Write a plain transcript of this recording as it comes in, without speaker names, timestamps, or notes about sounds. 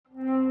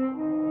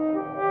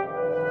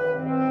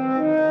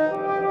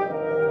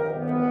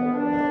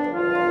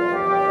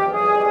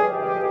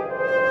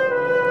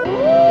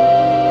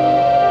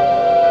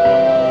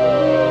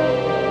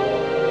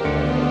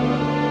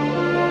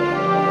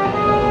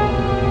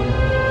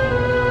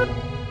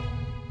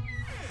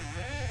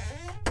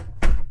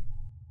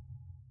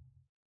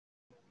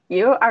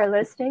You are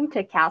listening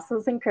to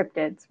Castles and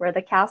Cryptids, where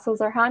the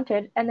castles are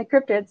haunted and the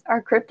cryptids are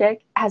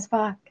cryptic as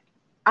fuck.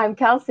 I'm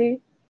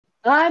Kelsey.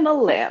 I'm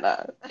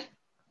Alana.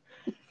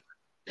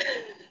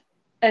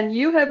 And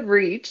you have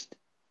reached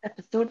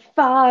episode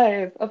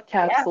 5 of Yeah.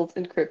 Capsules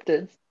and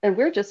Cryptids. And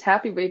we're just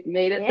happy we've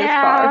made it this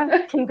far.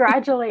 Yeah.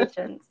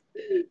 Congratulations.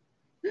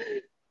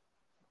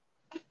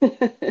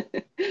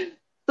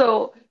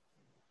 So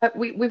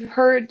we've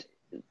heard,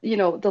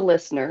 the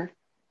listener,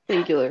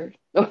 singular.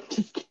 No, I'm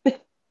just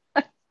kidding.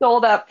 I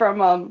stole that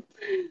from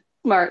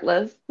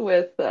Smartless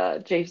with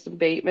Jason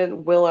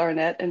Bateman, Will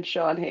Arnett, and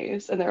Sean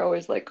Hayes. And they're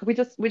always like, we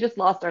just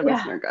lost our Yeah.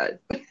 listener, guys.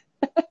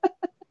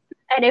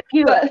 And if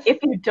you But if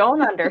you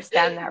don't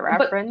understand that but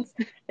reference,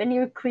 then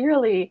you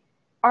clearly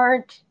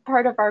aren't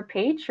part of our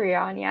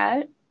Patreon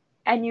yet,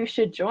 and you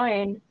should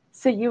join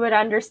so you would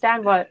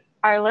understand what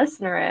our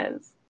listener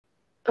is.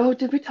 oh,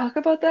 did we talk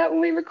about that when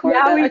we recorded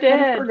Yeah, that? we I kind of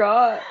did.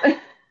 forgot.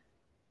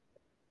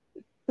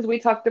 Because we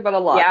talked about a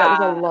lot. That was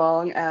a Yeah.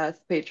 long ass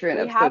Patreon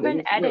We episode. It haven't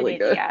was really edited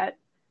good.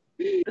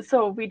 yet.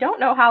 So we don't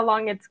know how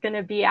long it's going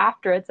to be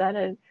after it's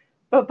edited.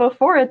 But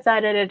before it's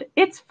edited,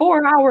 it's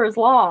 4 hours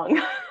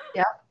long.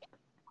 Yeah.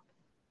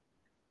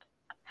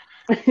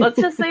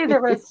 Let's just say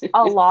there was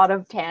a lot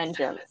of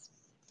tangents.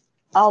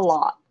 A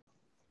lot.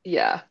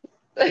 Yeah.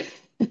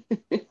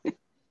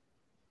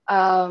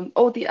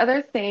 The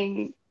other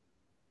thing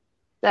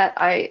that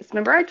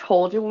remember I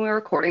told you when we were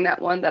recording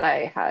that one that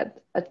I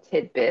had a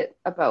tidbit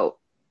about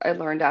I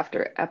learned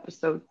after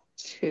episode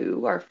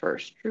 2, our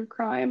first true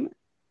crime,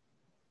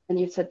 and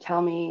you said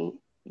tell me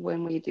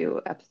when we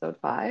do episode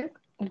 5.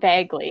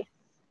 Vaguely.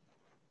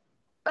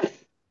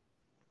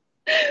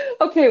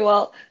 Okay,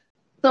 well,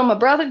 so my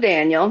brother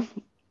Daniel,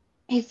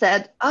 he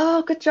said,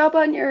 "Oh, good job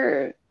on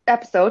your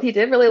episode." He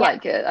did really Yeah.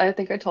 like it. I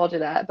think I told you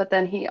that. But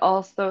then he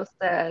also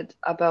said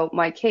about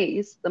my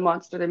case, the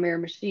Monster the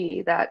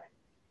Miramichi, that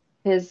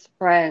his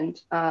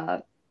friend,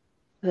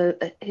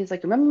 he's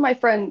like, "Remember my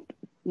friend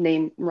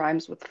name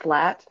rhymes with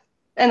flat?"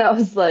 And I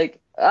was like,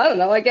 "I don't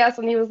know, I guess."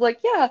 And he was like,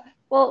 "Yeah,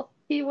 well,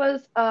 he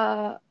was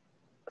let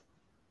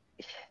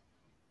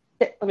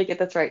me get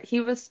this right. He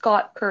was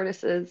Scott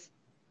Curtis's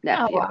Oh,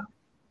 nephew." wow.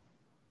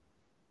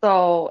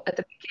 So at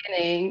the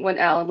beginning, when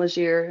Alan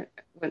Legier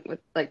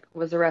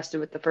was arrested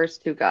with the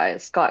first two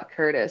guys, Scott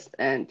Curtis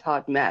and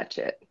Todd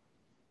Matchett,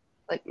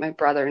 like my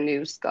brother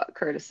knew Scott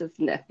Curtis's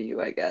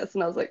nephew, I guess,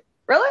 and I was like,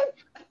 really?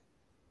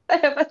 I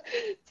have a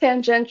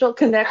tangential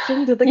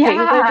connection to the case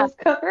I Yeah. just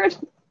covered.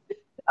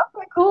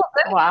 Okay, cool.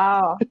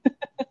 Wow.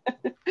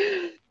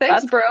 Thanks,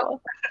 That's bro.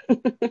 cool.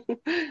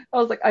 I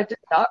was like, I did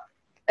not.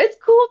 It's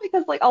cool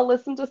because like I'll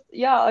listen to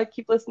I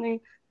keep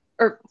listening,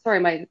 or sorry,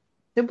 my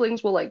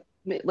siblings will like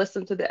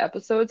listen to the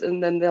episodes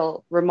and then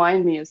they'll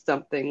remind me of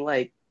something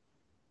like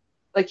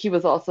he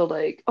was also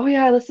like, oh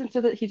yeah, I listened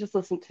to he just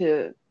listened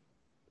to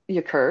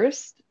You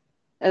Cursed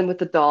and with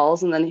the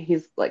dolls, and then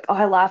he's like, oh,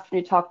 I laughed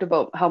when you talked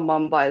about how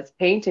mom buys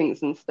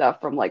paintings and stuff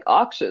from like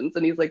auctions,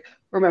 and he's like,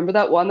 remember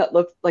that one that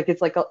looks like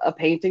it's like a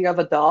painting of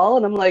a doll?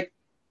 And I'm like,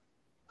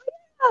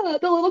 ah,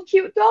 the little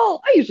cute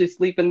doll. I usually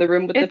sleep in the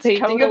room with the It's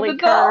painting of totally the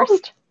doll.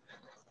 cursed.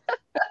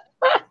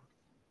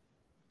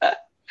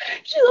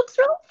 She looks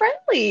real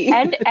friendly.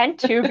 And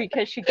too,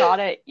 because she got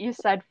it, you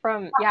said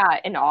from, yeah,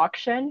 an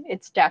auction,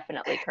 it's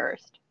definitely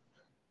cursed.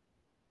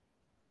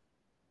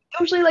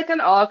 Usually like an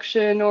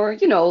auction or,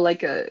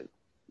 like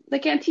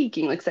like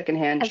antiquing, like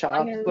secondhand As long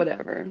shops, as,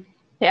 whatever.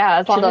 yeah,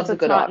 as She long as loves a it's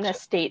good not an auction.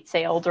 estate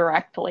sale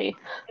directly.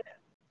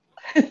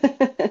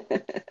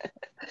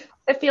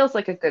 It feels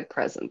like a good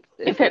present.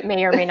 If it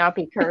may or may not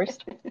be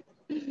cursed.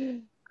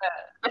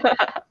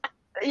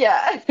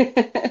 Yeah.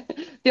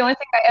 The only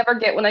thing I ever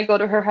get when I go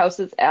to her house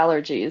is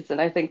allergies,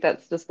 and I think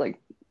that's just like,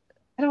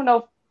 I don't know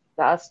if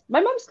dust. My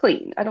mom's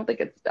clean. I don't think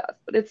it's dust,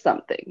 but it's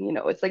something,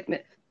 it's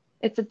like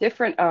it's a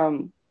different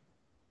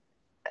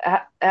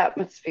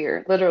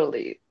atmosphere,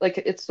 literally. Like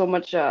it's so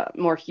much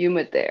more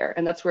humid there,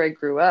 and that's where I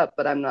grew up,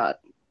 but I'm not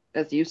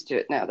as used to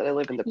it now that I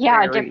live in the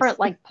Yeah, prairies. different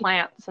like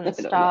plants I and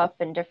don't know. stuff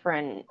and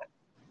different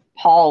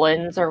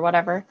pollens or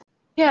whatever.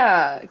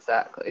 Yeah,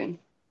 exactly.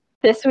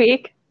 This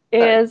week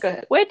Sorry, is go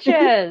ahead.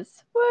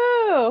 witches.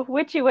 Woo!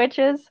 Witchy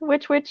witches.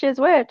 Which witch is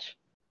which?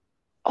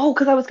 Oh,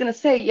 because I was gonna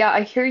say, yeah,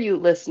 I hear you,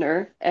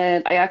 listener,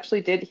 and I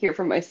actually did hear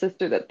from my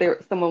sister that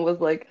someone was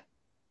like,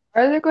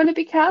 "Are there going to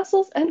be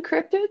castles and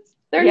cryptids?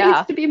 There needs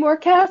Yeah, to be more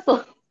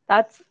castles."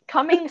 that's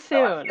coming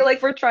So I feel soon.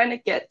 like we're trying to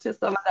get to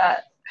some of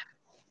that.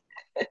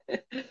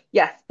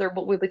 Yes,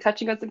 we'll be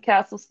touching on some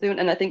castles soon,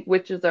 and I think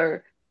witches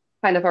are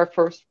kind of our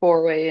first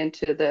foray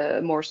into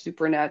the more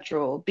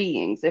supernatural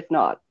beings, if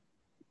not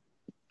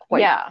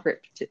quite Yeah,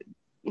 cryptid.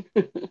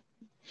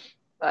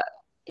 But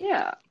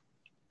yeah.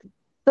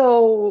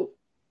 So,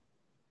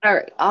 all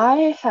right,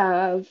 I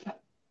have a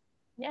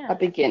yeah.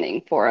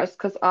 beginning for us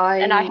because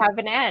And I I have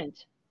an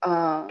end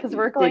because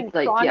we're going did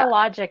like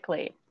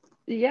chronologically.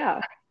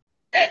 yeah.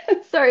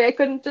 Sorry, I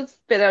couldn't just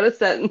spit out a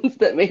sentence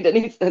that made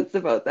any sense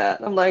about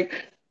that. I'm like,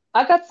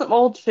 I got some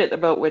old shit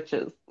about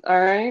witches, all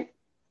right?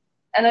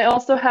 And I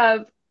also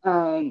have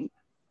some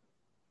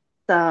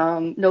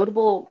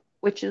notable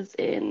witches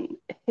in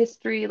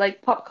history,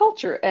 like pop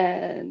culture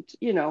and,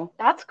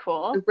 That's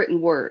cool. the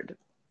written word.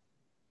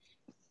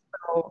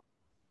 So,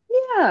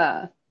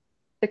 yeah,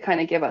 to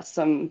kind of give us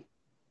some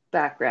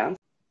background.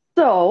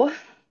 So,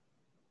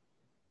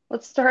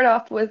 let's start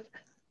off with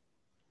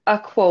a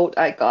quote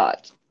I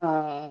got.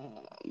 Oh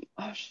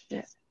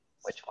shit,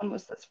 which one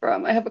was this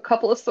from? I have a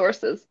couple of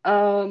sources.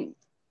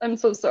 I'm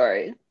so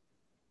sorry.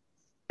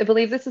 I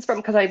believe this is from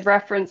because I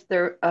referenced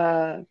there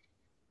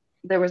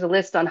was a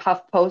list on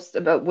HuffPost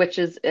about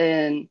witches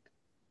in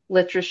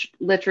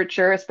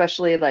literature,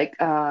 especially like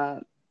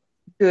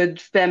good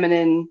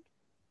feminine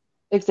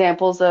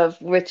examples of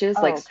witches,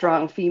 Oh, like okay.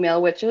 strong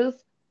female witches.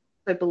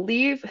 I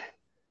believe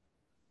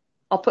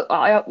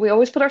we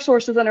always put our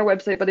sources on our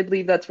website, but I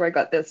believe that's where I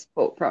got this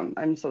quote from.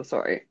 I'm so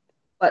sorry.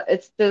 But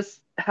it's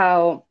just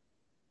how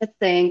it's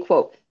saying,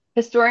 quote,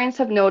 historians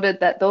have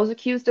noted that those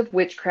accused of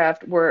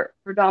witchcraft were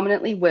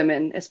predominantly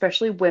women,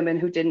 especially women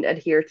who didn't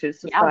adhere to Yeah, they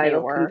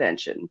societal were.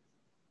 convention.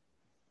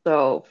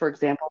 So, for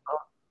example,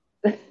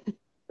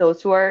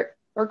 those who are,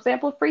 for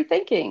example, free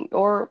thinking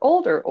or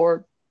older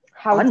or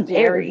How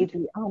dare you unmarried.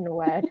 be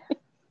unwed?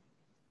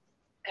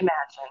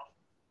 Imagine.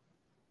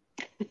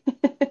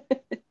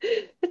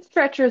 It's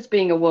treacherous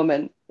being a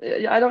woman.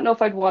 I don't know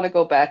if I'd want to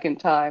go back in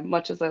time,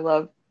 much as I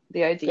love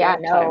the idea Yeah,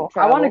 of time no.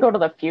 I want to travel. go to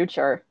the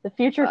future. The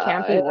future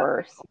can't be Uh,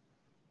 worse.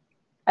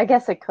 I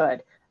guess it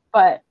could,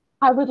 but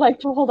I would like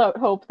to hold out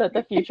hope that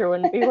the future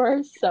wouldn't be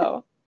worse.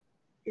 So,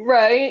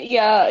 right?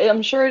 Yeah,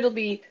 I'm sure it'll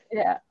be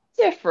yeah.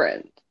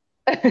 different.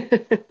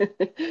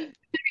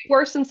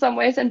 Worse in some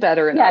ways and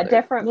better in Yeah, others.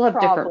 different We'll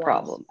have different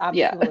problems. problems.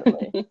 Yeah.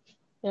 Absolutely.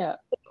 Yeah.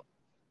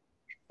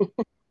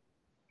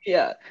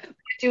 Yeah. I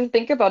do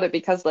think about it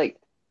because, like,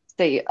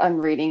 say I'm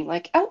reading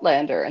like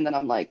Outlander, and then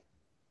I'm like,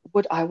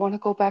 would I want to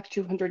go back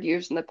 200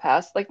 years in the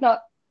past? Like,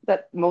 not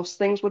that most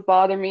things would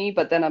bother me,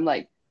 but then I'm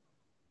like,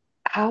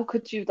 how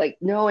could you, like,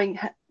 knowing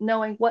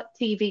what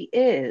TV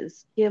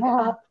is, give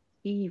Yeah. up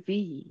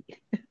TV?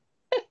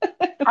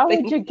 How would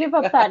Things you give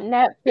like up that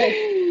that.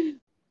 Netflix?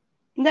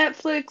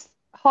 Netflix,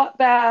 hot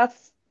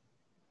baths,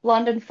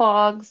 London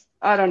fogs.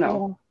 I don't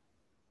know.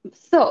 Yeah.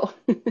 So,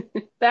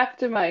 back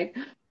to my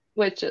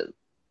witches.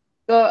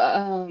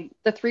 The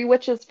three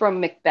witches from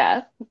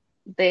Macbeth,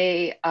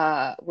 they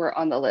were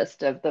on the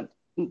list of the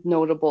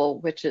notable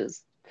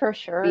witches, For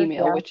sure.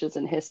 female Yeah. witches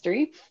in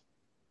history,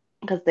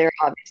 because they're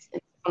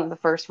obviously one of the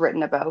first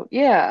written about.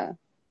 Yeah.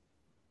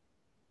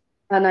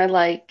 And I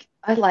like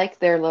I like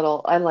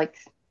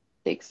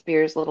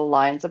Shakespeare's little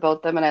lines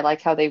about them, and I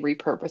like how they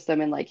repurpose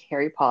them in like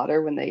Harry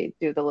Potter when they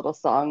do the little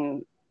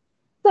song,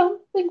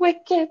 something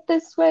wicked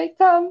this way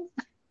comes,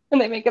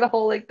 and they make it a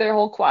whole like their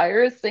whole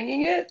choir is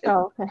singing it.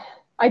 Oh, okay.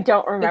 I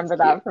don't It's remember cute.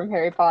 that from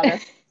Harry Potter.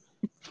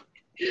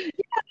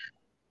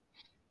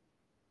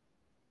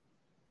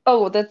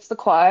 Oh, that's the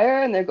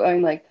choir, and they're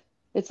going like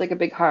it's like a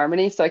big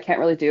harmony, so I can't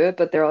really do it,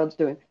 but they're all just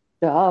doing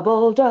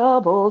double,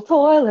 double,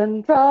 toil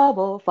and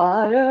trouble,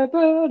 fire,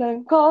 burn,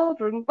 and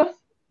cauldron.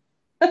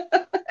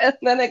 And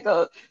then it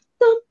goes,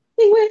 something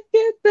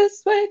wicked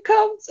this way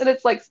comes. And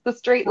it's like the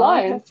straight Oh,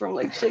 okay. lines from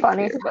like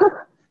Funny. Shakespeare,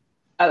 but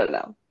I don't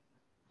know.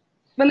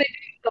 When they do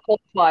the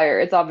whole choir,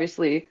 it's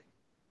obviously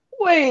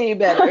way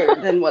better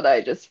than what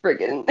I just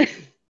friggin'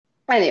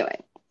 anyway.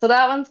 So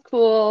that one's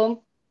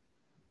cool.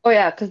 Oh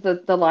yeah, because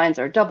the lines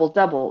are double,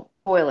 double,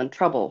 toil and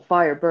trouble,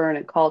 fire burn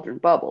and cauldron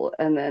bubble,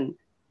 and then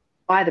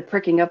by the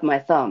pricking of my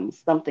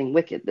thumbs, something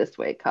wicked this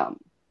way come.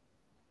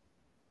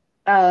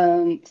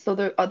 So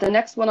the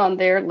next one on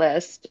their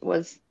list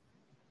was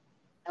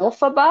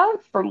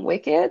Elphaba from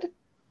Wicked.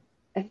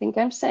 I think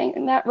I'm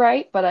saying that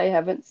right, but I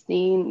haven't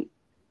seen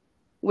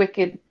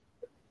Wicked,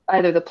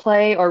 either the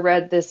play or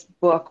read this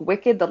book,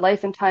 Wicked: The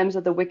Life and Times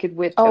of the Wicked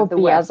Witch Oh, of the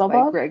West by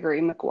Beelzebub?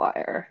 Gregory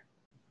Maguire.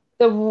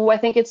 I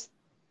think it's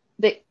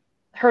the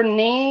her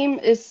name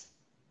is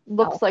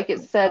looks like it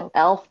Alpha. said Okay.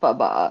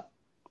 Elphaba,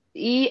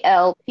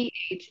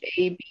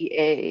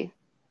 Elphaba,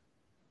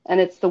 and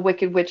it's the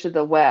Wicked Witch of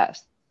the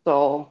West.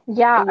 So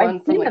Yeah, the I've one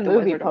from seen the like the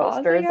movie Wizard of Oz, I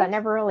posters. I guess.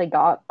 never really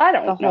got I the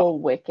don't know. whole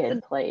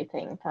Wicked play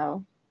thing,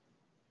 though.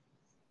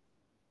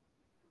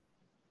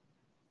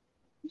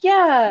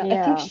 Yeah, I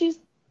think Yeah. she's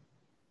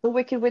the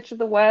Wicked Witch of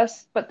the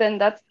West, but then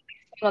that's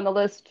on the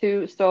list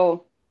too.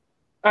 So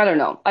I don't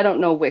know. I don't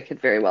know Wicked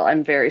very well.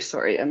 I'm very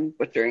sorry. I'm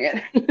butchering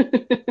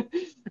it.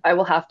 I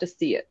will have to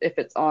see it if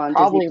it's on Disney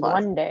Probably Plus.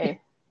 one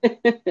day.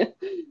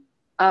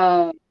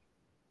 Um,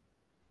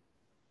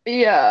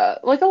 yeah,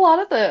 like a lot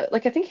of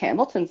like I think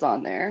Hamilton's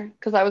on there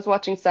because I was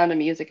watching Sound of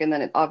Music and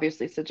then it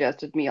obviously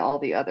suggested me all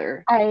the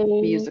other I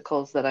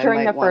musicals that I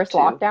During might the want first to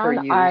lockdown,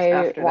 peruse I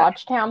after that.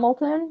 watched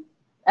Hamilton,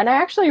 and I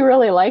actually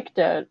really liked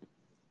it.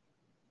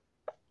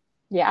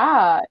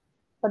 Yeah,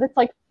 but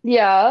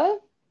Yeah,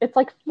 it's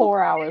like well,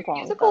 4 hours long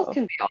musicals though.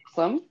 can be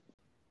awesome.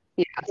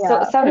 Yeah, so Yeah,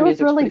 but Sound it of was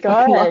Music's really pretty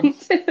fucking good. long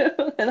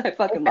too, and I If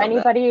fucking love that.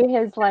 anybody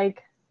has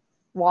like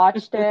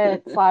watched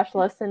it slash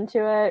listened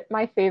to it,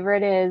 my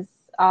favorite is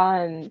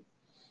the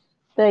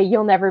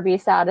 "You'll Never Be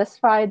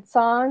Satisfied"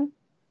 song.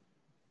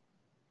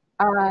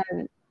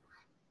 Um,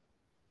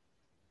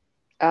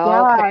 Okay.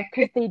 Yeah,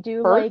 because they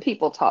do Heard like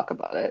people talk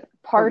about it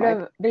from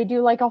my. they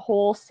do like a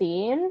whole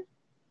scene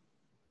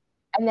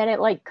and then it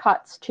like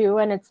cuts to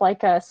and it's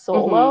like a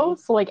solo. Hmm.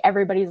 So like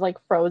everybody's like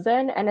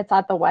frozen and it's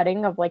at the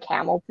wedding of like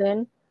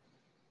Hamilton.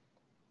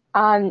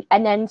 And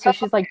then so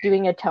she's like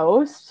doing a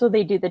toast. So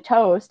they do the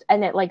toast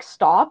and it like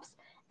stops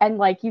and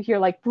like you hear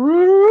like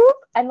broop,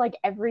 and like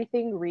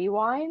everything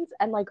rewinds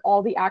and like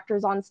all the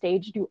actors on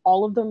stage do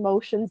all of the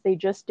motions they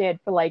just did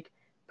for like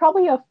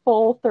probably a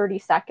full 30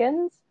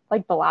 seconds,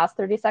 like the last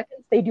 30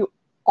 seconds. They do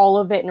all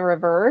of it in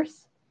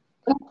reverse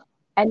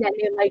and then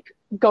they like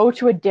go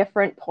to a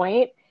different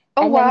point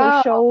Oh and then they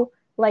wow. show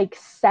like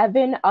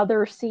seven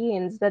other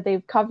scenes that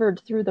they've covered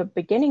through the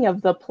beginning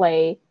of the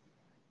play,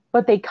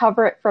 but they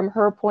cover it from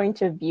her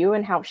point of view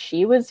and how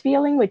she was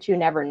feeling, which you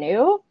never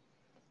knew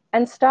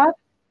and stuff.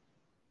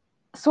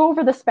 So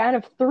over the span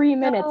of 3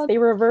 minutes, Oh, they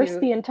reverse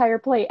cute. the entire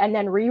play and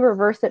then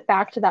re-reverse it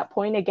back to that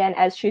point again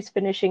as she's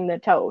finishing the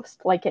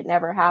toast, like it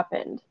never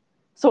happened.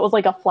 So it was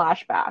like a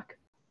flashback.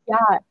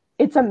 Yeah,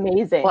 it's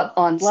amazing. What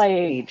on Like,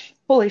 stage?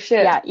 Holy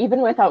shit. yeah,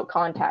 even without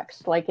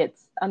context, like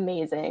it's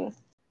amazing.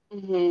 I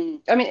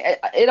mean,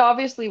 it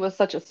obviously was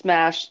such a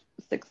smash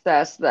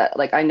success that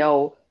like I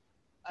know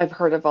I've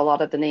heard of a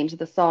lot of the names of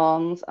the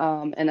songs,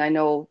 and I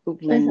know who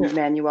Mm-hmm.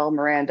 Lin-Manuel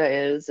Miranda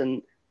is,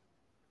 and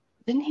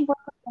didn't he work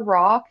with The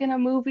Rock in a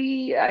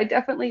movie? I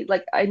definitely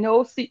like I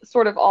know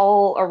sort of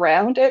all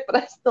around it, but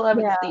I still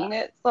haven't Yeah, seen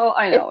it, so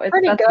I it's know it's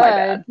pretty that's my good.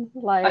 bad. I'm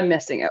Like,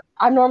 missing it.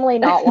 I'm normally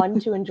not one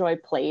to enjoy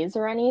plays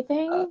or Uh,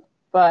 anything,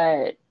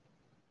 but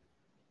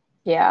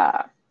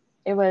yeah,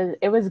 it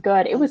was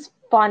good. It was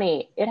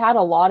funny. It had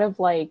a lot of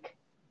like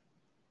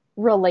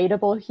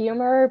relatable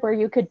humor where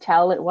you could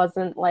tell it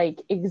wasn't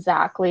like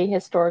exactly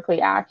historically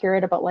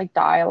accurate about like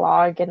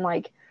dialogue and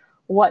like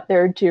what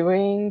they're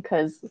doing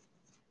because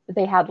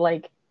they had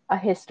like a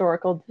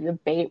historical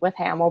debate with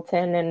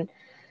Hamilton and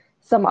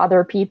some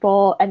other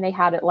people and they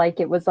had it like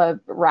it was a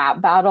rap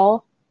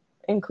battle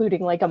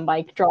including like a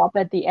mic drop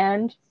at the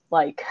end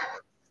like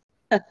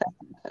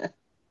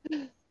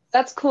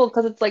that's cool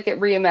because it's like it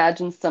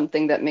reimagines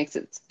something that makes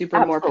it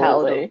super more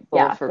absolutely. palatable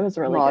Yeah, it for was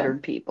really good. modern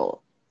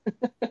people.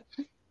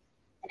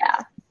 Yeah.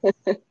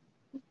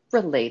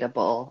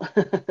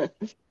 Relatable.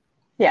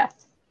 Yeah.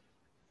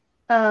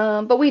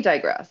 But we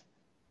digress.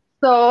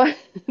 So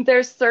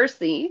there's Circe.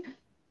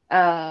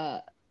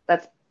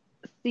 That's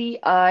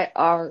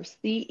Circe,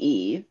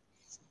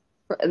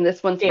 and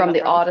this one's Game from of the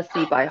Thrones.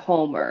 Odyssey by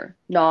Homer,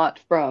 not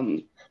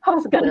from I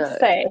was gonna the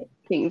say.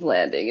 King's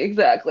Landing,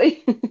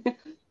 exactly.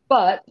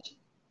 But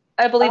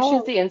I believe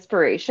she's Oh, the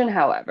inspiration,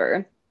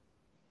 however.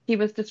 He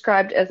was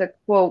described as a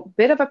quote,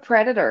 bit of a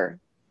predator,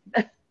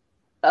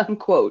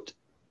 unquote.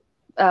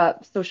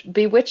 So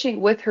bewitching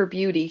with her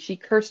beauty, she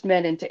cursed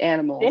men into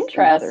animals and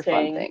other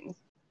fun interesting.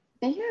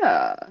 things.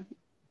 Yeah,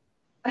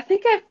 I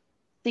think I've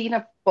seen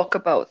a book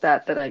about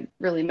that I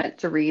really meant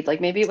to read. Like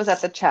maybe it was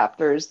at the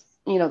chapters,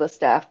 the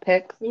staff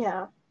picks,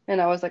 Yeah.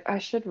 and I was like, I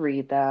should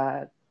read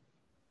that,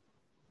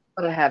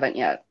 but I haven't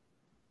yet.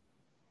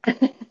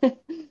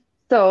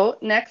 So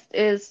next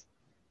is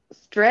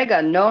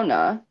Strega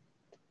Nona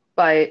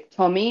by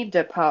Tommy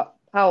de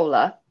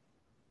Paola.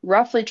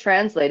 Roughly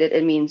translated,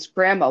 it means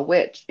grandma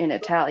witch in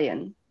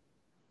Italian.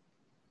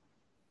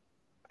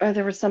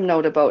 There was some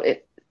note about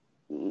it.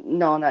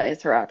 Nona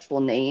is her actual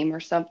name or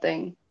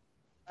something.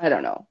 I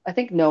don't know. I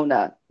think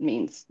Nona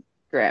means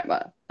grandma.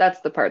 That's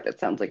the part that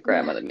sounds like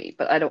grandma to me,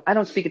 but I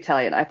don't speak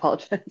Italian. I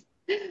apologize.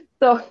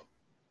 So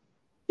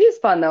she's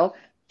fun though.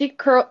 She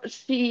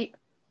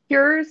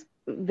cures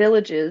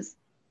villagers,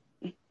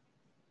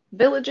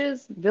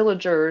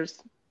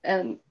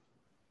 and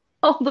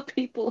all the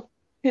people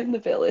in the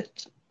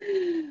village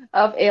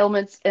of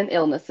ailments and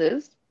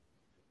illnesses.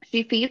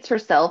 She feeds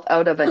herself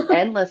out of an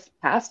endless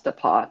pasta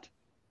pot.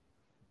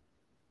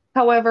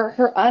 However,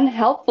 her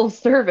unhelpful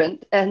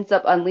servant ends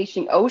up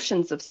unleashing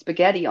oceans of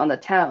spaghetti on the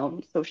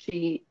town, so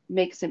she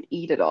makes him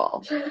eat it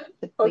all to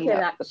clean Okay, up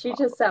that the she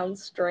just problem.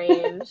 sounds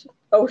strange.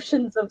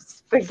 Oceans of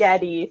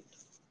spaghetti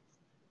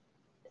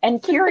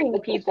and curing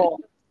people.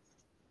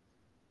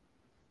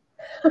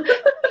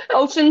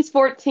 Ocean's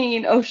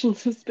 14,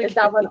 Oceans of Is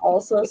that one Spaghetti.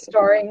 also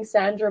starring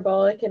Sandra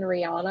Bullock and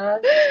Rihanna?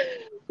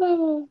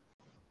 Oh.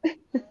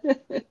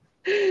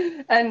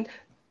 And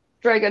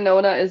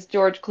Dragonona is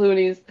George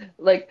Clooney's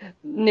like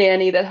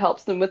nanny that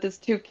helps him with his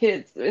two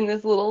kids in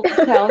this little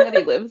town that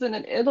he lives in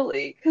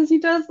Italy because he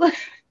does like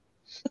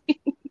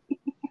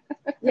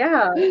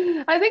Yeah.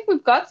 I think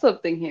we've got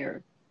something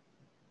here.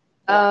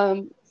 Yeah.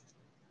 Um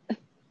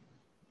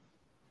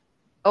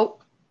oh,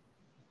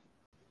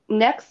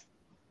 next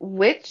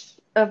witch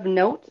of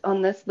note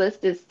on this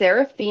list is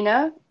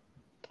Serafina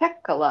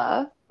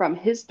Pekkala from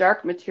His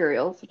Dark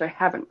Materials, which I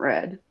haven't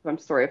read, so I'm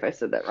sorry if I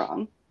said that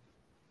wrong.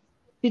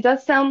 She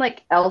does sound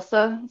like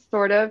Elsa,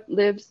 sort of,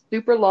 lives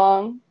super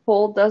long,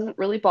 cold doesn't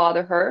really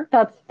bother her.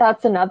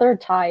 That's another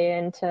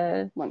tie-in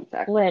to One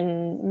sec.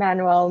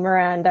 Lin-Manuel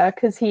Miranda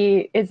because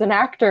he is an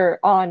actor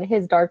on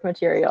His Dark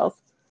Materials.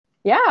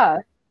 Yeah.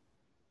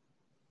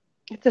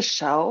 It's a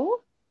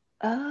show?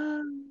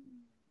 Um,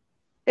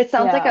 It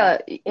sounds like Yeah,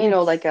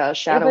 a, like a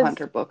it was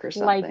Shadowhunter book or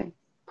like something.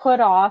 put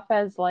off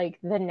as like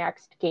the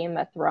next Game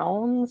of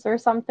Thrones or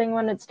something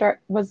when it start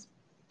was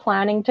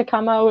planning to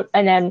come out,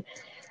 and then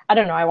I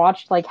don't know, I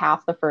watched like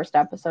half the first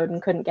episode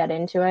and couldn't get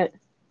into it.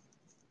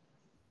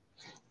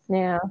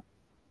 Yeah,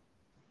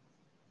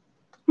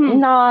 Hmm.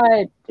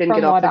 not Didn't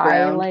get from off what the I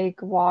ground.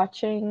 like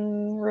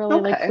watching,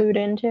 really like Okay. clued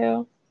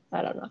into.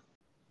 I don't know.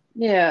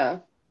 Yeah.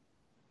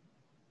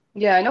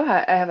 Yeah, I know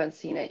I haven't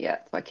seen it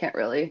yet, so I can't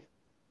really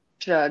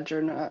judge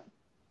or not.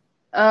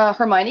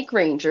 Hermione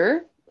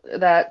Granger,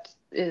 that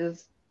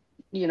is,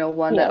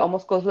 one that Yeah.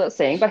 almost goes without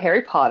saying, but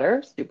Harry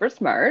Potter, super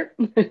smart.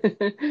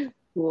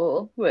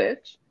 Cool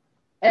witch.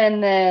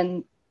 And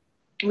then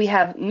we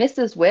have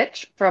Mrs.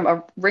 Witch from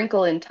A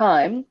Wrinkle in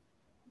Time,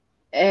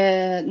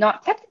 and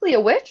not technically a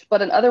witch,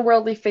 but an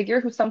otherworldly figure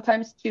who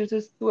sometimes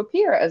chooses to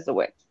appear as a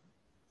witch.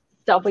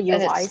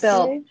 And it's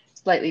spelled WYCH?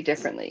 slightly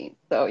differently.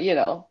 So,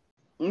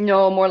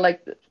 no, more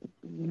like the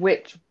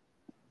witch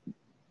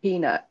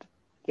peanut Oh,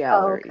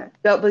 gallery. okay.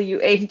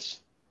 WHICH.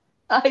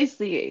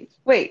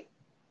 Wait,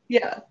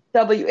 yeah,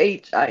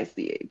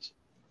 WHICH.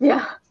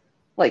 Yeah.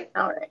 Like,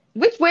 All right.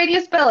 which way do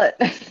you spell it?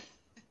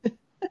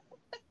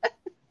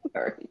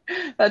 Sorry,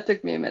 that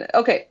took me a minute.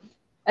 Okay.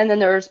 And then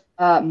there's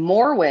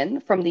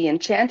Morwen from the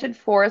Enchanted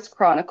Forest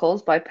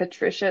Chronicles by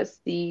Patricia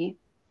C.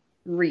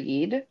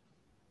 Reed.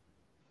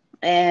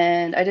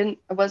 And I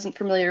wasn't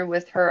familiar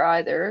with her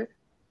either,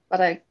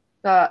 but I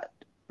got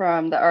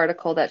from the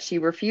article that she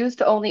refused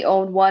to only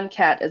own one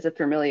cat as a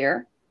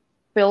familiar,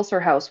 fills her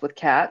house with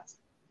cats,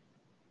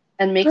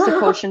 and makes a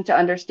potion to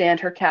understand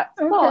her cat's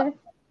thoughts. Okay.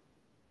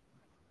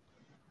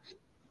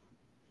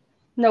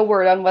 No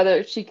word on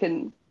whether she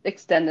can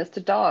extend this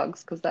to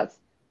dogs, because that's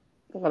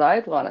what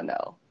I'd want to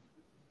know.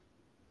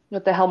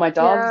 What the hell my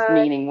dog's Yeah,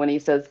 meaning when he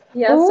says,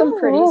 he has some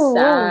pretty oh,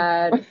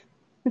 sad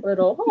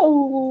little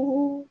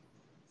oh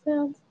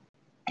sounds.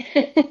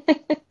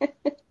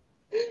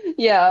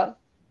 yeah.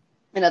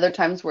 And other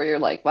times where you're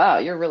like, wow,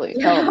 you're really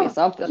telling me Yeah,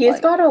 something, he's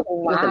like got a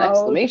with an loud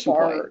exclamation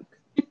point. bark.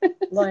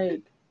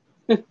 Like,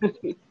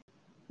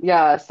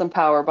 Yeah, some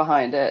power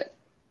behind it.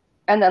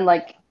 And then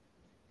like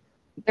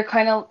they're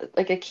kind of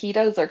like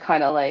Akitas are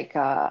kind of like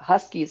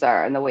Huskies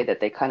are in the way that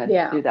they kind of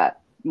yeah, do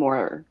that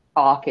more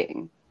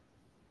talking,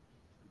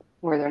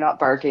 where they're not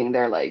barking.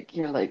 They're like,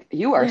 you're like,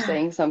 you are yeah.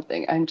 saying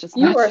something. I'm just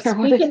You not are sure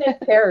what it speaking in is.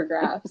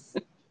 paragraphs.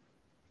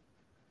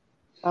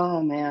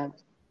 Oh man.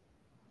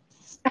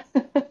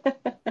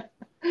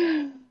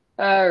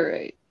 All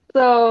right.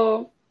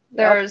 So Yep.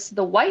 there's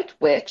The White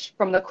Witch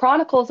from the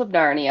Chronicles of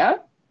Narnia.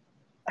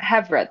 I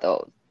have read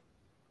those.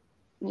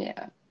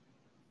 Yeah.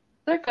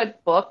 They're good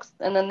books.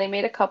 And then they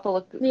made a couple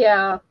of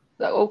Yeah.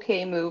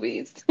 okay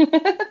movies.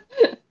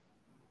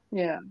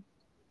 Yeah.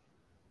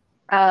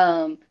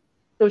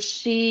 So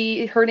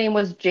her name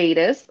was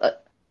Jadis,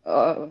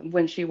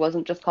 when she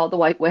wasn't just called the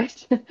White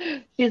Witch.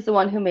 She's the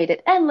one who made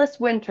it endless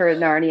winter in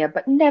Narnia,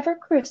 but never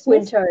Christmas,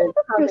 Winter is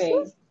never coming.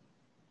 Christmas.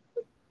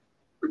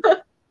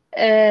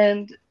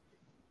 And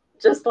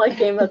Just like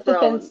Game of then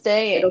Thrones. It'll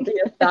staying. be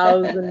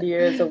 1,000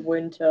 years of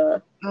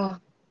winter. Oh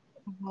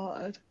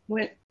God.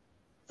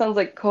 Sounds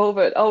like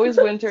COVID. Always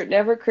winter,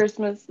 never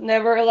Christmas,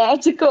 never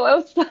allowed to go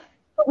outside,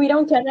 But we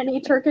don't get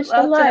any Turkish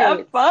allowed to have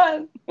delights.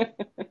 fun.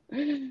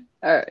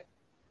 All right.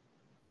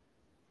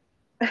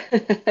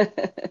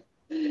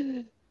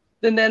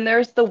 And then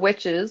there's The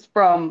Witches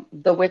from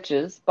The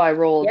Witches by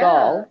Roald Yeah.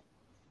 Dahl.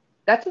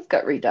 That just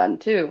got redone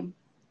too.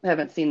 I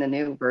haven't seen the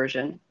new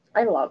version.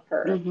 I love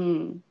her.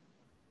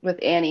 With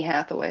Annie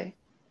Hathaway.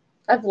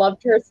 I've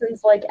loved her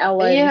since like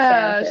Ella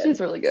Yeah, Enchanted. she's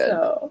really good.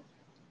 So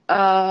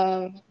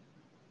Um,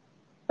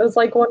 it was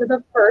like one of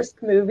the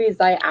first movies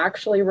I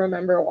actually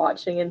remember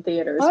watching in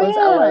theaters oh was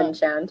Ella yeah.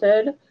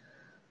 Enchanted.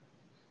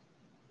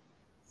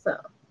 So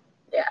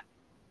yeah.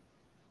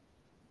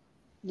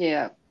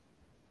 Yeah.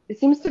 It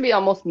seems to be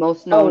almost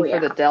most Oh known for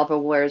the yeah.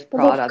 Devil Wears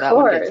Well, of Prada. That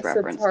one gets course, it's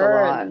referenced a her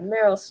lot. and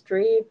Meryl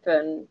Streep,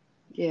 and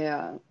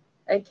Yeah.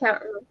 I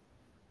can't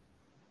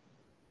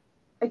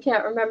I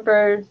can't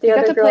remember the She got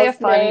other to play a girl's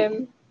fun.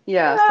 name.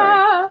 Yeah,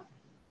 sorry. Ah,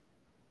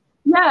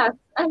 yes,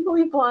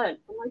 Emily Blunt.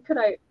 Why could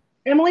I?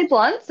 Emily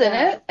Blunt's in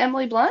Yeah, it.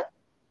 Emily Blunt?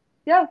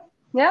 Yeah.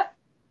 Yeah.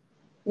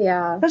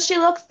 yeah, Because she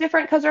looks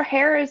different because her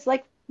hair is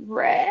like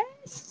red.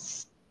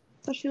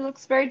 So she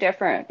looks very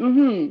different.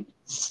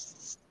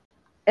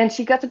 And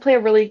she got to play a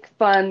really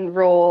fun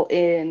role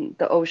in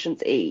the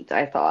Ocean's 8,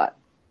 I thought.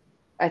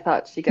 I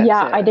thought she got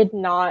yeah. I to did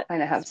not.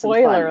 kind of have some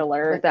Spoiler fun with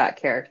alert. that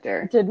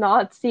character. Did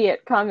not see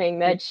it coming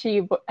that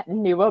she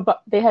knew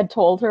about. They had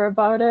told her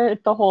about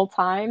it the whole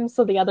time,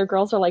 so the other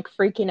girls are like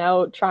freaking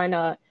out, trying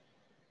to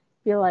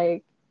be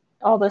like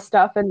all this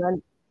stuff, and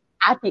then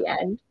at the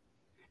end,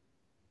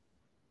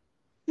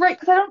 Right,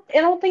 because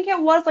I don't think it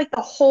was like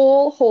the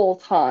whole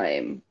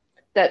time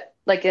that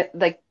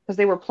because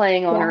they were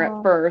playing on her at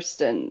yeah.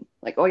 first and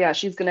like, oh yeah,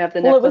 she's gonna have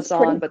the Well, it was necklace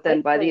on, pretty but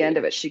then by the end quickly.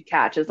 of it she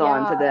catches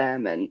on to Yeah,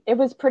 them. And it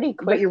was pretty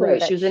but you're quickly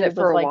right, she that was in she it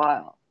for was a like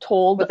while.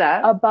 told With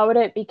that? about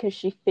it because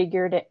she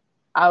figured it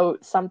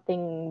out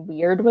something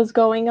weird was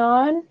going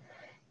on.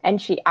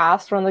 and she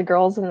asked one of the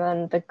girls, and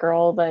then the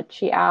girl that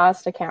she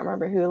asked, I can't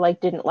remember who, like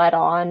didn't let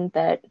on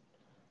that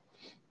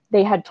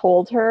they had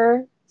told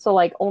her. So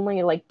like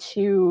only like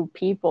two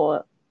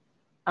people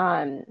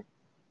um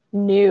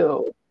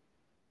knew.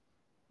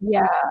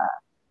 Yeah.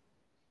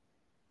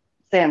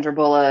 Sandra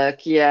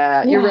Bullock.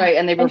 Yeah, you're Yeah. right.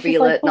 And they And she's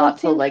reveal like, it well, it not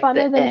till seems like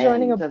funner the than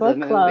joining a end of the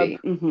book club. movie.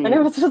 And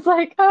it was just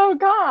like, oh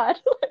God.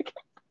 Like,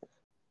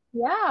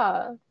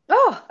 yeah.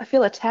 Oh, I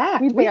feel We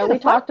attacked. We had a barely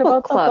fun talked book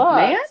about the club,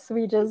 man. books.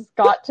 We just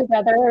got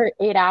together,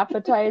 ate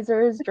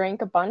appetizers,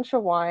 drank a bunch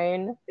of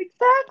wine.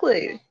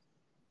 Exactly.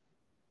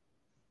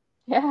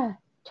 Yeah.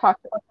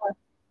 Talked about that.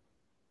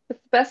 It's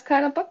the best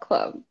kind of book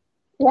club.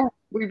 Yeah.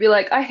 We'd be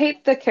like, I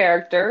hate the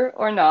character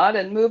or not,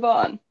 and move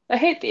on. I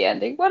hate the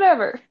ending,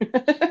 whatever.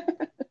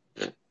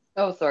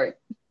 Oh, sorry.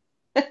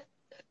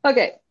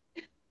 Okay.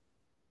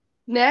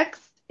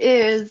 Next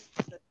is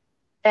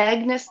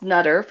Agnes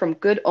Nutter from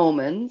Good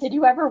Omens, Did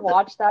you ever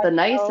watch that the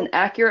nice and show?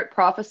 accurate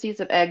prophecies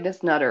of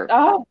Agnes Nutter,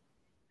 Oh,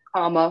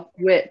 comma,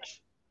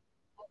 witch.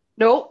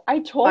 Nope, I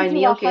by told you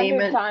Neil 100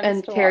 Gaiman times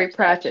and to Terry watch that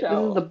Pratchett. This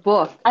is the show.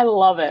 book. I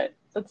love it.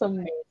 It's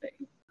amazing.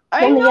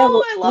 I Well, know,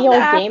 Neil I love the Neil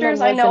Gaiman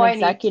actors. I was know an I need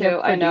to.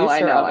 executive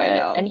producer of I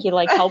it, and know. he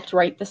like helped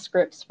write the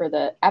scripts for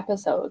the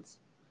episodes.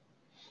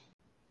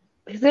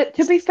 Is it,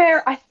 to be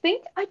fair, I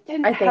think I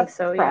didn't I think have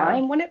so, yeah.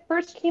 Prime when it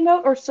first came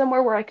out or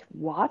somewhere where I could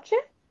watch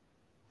it.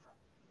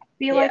 I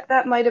feel Yeah, like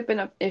that might have been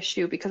an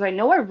issue because I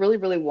know I really,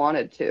 really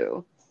wanted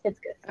to. it's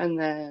good. And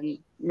then,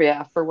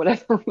 yeah, for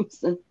whatever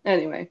reason.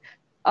 Anyway.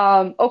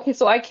 Okay,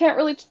 so I can't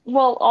really,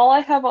 well, all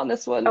I have on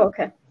this Oh, one,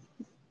 okay.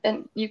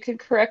 and you can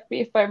correct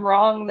me if I'm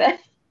wrong, that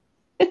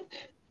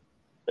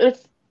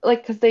it's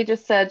like, because they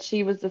just said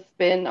she was a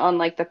spin on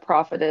like the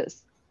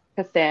prophetess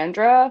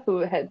Cassandra, who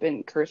had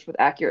been cursed with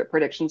accurate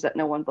predictions that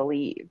no one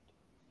believed.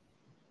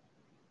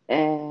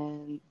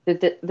 And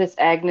this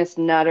Agnes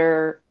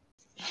Nutter,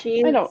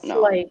 I don't She's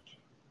know. like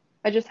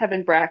I just have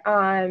in bracket.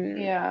 um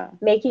Yeah,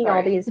 making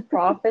all sorry. these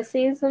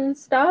prophecies and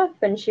stuff,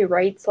 and she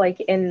writes like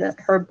in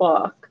her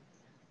book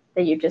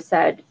that you just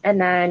said,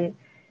 and then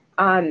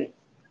um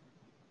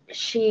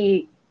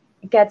she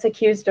gets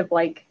accused of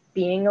like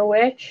being a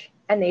witch,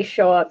 and they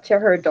show up to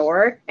her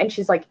door, and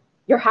she's like,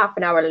 "You're half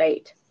an hour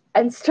late,"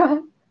 and stuff.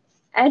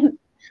 And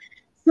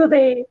so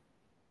they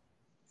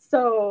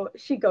so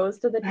she goes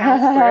to the town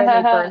square and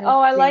they burn her Oh,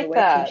 for I being a like witch,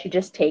 and that. she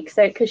just takes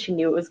it because she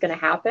knew it was going to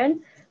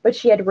happen. But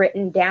she had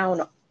written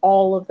down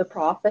all of the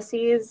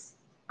prophecies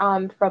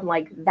from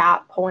like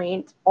that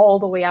point all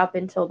the way up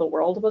until the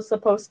world was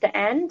supposed to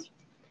end,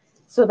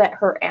 so that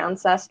her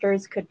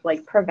ancestors could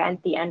like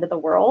prevent the end of the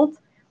world.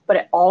 But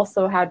it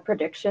also had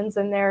predictions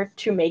in there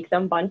to make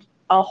them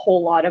a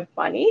whole lot of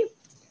money.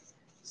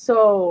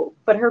 So,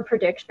 but her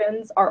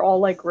predictions are all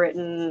like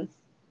written,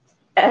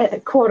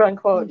 quote Oh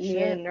unquote,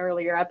 me in shit. an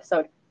earlier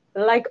episode,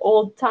 like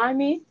old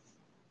timey,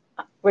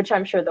 which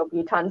I'm sure there'll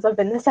be tons of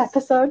in this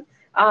episode.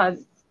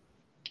 Um,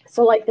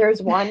 so, like,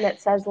 there's one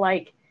that says,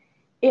 like,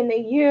 in the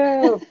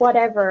year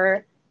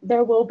whatever,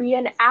 there will be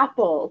an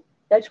apple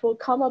that will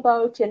come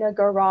about in a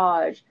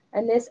garage,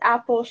 and this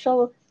apple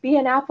shall be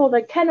an apple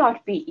that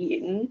cannot be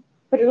eaten,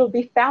 but it'll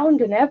be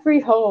found in every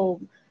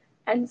home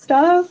and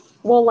stuff.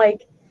 Well,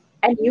 like,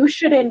 and you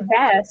should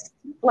invest,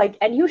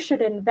 and you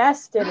should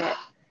invest in it.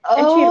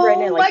 And she had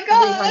written it Oh my like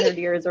God. 300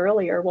 years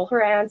earlier. Well,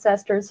 her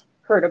ancestors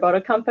heard about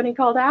a company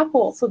called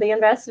Apple, so they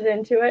invested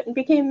into it and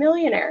became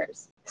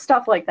millionaires.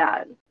 Stuff like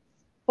that.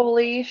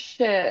 Holy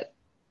shit.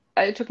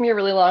 It took me a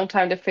really long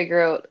time to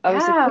figure out. I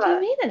was like, what do you Yeah.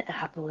 mean an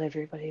apple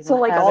everybody will So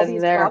like have all in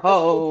these their prophecies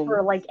home?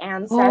 for like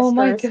Oh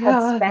my ancestors had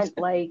God. spent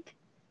like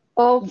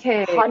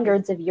Okay.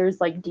 hundreds of years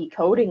like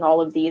decoding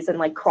all of these and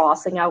like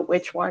crossing out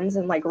which ones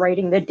and like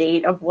writing the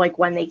date of like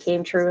when they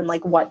came true and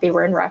like what they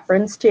were in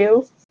reference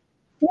to.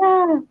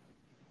 Yeah.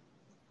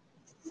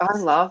 I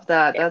love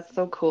that. Yeah. That's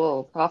so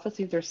cool.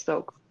 Prophecies are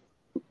so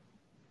cool.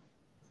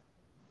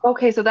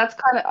 Okay, so that's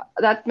kind of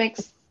that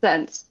makes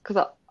sense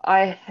because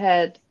I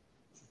had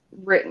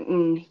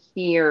written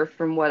here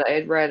from what I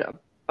had read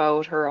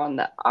about her on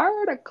the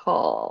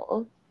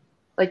article.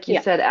 Like you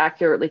Yeah. said,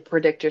 accurately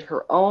predicted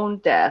her own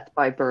death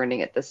by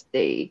burning at the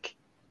stake.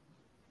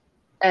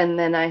 And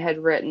then I had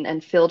written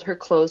and filled her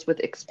clothes with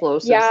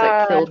explosives that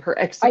Yeah. killed her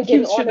I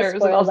didn't want to executioners.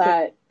 And I spoil was like,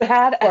 that for it,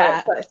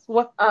 badass. but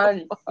What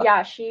the fuck?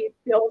 yeah, she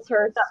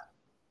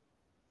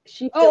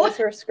Oh, fills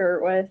her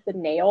skirt with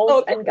nails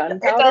okay. and It does on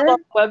gunpowder. the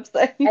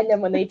website. And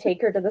then when they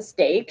take her to the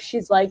stake,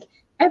 she's like,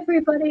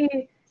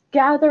 "Everybody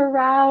gather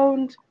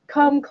round,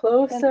 come And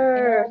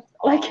closer," nail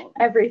like bomb.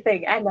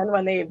 everything. And then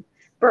when they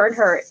burn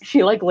her,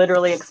 she like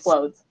literally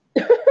explodes.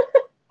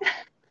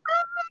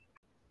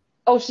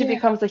 Oh, she Yeah.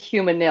 becomes a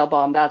human nail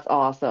bomb. That's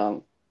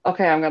awesome.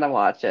 Okay, I'm gonna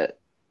watch it.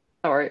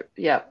 Sorry.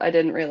 Yeah, I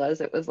didn't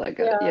realize it was like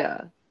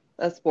Yeah.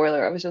 a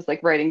spoiler. I was just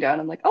like writing down.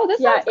 I'm like, oh,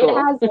 this Yeah, sounds it cool.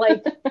 has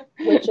like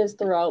witches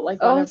throughout.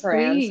 Like one Oh, of her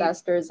sweet.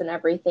 ancestors and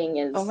everything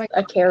Oh is my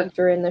a God.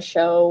 character in the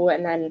show.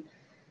 And then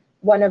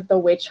one of the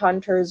witch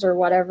hunters or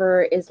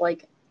whatever is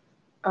like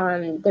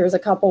there's a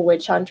couple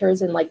witch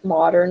hunters in like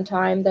modern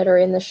time that are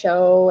in the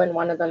show, and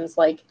one of them's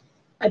like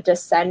a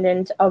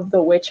descendant of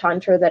the witch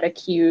hunter that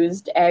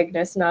accused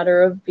Agnes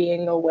Nutter of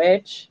being a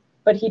witch,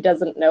 but he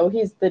doesn't know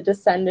he's the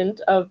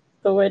descendant of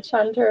the witch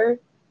hunter.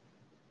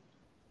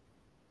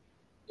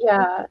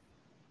 Yeah,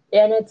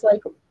 and it's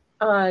like,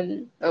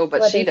 Oh, but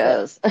what she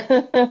is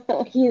it?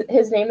 does.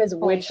 His name is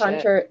Holy Witch shit.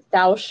 Hunter.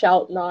 Thou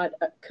shalt not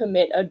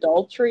commit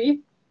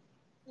adultery.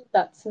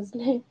 That's his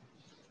name.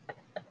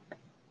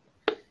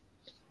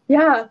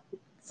 Yeah.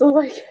 So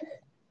like,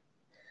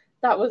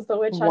 that was the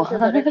witch hunter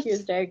that What?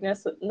 accused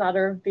Agnes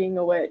Nutter of being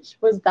a witch.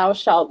 Was thou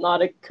shalt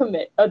not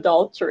commit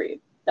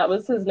adultery. That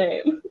was his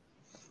name.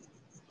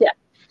 Yeah,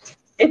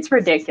 it's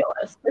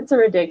ridiculous. It's a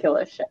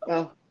ridiculous show.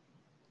 Oh,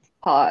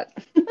 hot.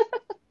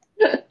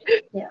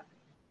 Yeah.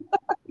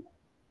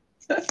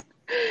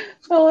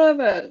 I love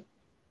it.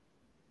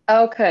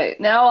 Okay,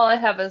 now all I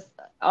have is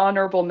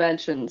honorable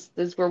mentions.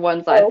 These were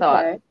ones I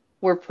thought Okay.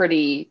 were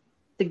pretty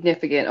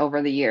significant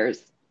over the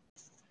years.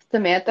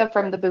 Samantha Okay.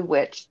 from the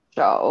Bewitched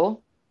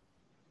show.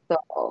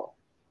 So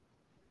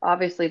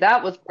obviously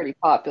that was pretty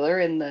popular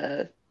in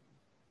the,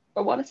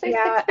 I want to say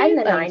Yeah, and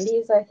 60s. the I'm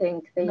 '90s, I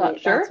think not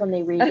that's sure. when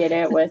they redid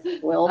it with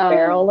Will Um,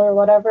 Ferrell or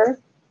whatever.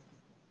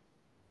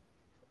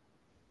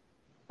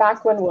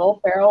 Back when Will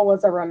Ferrell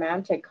was a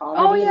romantic oh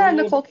comedy yeah,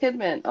 lead. Nicole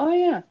Kidman. Oh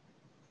yeah,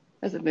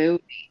 as a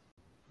movie.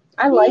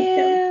 I liked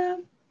him. Yeah,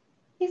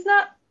 he's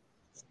not,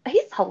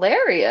 he's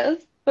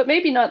hilarious, but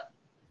maybe not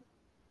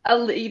a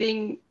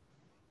leading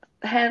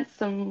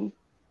handsome,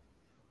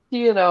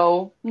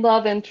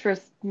 love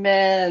interest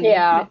men.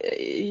 Yeah.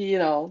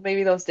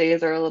 Maybe those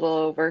days are a little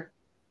over.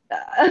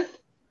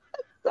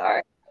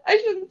 Sorry, I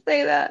shouldn't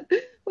say that.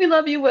 We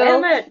love you,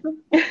 Damn Will.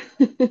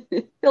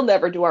 it. He'll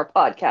never do our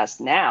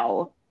podcast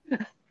now.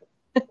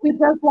 We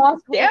just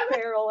lost Will Damn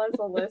Ferrell as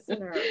a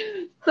listener.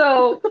 it.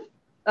 So,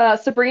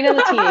 Sabrina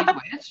the Teenage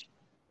Witch.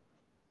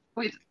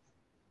 We,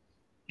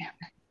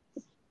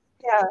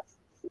 Yeah,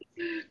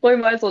 we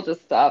might as well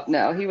just stop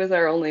now. He was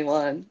our only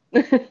one.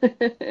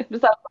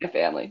 Besides my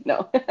family.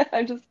 No,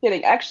 I'm just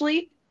kidding.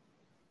 Actually,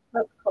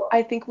 that's cool.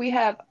 I think we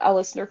have a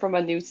listener from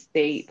a new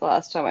state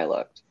last time I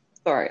looked.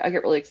 Sorry, I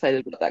get really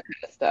excited about that kind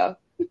of stuff.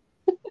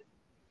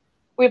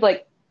 We have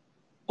like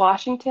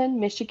Washington,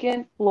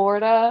 Michigan,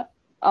 Florida,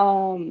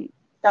 um,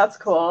 That's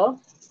cool.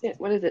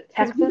 what is it?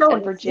 Because we Texas and don't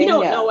know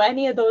Virginia.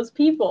 any of those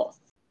people.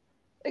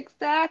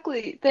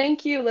 Exactly.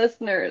 Thank you,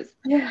 listeners.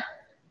 Yeah.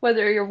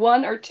 Whether you're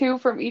one or two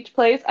from each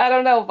place, I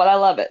don't know, but I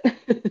love it.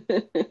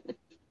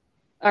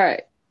 All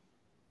right.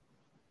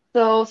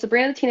 So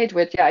Sabrina the Teenage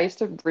Witch, yeah, I used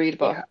to read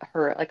Yeah. about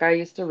her. Like I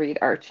used to read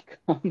Archie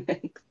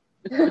comics.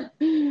 I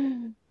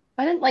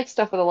didn't like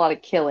stuff with a lot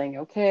of killing,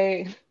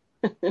 okay?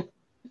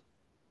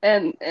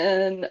 And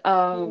The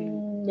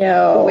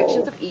Witches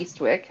No. of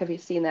Eastwick. Have you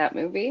seen that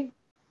movie?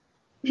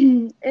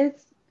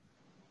 It's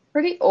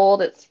pretty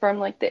old. It's from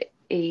like the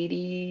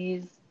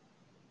 80s,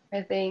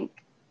 I think.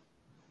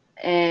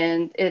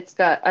 And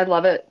I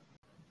love it.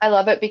 I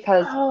love it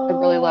because I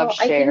really love Oh,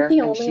 I think Cher the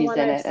and only she's one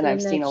in I've it, and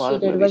I've seen seen that a lot she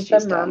of did movies was the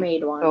she's done.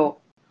 mermaid one. So,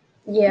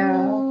 Yeah,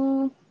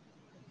 mm,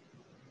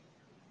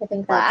 I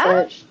think that's it.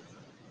 Flash?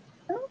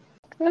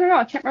 I don't know.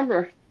 I can't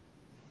remember.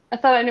 I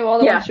thought I knew all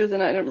the ones Yeah. she was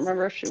in. I didn't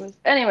remember if she was.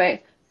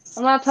 Anyway,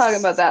 I'm not talking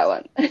about that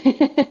one.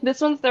 This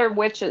one's their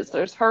witches.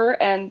 There's her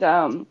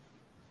and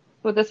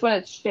with this one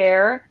it's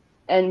Cher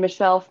and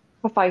Michelle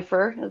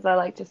Pfeiffer, as I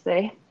like to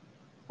say,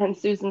 and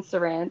Susan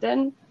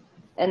Sarandon,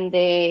 and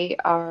they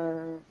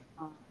are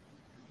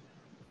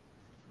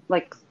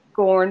like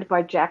scorned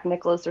by Jack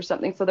Nicholas or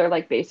something. So they're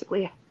like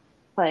basically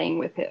playing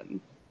with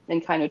him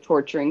and kind of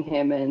torturing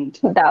him and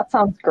That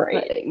sounds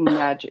great. putting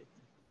magic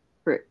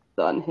tricks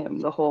on him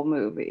the whole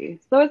movie.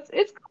 So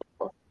it's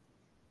cool.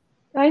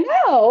 I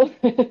know.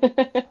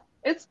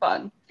 It's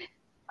fun.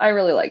 I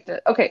really liked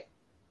it. Okay.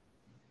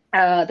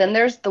 Then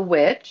there's The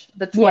Witch,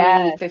 the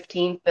Yes.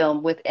 2015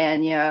 film with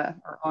Anya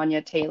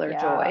Yeah.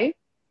 Taylor-Joy.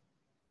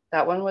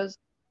 That one was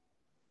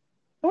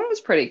that one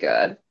was pretty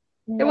good.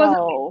 It wasn't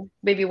No.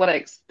 maybe what I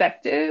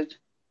expected.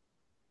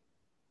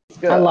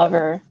 I love Good.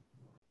 her.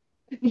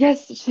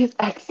 Yes, she's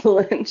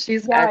excellent.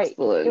 She's Yeah, it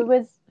excellent.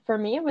 was for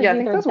me it was Yeah, I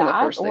think either that's one of the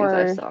that first things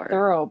I or saw her.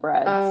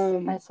 Thoroughbreds I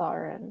Um, saw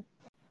her in.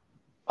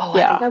 oh, I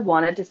think Yeah. I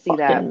wanted to see Fucking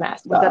that.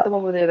 messed Was that the up.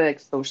 one where they're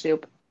like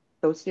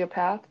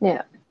sociopath?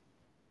 Yeah.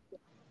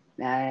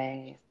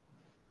 Nice,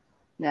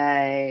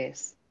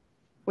 nice.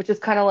 Which is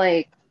kind of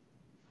like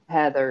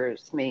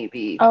Heather's,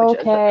 maybe, which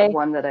is Okay.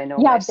 one that I know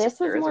my Yeah, this was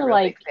sister is a more real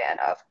big like fan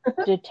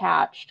of.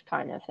 detached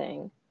kind of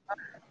thing.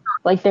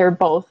 Like they're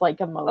both like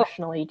Oh,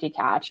 emotionally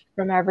detached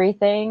from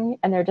everything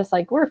and they're just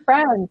like we're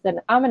friends and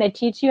I'm going to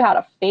teach you how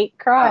to fake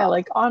cry oh,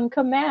 like on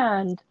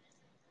command.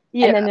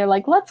 And then yeah. they're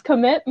like let's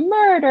commit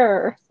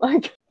murder.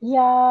 Like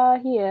yeah,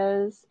 he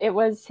is. It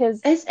was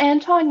his Is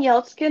Anton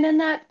Yelchin in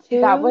that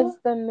that was too?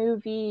 the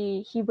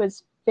movie he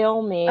was I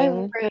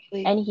filming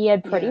really, and he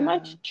had pretty yeah.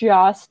 much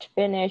just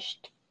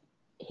finished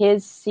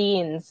his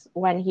scenes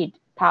when he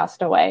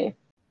passed away.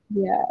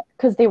 Yeah,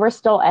 because they were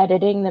still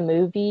editing the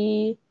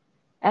movie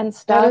and That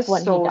stuff is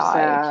when he so died.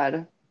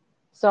 sad.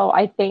 So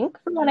I think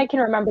from what I can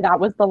remember, that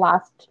was the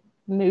last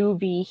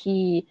movie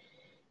he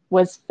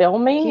was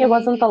filming. It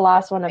wasn't He the was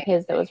last one of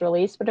his that amazing. was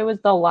released, but it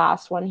was the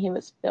last one he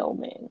was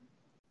filming.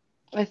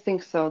 I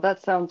think so.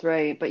 That sounds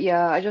right. But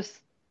yeah,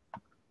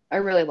 I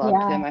really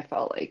loved Yeah. him. I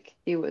felt like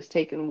he was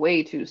taken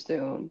way too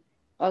soon.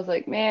 I was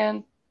like,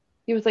 man,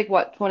 he was like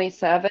what,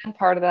 27?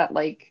 Part of that,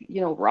 like,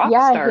 rock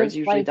Yeah, stars his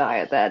usually like die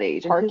at that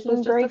age, and his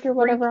was parking just a brake or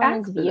freak whatever on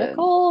his accident.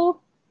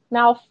 vehicle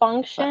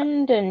But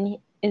malfunctioned and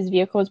his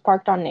vehicle was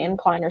parked on an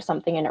incline or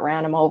something and it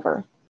ran him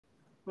over.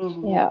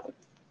 mhm. Yeah.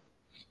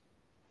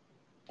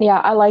 Yeah,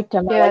 I liked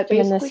him. I Yeah, it liked him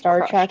in the basically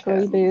Star crushed Trek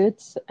him.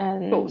 reboots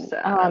So and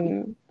sad.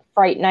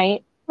 Fright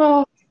Night.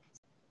 Oh,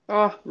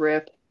 oh,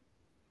 rip.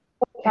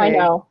 I Okay,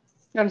 know.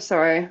 I'm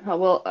sorry.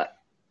 Well,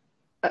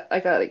 I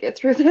gotta get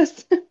through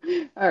this.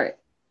 All right.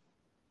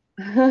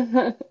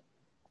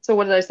 So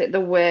what did I say? The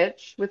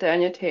Witch with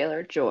Anya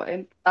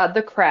Taylor-Joy.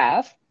 The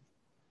Craft.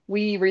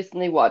 We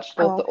recently watched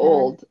both Oh, the okay.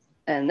 old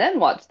and then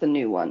watched the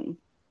new one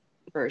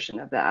version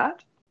of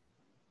that.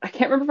 I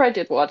can't remember if I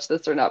did watch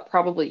this or not.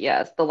 Probably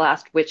yes. The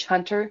Last Witch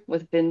Hunter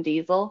with Vin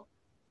Diesel.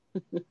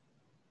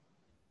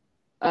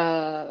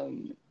 I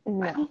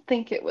No. don't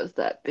think it was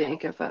that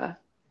big of a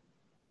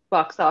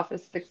box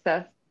office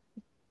success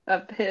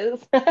of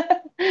his.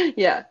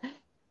 Yeah.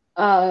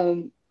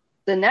 Um,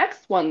 the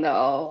next one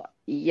though,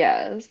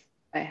 yes,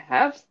 I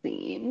have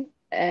seen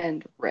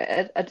and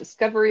read A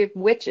Discovery of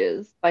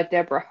Witches by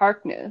Deborah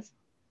Harkness.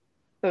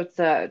 So it's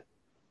a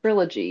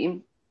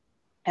trilogy,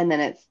 and then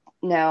it's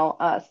now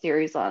a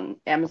series on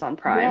Amazon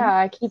Yeah, Prime,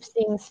 I keep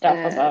seeing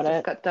stuff and it about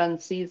just it. got done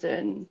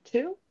season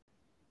two.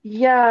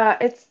 Yeah,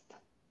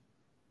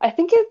 I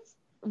think it's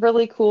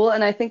really cool,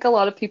 and I think a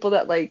lot of people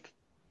that like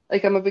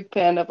I'm a big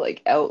fan of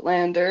like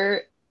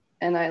Outlander,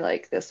 and I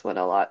like this one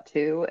a lot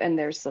too. And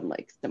there's some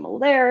like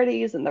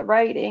similarities in the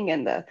writing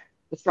and the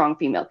strong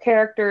female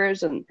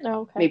characters, and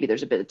Oh, okay. maybe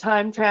there's a bit of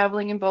time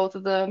traveling in both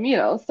of them,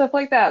 stuff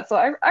like that. So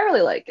I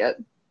really like it.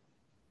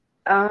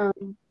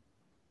 Um,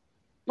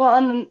 well,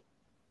 and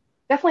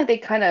definitely they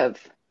kind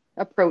of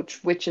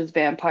approach witches,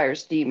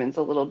 vampires, demons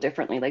a little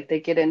differently. Like they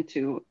get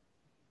into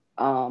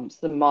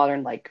some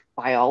modern like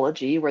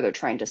biology where they're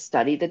trying to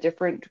study the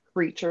different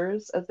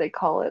creatures as they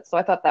call it. So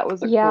I thought that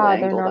was a cool Yeah,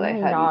 they're angle that I normally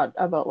hadn't not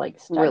about like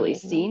really studying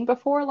them. seen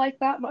before like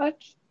that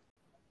much.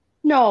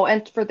 No,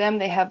 and for them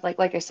they have like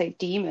I say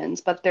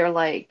demons, but they're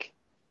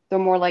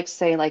more like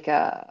say like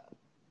a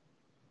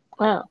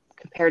Oh,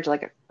 compared to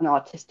like an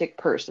autistic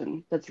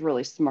person that's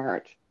really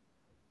smart,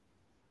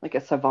 like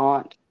a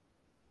savant.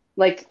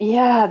 Like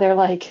yeah, they're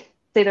like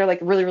say they're like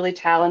really really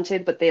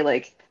talented, but they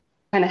like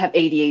kind of have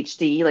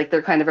ADHD, like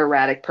they're kind of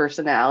erratic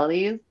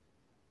personalities.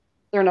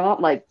 They're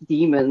not like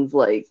demons,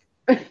 like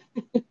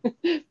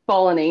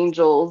fallen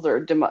angels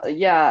or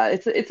yeah,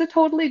 it's a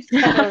totally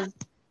kind of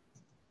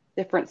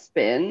different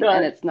spin,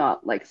 and good. it's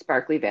not like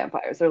sparkly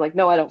vampires. They're like,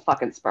 no, I don't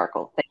fucking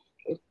sparkle.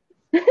 Thank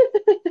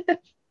you.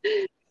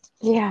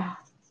 Yeah.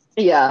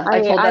 Yeah,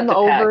 I told that I'm to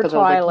Pat over because I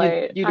was like, you'd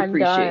Twilight. you'd I'm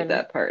appreciate done.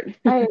 that part.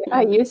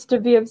 I used to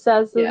be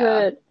obsessed with Yeah.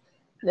 it.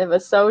 It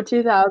was so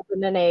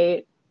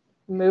 2008.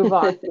 Move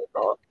on,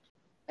 people.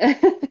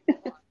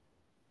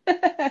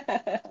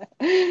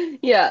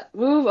 Yeah,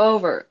 move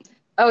over.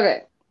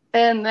 Okay.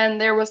 And then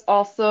there was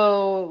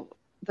also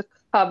The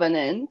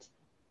Covenant.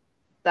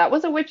 That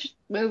was a witch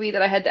movie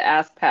that I had to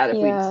ask Pat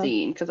if we'd Yeah,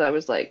 seen because I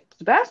was like,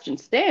 Sebastian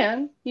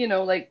Stan,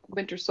 like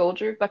Winter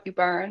Soldier, Bucky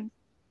Barnes,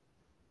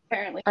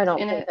 apparently I was don't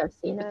in think it. I've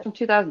seen It's it. from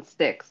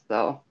 2006,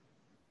 though.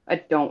 I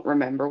don't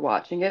remember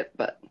watching it,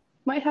 but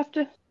might have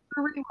to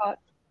rewatch.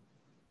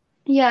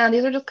 Yeah,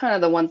 these are just kind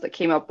of the ones that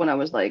came up when I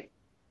was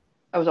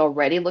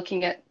already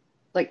looking at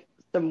like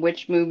some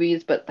witch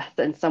movies, but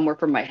then some were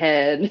from my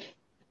head.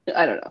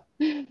 I don't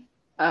know.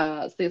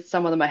 So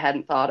some of them I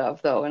hadn't thought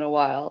of though in a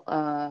while.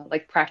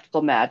 Like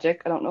Practical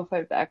Magic. I don't know if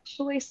I've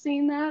actually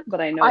seen that,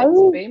 but I know I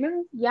it's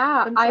famous.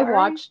 Yeah, I'm I sorry.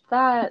 watched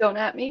that Don't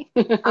at me.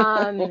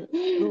 um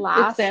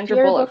With last Sandra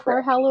year Bullock, before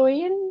correct?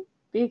 Halloween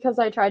because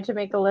I tried to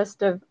make a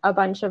list of a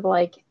bunch of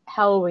like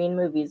Halloween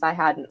movies I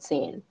hadn't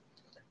seen.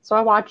 So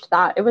I watched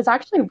that. It was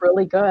actually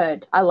really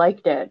good. I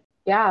liked it.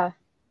 Yeah,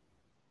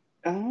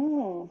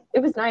 Oh. it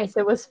was nice.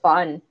 It was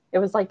fun. It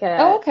was like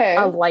Oh,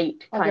 a okay.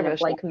 light I'll give kind it a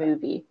of like shot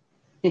movie.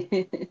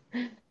 then.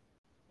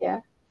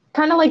 Yeah.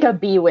 Kind of like a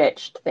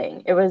Bewitched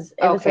thing. It was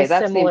a Okay,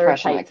 that's the similar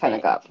impression I type kind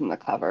of thing. got from the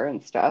cover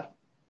and stuff.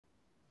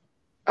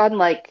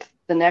 Unlike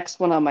the next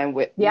one on my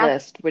Yeah.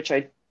 list, which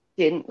I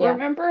didn't Yeah.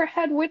 remember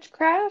had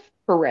witchcraft,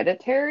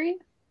 Hereditary.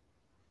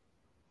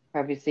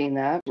 Have you seen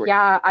that?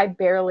 Yeah, I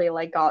barely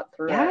like got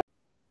through Yeah, it.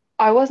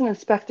 I wasn't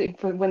expecting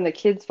for when the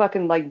kid's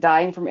fucking like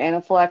dying from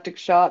anaphylactic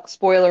shock.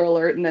 Spoiler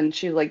alert, and then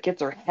she like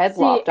gets her head See,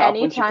 lopped off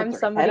when she anytime puts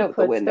her head somebody out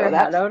the puts window. their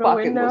head That out a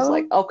fucking was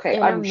like, window okay,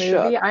 in a I'm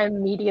movie, shook. I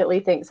immediately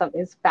think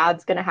something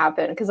bad's gonna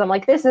happen because I'm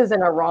like, this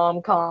isn't a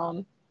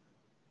rom-com.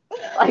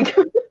 Like,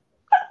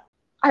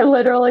 I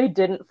literally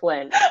didn't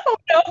flinch. Oh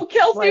no,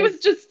 Kelsey Like, was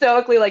just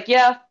stoically like,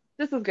 yeah,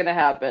 this is gonna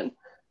happen.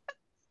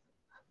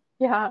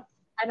 yeah,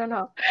 I don't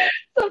know.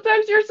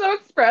 Sometimes you're so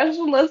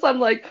expressionless. I'm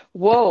like,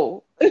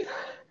 whoa,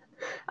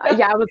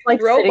 Yeah, I was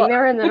like sitting robot.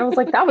 there and then I was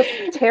like, that was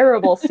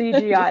terrible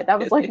CGI. That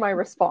was like my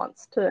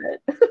response to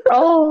it.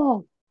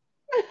 Oh.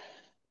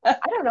 I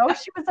don't know.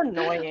 She was I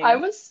annoying.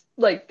 was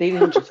like, they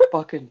didn't just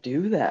fucking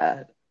do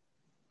that.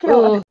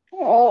 God.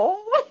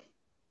 Oh, oh.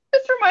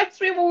 This reminds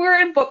me when we were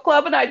in book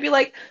club and I'd be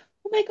like,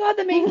 oh my God,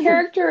 the main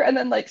character. And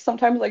then like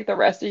sometimes like the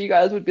rest of you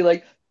guys would be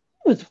like,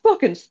 he was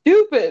fucking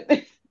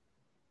stupid.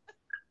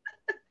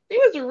 He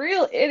was a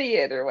real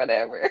idiot or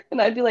whatever.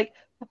 And I'd be like,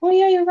 oh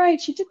yeah, you're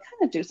right. She did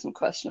kind of do some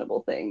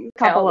questionable things. A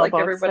couple Count of like books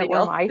that everybody were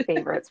else. my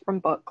favorites from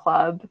book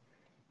club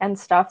and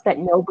stuff that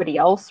nobody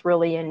else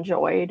really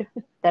enjoyed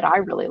that I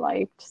really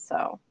liked.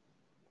 So,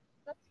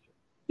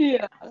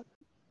 Yeah,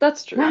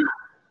 that's true.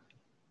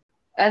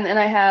 And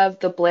I have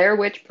the Blair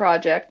Witch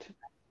Project.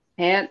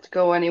 Can't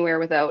go anywhere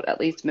without at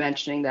least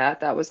mentioning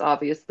that. That was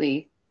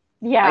obviously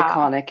yeah.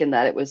 iconic in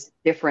that it was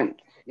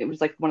different. It was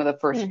like one of the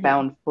first Hmm.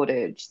 found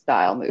footage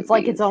style It's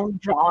like its movies. own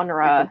Like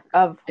genre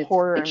of its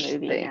horror niche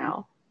movie thing.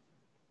 now.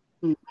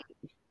 Mm.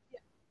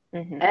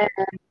 Hmm. And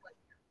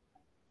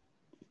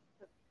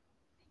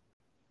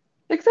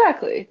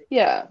exactly,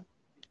 yeah.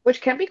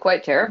 Which can be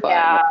quite terrifying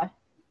Yeah.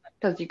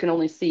 because you can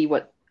only see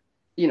what,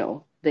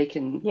 they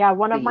can Yeah.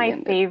 One of see, my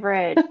and it's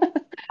favorite,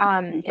 it's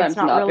sometimes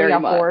not not really very a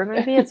much. horror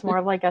movie, it's more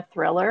of like a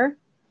thriller.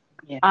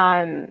 Yeah.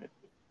 Um,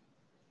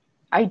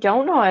 I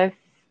don't know if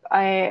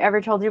I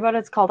ever told you about it.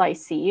 It's called I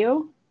See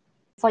You.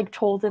 It's like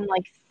told in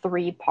like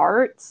three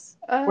parts,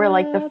 where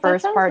like the That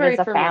first sounds part very is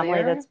a family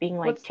familiar. that's being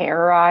like What's the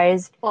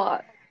terrorized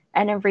plot?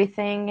 and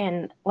everything,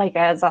 and like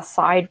as a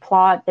side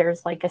plot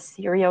there's like a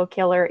serial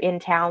killer in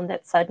town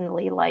that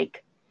suddenly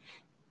like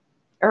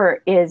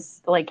or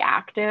is like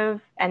active,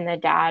 and the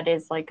dad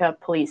is like a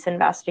police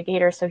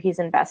investigator, so he's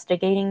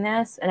investigating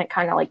this, and it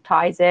kind of like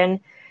ties in.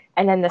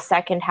 And then the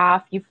second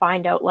half you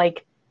find out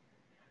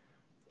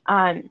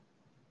um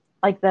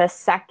like the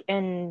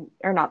second,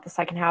 or not the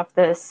second half,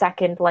 the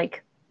second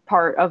like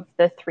part of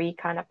the three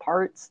kind of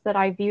parts that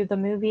I view the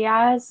movie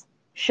as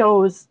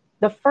shows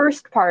the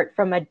first part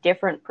from a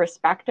different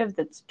perspective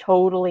that's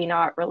totally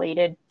not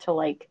related to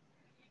like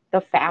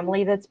the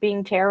family that's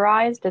being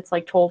terrorized. It's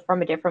like told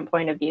from a different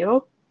point of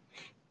view.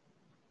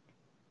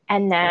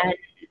 And then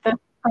the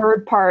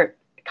third part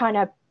kind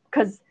of,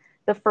 because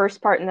the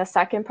first part and the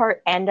second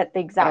part end at the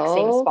exact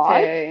same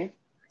spot. Okay.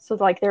 So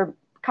like they're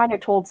kind of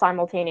told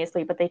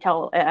simultaneously, but they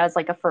tell it as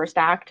like a first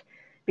act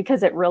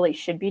because it really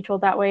should be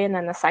told that way. And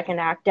then the second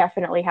act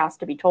definitely has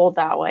to be told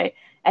that way.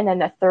 And then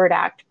the third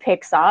act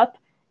picks up,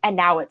 and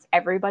now it's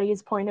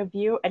everybody's point of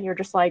view. And you're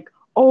just like,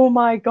 oh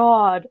my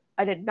God,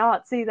 I did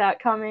not see that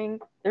coming.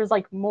 There's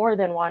like more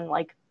than one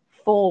like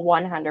full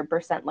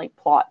 100% like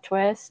plot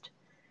twist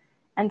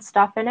and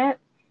stuff in it.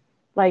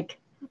 Like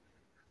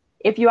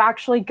if you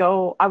actually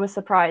go, I was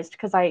surprised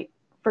because I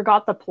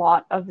forgot the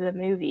plot of the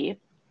movie,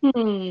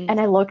 Hmm. and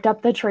I looked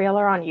up the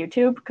trailer on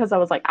YouTube because I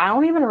was like, I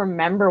don't even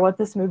remember what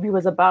this movie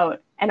was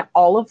about. And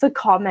all of the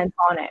comments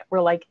on it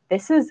were like,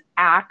 this is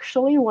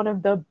actually one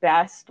of the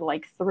best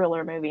like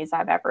thriller movies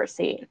I've ever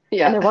seen. And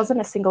Yeah. there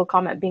wasn't a single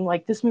comment being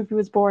like, this movie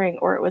was boring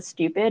or it was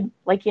stupid.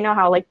 Like, you know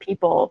how like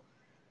people,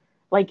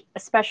 like,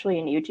 especially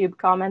in YouTube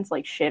comments,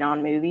 like shit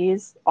on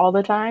movies all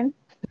the time?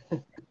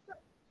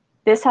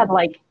 This had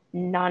like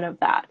none of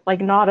that.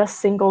 Like, not a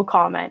single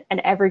comment. And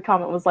every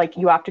comment was like,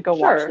 you have to go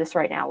watch Sure. this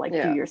right now. Like, do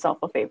Yeah. yourself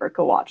a favor,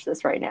 go watch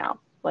this right now.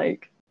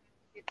 Like,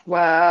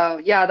 Wow.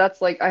 Yeah,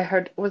 that's like I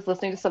heard was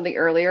listening to something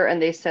earlier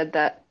and they said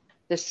that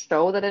this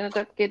show that ended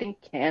up getting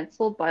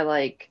canceled by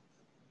like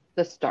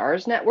the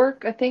Stars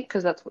Network, I think,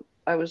 because that's what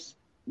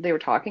they were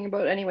talking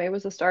about anyway,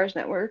 was the Stars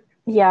Network.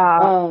 yeah,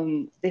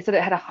 They said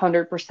it had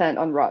 100%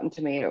 on Rotten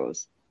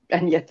Tomatoes,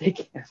 and yet they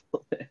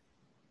canceled it.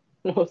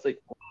 And I was like,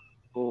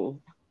 oh,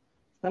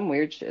 some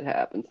weird shit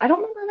happens. I don't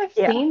remember if I've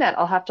yeah, seen that.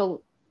 I'll have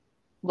to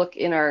look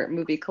in our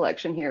movie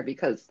collection here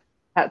because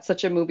Pat's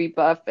such a movie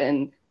buff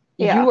and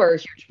yeah, you are a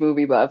huge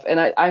movie buff. And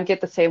I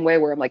get the same way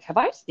where I'm like, have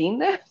I seen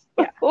this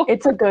yeah. before?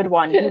 It's a good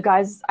one. You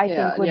guys, I Yeah, think,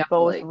 and you would have to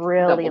both like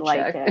really double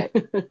like check.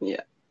 it Yeah,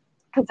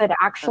 because it that's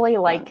actually,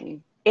 like,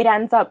 funny. it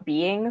ends up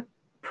being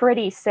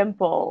pretty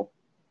simple,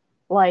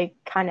 like,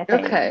 kind of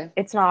thing. Okay.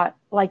 It's not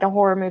like a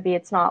horror movie.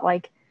 It's not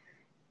like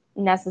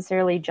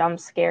necessarily jump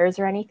scares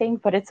or anything,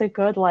 but it's a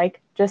good,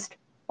 like, just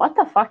what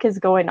the fuck is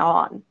going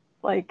on?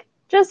 Like,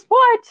 just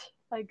what?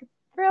 Like,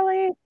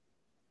 really?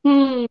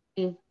 Hmm.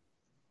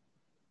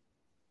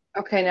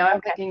 Okay, now I'm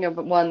Okay. thinking of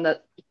one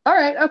that. All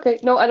right. Okay.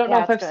 No, I don't know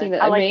Yeah, if it's I've good. seen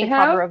it. I I like may the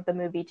cover have. of the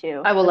movie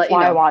too. I will That's let you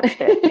why I know. watched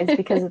it, is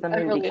because of the I'm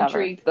movie really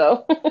cover. intrigued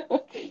though.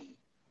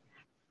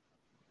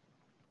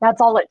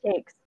 That's all it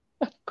takes.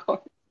 Of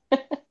course.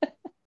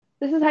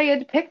 This is how you had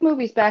to pick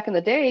movies back in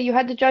the day. You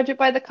had to judge it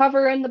by the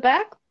cover and the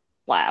back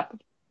flap.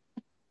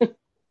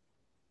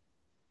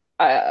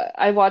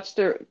 I watched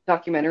a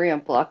documentary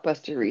on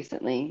Blockbuster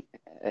recently.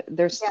 Yeah.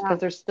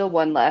 There's still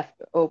one left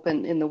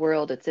open in the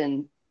world. It's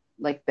in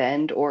like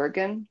Bend,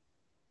 Oregon,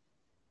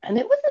 and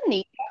it was a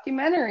neat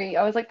documentary.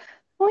 I was like,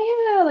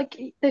 oh yeah,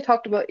 like they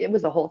talked about it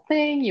was a whole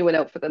thing. You went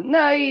out for the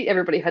night.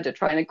 Everybody had to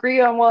try and agree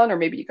on one, or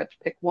maybe you got to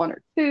pick one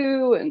or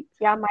two, and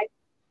Yeah,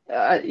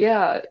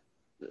 yeah,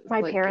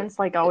 my like parents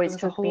like it always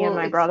was a took me and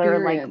whole my brother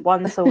like experience.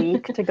 once a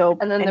week to go,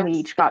 And then and there we was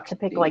each got to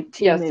pick like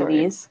two yeah, sorry,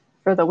 movies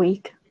for the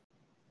week.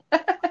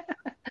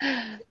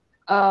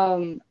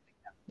 Um,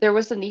 there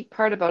was a neat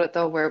part about it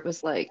though, where it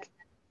was like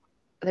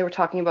they were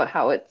talking about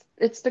how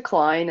it's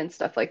decline and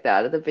stuff like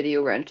that of the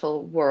video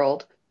rental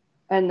world.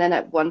 And then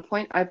at one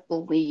point, I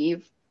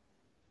believe,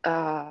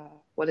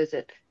 what is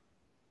it?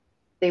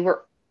 They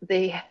were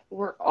they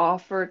were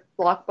offered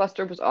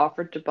Blockbuster was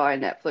offered to buy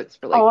Netflix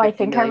for Oh, like I 50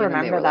 think I million, and they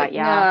remember were that, like,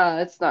 yeah.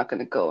 "Nah, it's not going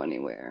to go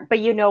anywhere." But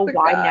you know The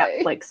why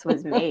guy, Netflix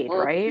was made,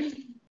 right?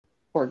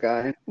 poor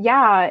guy.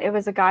 Yeah, it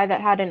was a guy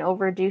that had an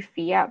overdue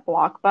fee at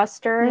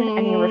Blockbuster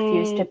and he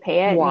refused to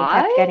pay it and he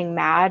kept Why? getting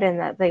mad and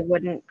that they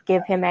wouldn't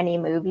give him any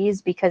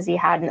movies because he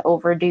had an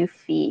overdue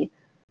fee.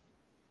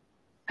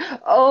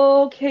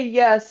 Okay,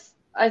 yes.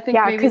 I think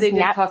Yeah, maybe because they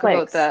did talk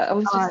about Netflix, that. I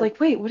was just like,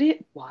 wait,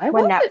 why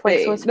when was it Netflix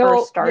made? was first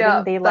No, starting,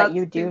 yeah, they let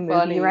you that's do too movie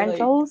funny. Like,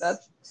 rentals.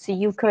 that's So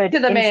you could, to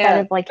the instead man.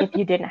 of like if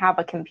you didn't have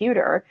a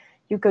computer,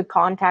 you could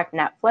contact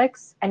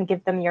Netflix and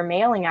give them your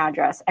mailing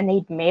address and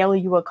they'd mail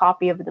you a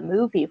copy of the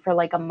movie for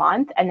like a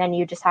month and then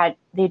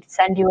they'd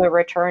send you a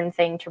return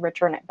thing to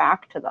return it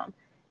back to them.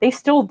 They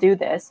still do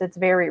this. It's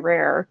very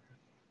rare,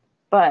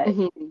 but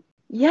Mhm.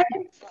 Yes,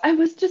 I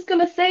was just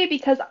gonna say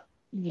because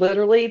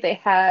literally they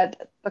had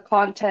the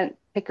content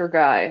picker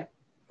guy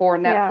for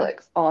yeah.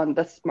 Netflix on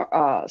the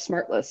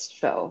SmartList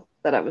show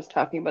that I was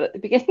talking about at the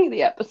beginning of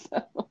the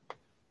episode.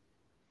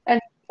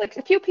 And like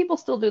a few people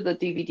still do the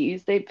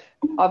DVDs. They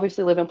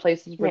obviously live in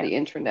places where Yeah. the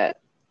internet,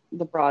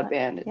 the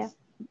broadband Yeah. is,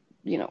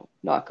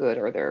 not good,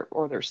 or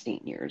they're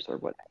seniors or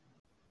whatever.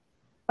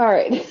 All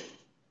right.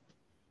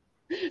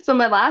 So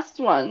my last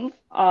one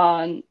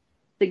on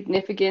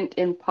significant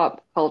in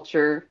pop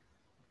culture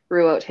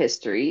throughout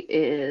history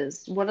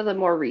is one of the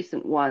more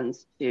recent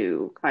ones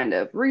to kind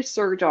of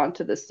resurge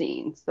onto the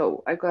scene.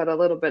 So I've got a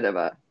little bit of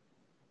a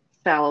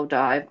shallow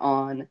dive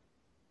on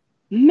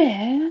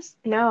Miss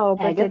No,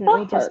 but didn't Agatha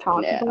we just talk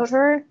about Harkness.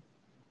 her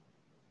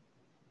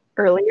Do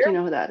earlier? you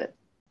know who that is?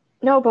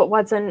 No, but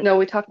wasn't No,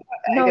 we talked about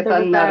no, there Agatha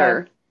was a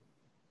Nutter.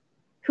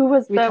 who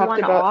was We the talked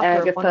one about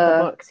author of one of the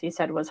Agatha books you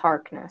said was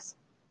Harkness?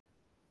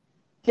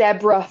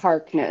 Deborah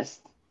Harkness.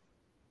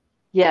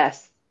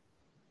 Yes,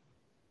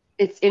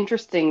 it's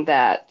interesting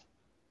that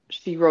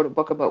she wrote a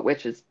book about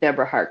witches,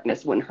 Deborah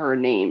Harkness, when her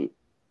name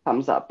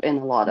comes up in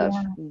a lot of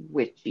Yeah.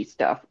 witchy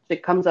stuff.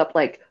 It comes up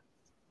like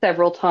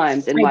several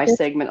times in I my just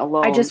segment I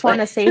alone, just want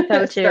like to say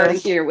though too, starting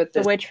here with the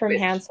this witch from witch,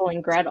 Hansel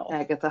and Gretel.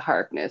 Agatha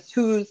Harkness,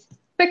 who's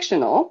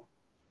fictional.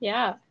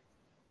 Yeah.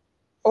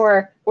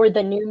 Or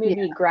the new Yeah.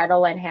 movie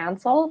Gretel and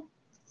Hansel.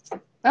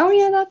 Oh,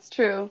 yeah, that's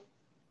true.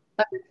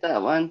 I heard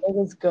that one. It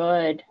was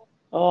good.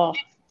 Oh,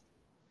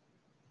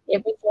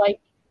 it was like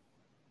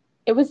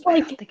it was I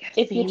don't like think I've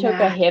if you seen took a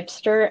that.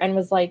 hipster and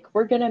was like,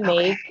 we're gonna Okay.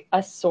 make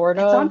a sort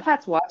It's on of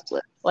Pat's watch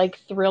list. like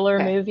thriller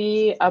Okay.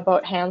 movie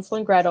about Hansel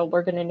and Gretel.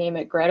 We're gonna name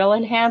it Gretel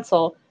and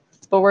Hansel,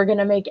 but we're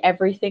gonna make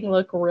everything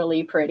look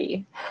really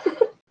pretty.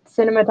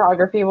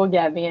 Cinematography will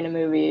get me in a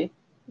movie.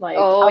 Like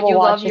Oh, I will you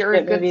love watch a your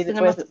shit good movie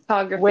with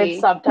cinematography.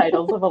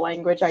 subtitles of a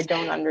language I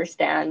don't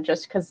understand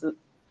just because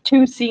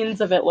two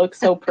scenes of it look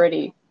so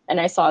pretty, and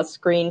I saw a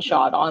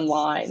screenshot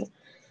online.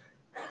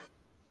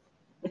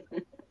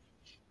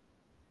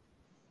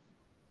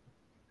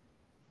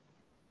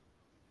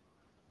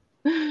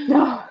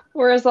 No,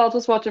 Whereas I'll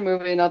just watch a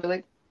movie and I'll be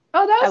like,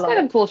 oh, that I was love kind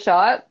of it. a cool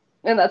shot.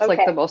 And that's like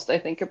the Okay, most I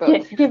think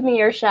about give me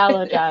your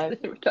shallow dive.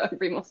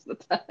 cinematography most of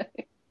the time.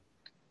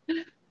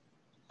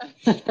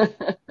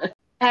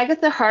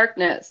 Agatha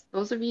Harkness,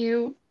 those of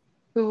you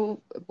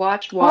who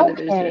watched Okay,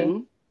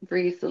 WandaVision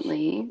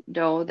recently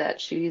know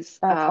that she's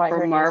that's why her from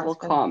name Marvel is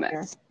familiar.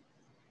 Comics.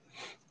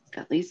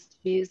 At least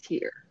she is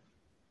here.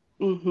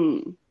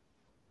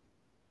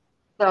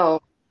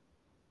 So,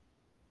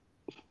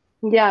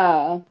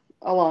 yeah,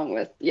 along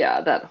with,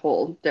 yeah, that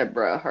whole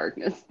Deborah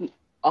Harkness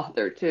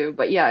author too.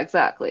 But yeah,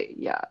 exactly.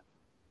 Yeah.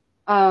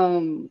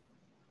 Um,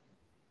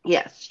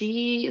 yes,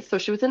 she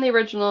was in the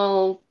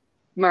original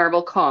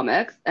Marvel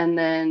Comics, and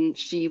then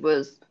she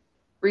was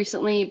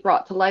recently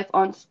brought to life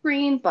on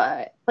screen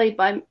by played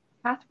by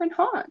Catherine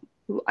Hahn,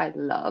 who I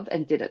love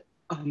and did an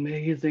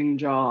amazing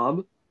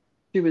job.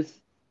 She was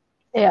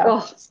Yeah.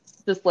 oh,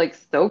 just like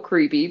so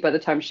creepy by the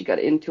time she got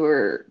into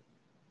her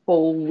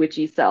whole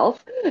witchy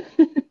self.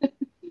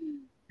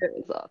 It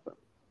was awesome.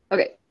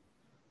 Okay,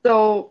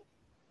 so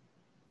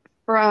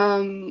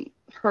from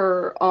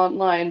her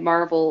online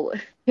Marvel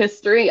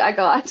history, I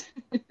got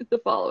the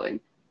following.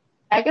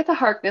 Agatha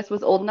Harkness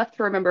was old enough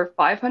to remember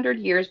 500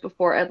 years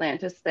before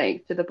Atlantis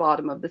sank to the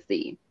bottom of the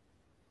sea.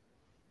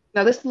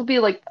 Now, this will be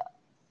like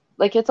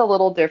it's a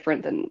little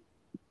different than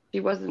she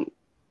wasn't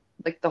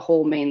like the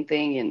whole main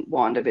thing in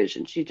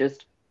WandaVision. She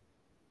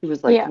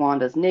was like Yeah.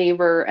 Wanda's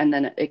neighbor, and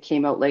then it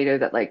came out later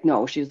that like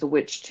no, she's a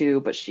witch too,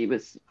 but she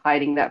was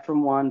hiding that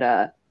from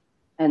Wanda.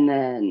 And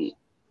then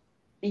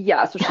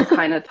yeah, so she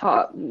kind of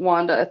taught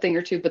Wanda a thing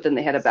or two, but then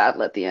they had a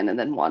battle at the end, and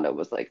then Wanda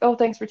was like, "Oh,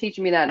 thanks for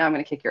teaching me that. Now I'm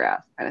gonna kick your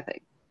ass," kind of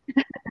thing,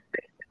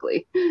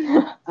 basically.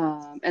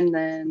 And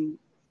then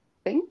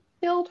Thing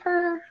killed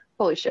her.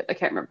 Holy shit, I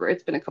can't remember.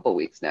 It's been a couple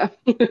weeks now.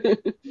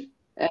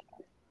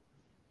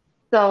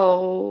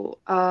 So,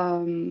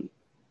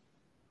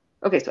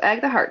 Okay, so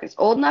Agatha Harkness,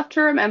 old enough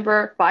to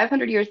remember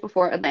 500 years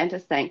before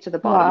Atlantis sank to the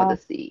bottom of the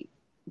Wow. sea,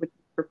 which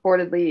is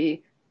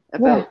reportedly Yeah.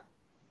 about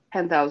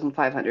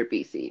 10,500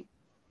 BC.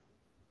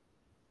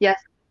 Yes,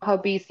 how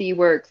BC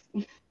works.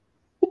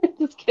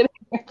 Just kidding.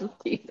 I'm just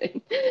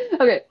teasing.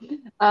 Okay.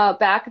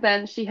 Back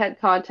then, she had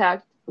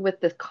contact with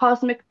this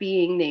cosmic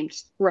being named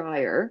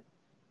Scryer,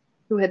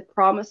 who had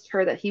promised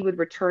her that he would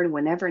return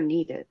whenever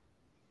needed,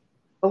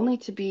 only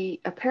to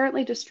be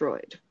apparently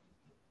destroyed.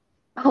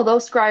 Although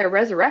Scryer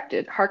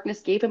resurrected,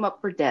 Harkness gave him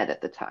up for dead at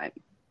the time.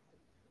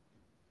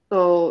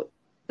 So,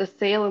 the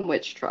Salem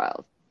witch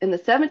trials. In the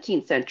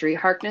 17th century,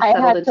 Harkness I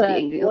settled had into the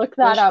to look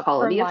that English up for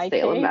colony of my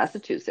Salem, case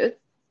Massachusetts.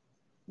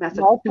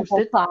 multiple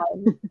Massachusetts.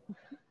 times.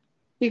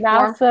 He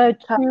formed,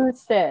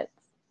 Massachusetts.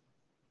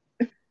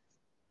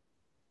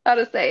 how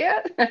to say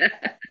it?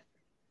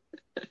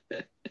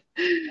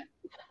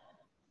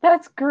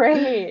 That's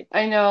great.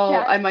 I know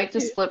I might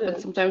just slip, and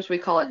Massachusetts. sometimes we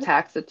call it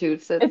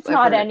Taxatutsets. It's I've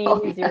not heard it any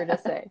called easier to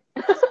that. say.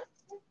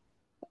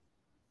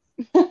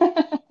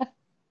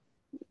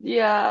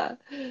 Yeah.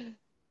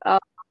 Um,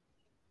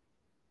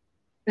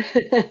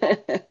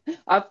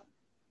 I've,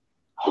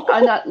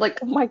 I'm not like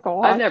Oh my I've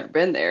God. never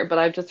been there, but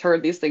I've just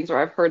heard these things, or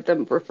I've heard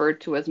them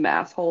referred to as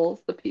mass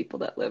holes, the people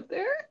that live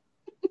there.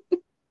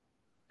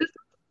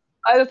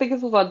 I don't think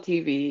this was on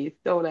TV.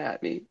 Don't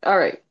at me. All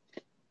right.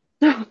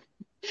 So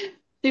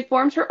she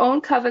formed her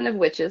own coven of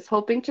witches,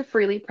 hoping to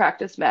freely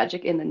practice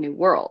magic in the New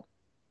World.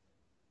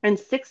 In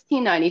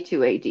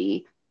 1692 AD,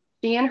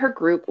 she and her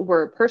group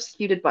were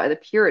persecuted by the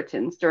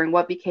Puritans during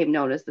what became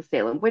known as the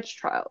Salem witch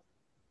trials.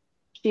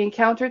 She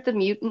encountered the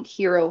mutant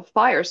hero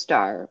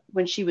Firestar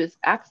when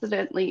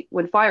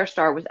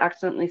Firestar was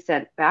accidentally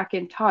sent back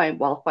in time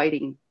while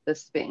fighting the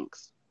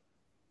Sphinx.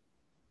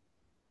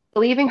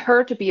 Believing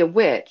her to be a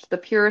witch, the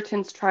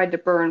Puritans tried to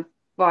burn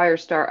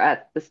Firestar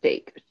at the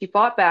stake. She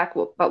fought back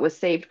but was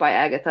saved by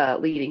Agatha,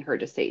 leading her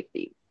to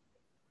safety.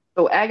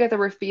 So Agatha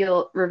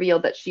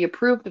revealed that she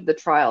approved of the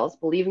trials,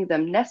 believing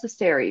them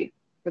necessary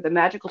for the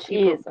magical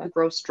people to Jesus.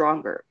 grow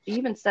stronger. She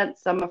even sent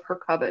some of her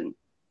coven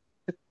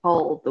to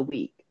cull the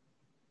weak.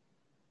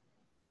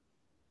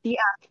 She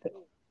asked,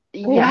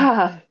 Yeah.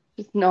 yeah,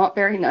 she's not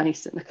very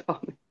nice in the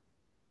comic,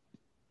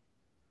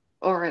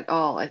 or at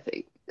all, I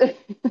think.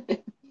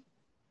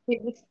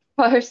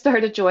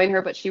 Firestar to join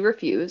her, but she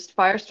refused.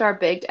 Firestar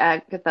begged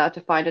Agatha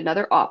to find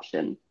another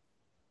option.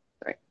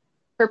 Sorry.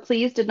 Her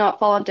pleas did not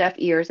fall on deaf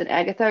ears, and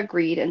Agatha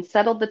agreed and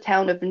settled the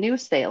town of New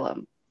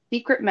Salem,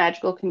 secret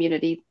magical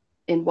community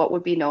in what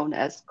would be known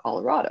as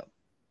Colorado.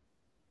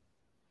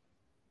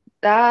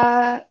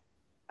 That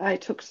I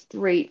took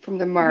straight from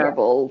the Yeah.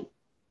 Marvel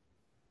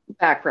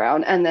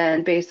background, and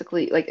then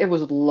basically, like, it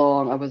was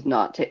long. I was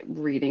not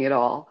reading it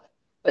all,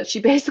 but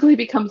she basically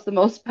becomes the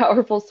most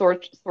powerful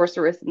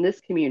sorceress in this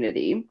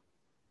community.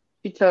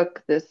 She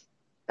took this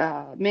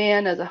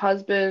man as a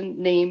husband,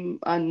 name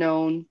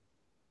unknown,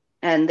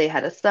 and they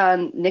had a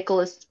son,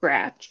 Nicholas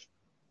Scratch.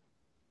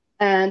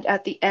 And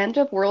at the end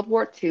of World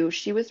War II,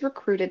 she was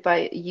recruited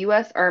by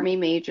U.S. Army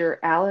Major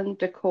Alan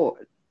Dacor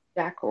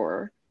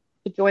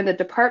to join the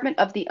Department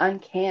of the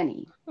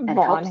Uncanny and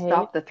help Von Hate.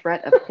 stop the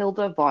threat of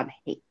Hilda von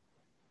Hate.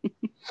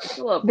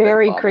 I love the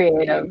Very comic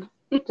creative.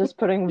 name. Just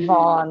putting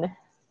Von.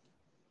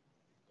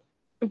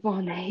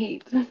 Von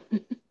Hate.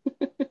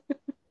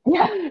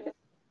 Yeah.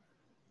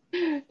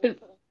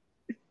 It's,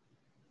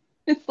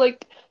 it's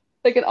like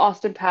an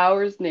Austin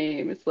Powers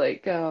name. It's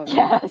like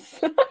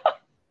Yes.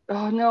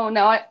 oh no,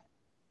 now I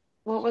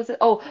what was it?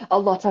 Oh, a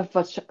lot of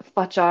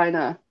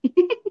vagina.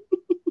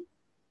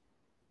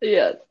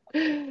 Yes.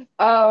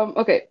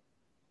 Okay.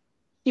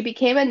 She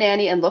became a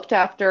nanny and looked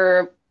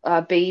after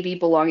a baby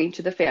belonging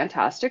to the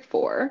Fantastic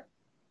Four.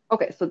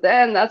 Okay, so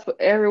then that's what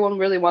everyone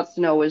really wants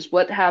to know is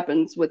what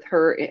happens with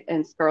her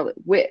and Scarlet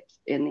Witch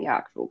in the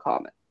actual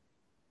comic.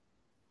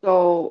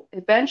 So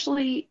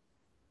eventually,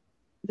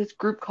 this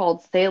group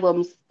called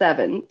Salem's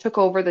Seven took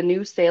over the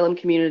new Salem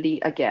community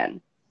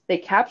again. They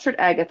captured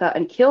Agatha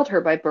and killed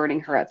her by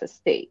burning her at the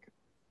stake.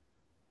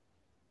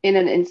 In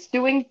an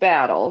ensuing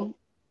battle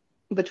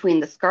between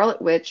the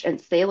Scarlet Witch and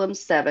Salem's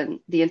Seven,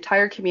 the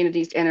entire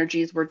community's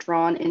energies were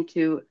drawn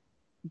into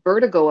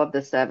Vertigo of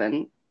the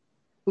Seven,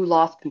 who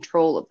lost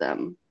control of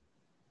them.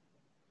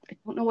 I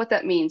don't know what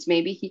that means.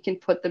 Maybe he can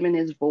put them in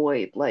his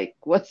void. Like,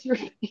 what's your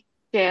name?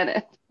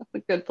 Janet? That's a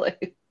good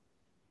place.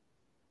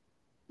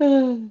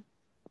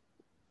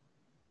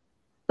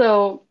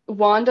 So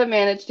Wanda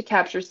managed to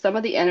capture some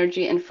of the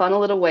energy and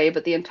funnel it away,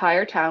 but the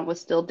entire town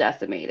was still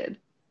decimated.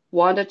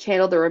 Wanda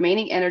channeled the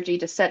remaining energy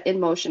to set in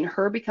motion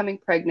her becoming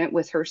pregnant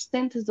with her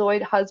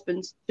synthezoid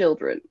husband's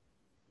children.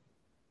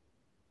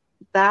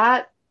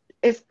 That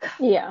is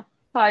Yeah.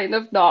 kind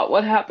of not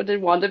what happened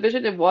in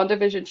WandaVision. In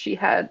WandaVision, she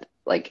had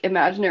like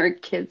imaginary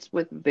kids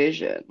with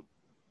vision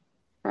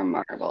from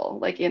Marvel.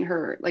 Like in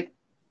her, like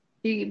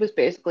she was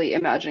basically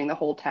imagining the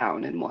whole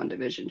town in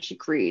WandaVision. She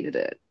created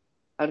it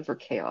out of her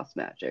chaos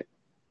magic.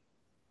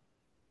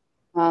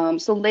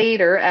 So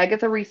later,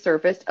 Agatha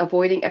resurfaced,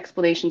 avoiding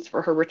explanations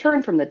for her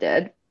return from the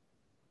dead.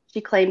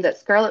 She claimed that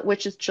Scarlet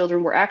Witch's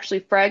children were actually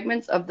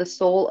fragments of the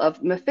soul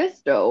of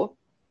Mephisto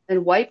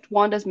and wiped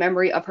Wanda's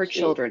memory of her Jeez.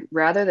 children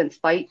rather than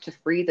fight to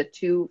free the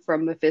two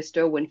from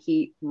Mephisto when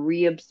he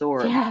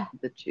reabsorbed Yeah.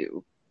 the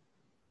two.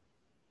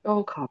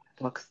 Oh, comic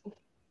books.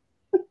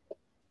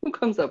 Who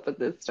comes up with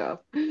this stuff?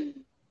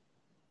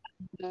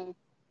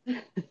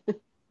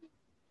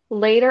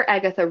 Later,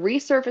 Agatha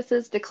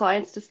resurfaces,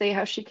 declines to say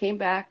how she came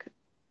back.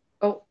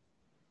 Oh,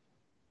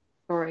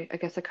 sorry. I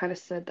guess I kind of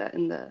said that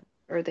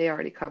or they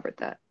already covered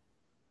that.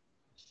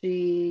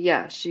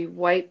 She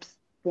wipes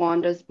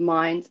Wanda's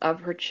minds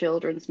of her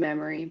children's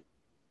memory.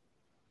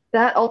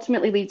 That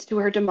ultimately leads to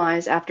her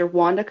demise after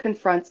Wanda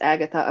confronts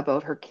Agatha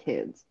about her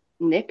kids.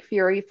 Nick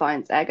Fury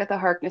finds Agatha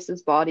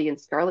Harkness's body in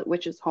Scarlet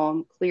Witch's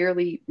home,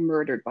 clearly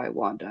murdered by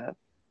Wanda,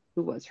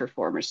 who was her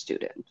former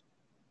student.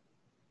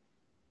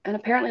 And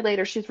apparently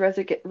later she's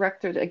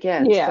resurrected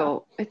again. Yeah.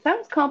 So it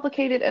sounds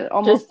complicated and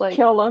almost Just like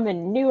kill them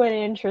in new and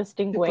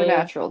interesting ways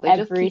supernatural. They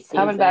just every keep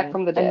coming back season,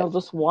 from the and they'll dead.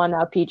 just one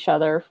up each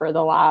other for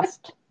the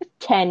last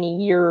 10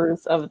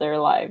 years of their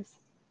lives.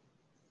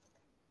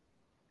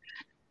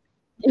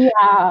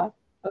 Yeah.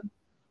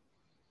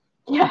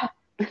 Yeah.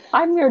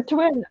 I'm your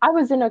twin. I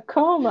was in a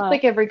coma.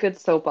 Like every good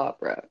soap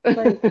opera.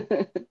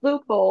 Like,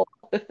 Loophole.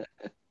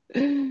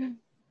 So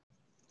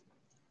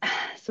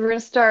we're gonna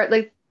start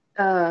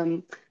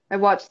I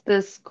watched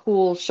this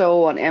cool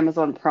show on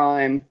Amazon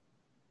Prime.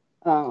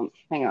 Hang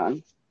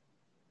on.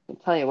 I'll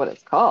tell you what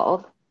it's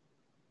called.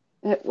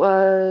 It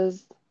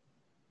was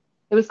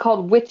it was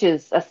called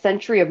Witches, A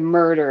Century of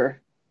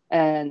Murder,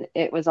 and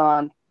it was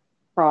on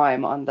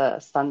Prime on the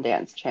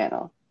Sundance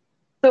channel.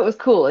 So it was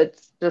cool.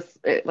 It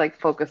like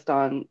focused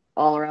on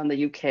all around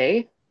the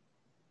UK,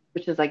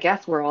 which is I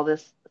guess where all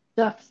this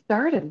stuff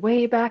started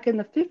way back in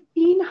the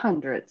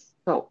 1500s.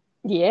 So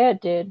yeah,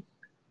 it did.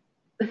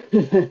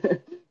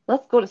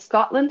 let's go to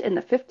Scotland in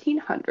the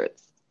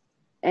 1500s.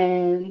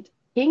 And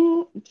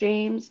King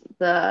James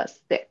the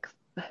Sixth.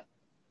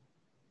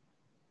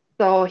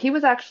 So he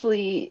was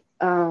actually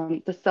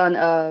the son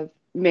of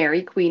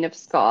Mary, Queen of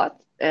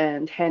Scots,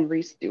 and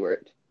Henry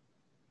Stuart.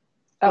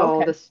 Oh, So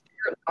okay. the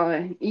Stuart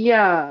line,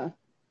 yeah,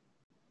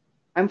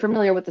 I'm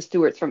familiar with the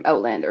Stuarts from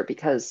Outlander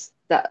because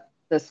that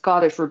the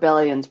Scottish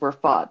rebellions were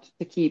fought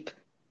to keep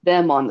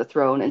them on the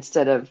throne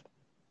instead of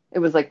it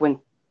was like when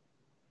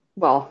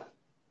well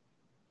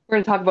we're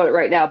going to talk about it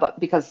right now, but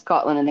because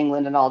Scotland and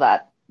England and all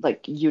that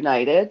like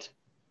united,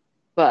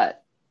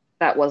 but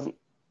that wasn't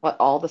what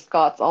all the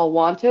Scots all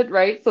wanted,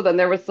 right? So then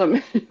there was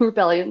some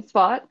rebellions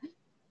fought.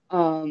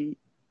 Um,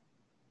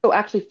 so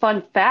actually,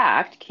 fun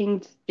fact: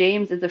 King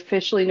James is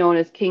officially known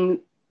as King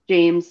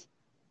James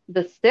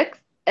the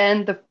Sixth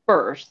and the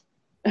First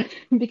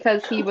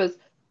because he was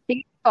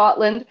King of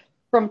Scotland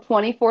from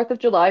 24th of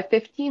July,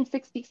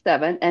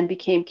 1567, and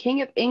became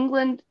King of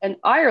England and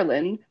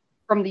Ireland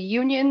from the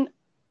union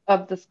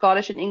of the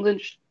Scottish and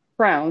English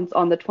crowns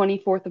on the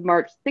 24th of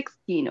March,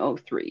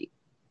 1603,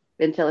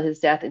 until his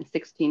death in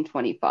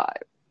 1625.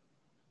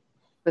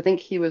 I think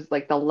he was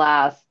like the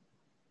last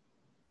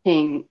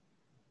king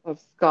of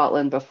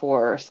Scotland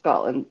before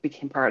Scotland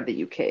became part of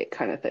the UK,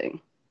 kind of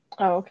thing.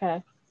 Oh,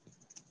 okay.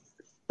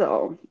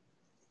 So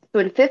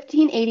in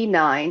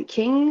 1589,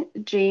 King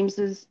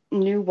James's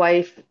new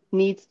wife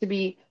needs to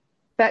be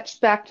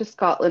fetched back to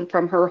Scotland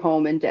from her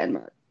home in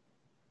Denmark.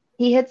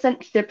 He had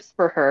sent ships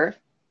for her,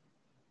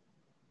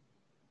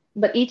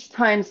 but each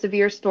time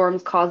severe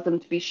storms caused them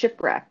to be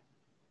shipwrecked.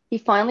 He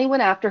finally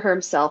went after her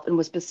himself and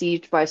was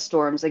besieged by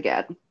storms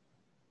again.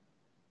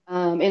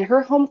 In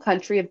her home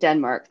country of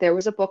Denmark, there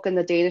was a book in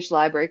the Danish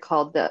library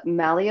called the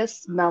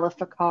Malleus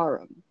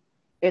Maleficarum.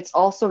 It's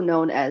also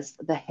known as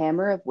the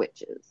Hammer of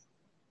Witches.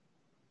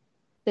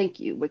 Thank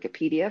you,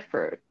 Wikipedia,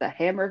 for the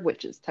Hammer of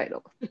Witches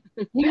title.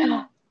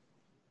 Yeah.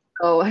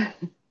 So,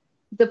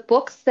 the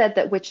book said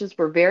that witches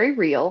were very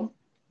real.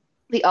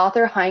 The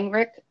author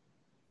Heinrich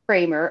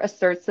Kramer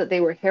asserts that they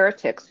were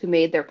heretics who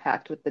made their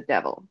pact with the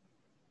devil.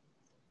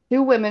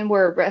 Two women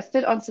were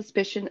arrested on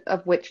suspicion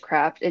of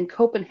witchcraft in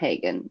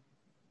Copenhagen,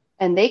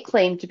 and they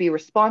claimed to be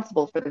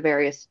responsible for the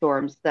various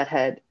storms that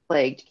had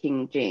plagued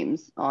King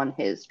James on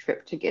his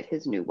trip to get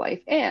his new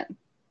wife, Anne.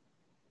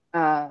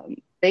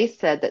 They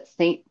said that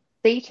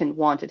Satan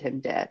wanted him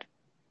dead.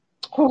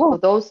 So Oh,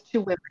 those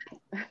two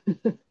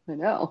women, I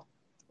know,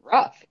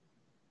 rough.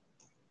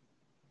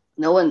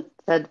 No one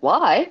said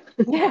why.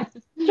 yeah.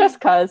 Just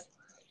cause.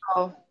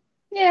 Oh,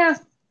 yeah,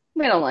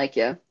 we don't like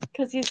you.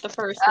 Because he's the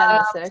first and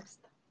the sixth.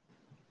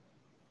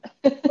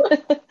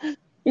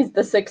 He's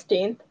the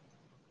 16th.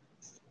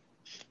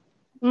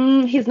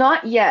 He's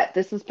not yet.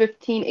 This is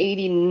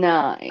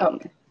 1589.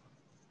 Okay.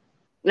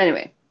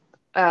 Anyway,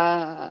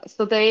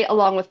 so they,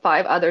 along with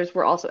five others,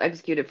 were also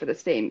executed for the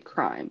same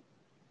crime.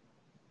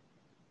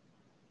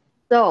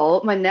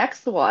 So my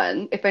next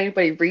one, if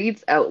anybody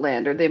reads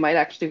Outlander, they might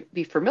actually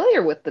be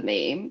familiar with the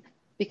name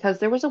because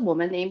there was a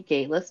woman named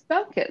Geillis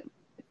Falcon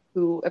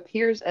who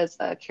appears as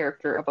a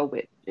character of a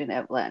witch in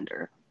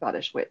Outlander,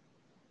 Scottish witch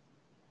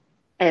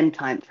and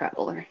time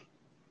traveler.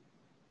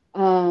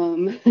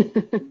 Um,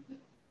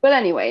 But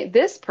anyway,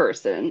 this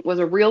person was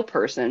a real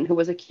person who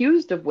was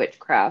accused of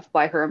witchcraft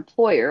by her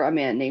employer, a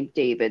man named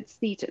David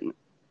Seaton.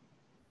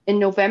 In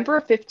November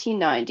of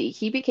 1590,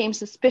 he became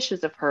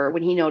suspicious of her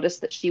when he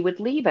noticed that she would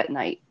leave at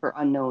night for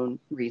unknown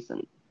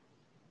reasons.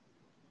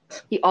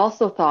 He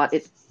also thought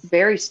it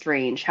very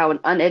strange how an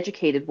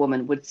uneducated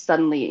woman would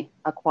suddenly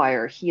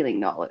acquire healing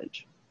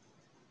knowledge.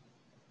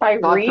 By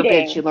God forbid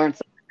reading. she learned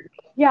something.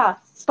 Yeah,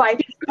 by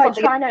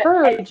Something trying to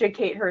her.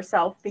 educate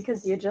herself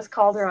because you just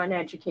called her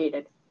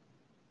uneducated.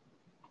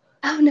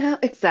 Oh no,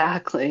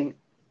 exactly.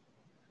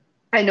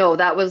 I know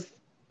that was,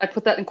 I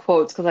put that in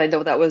quotes because I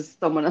know that was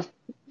someone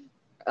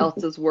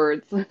else's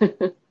words.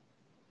 It's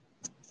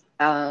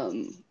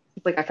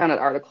like I found an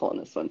article in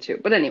this one too.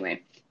 But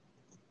anyway,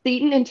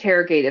 Seaton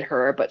interrogated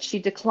her, but she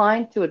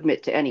declined to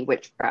admit to any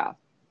witchcraft.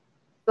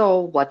 So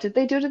what did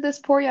they do to this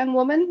poor young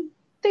woman?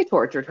 They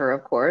tortured her,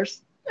 of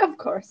course. Of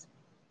course.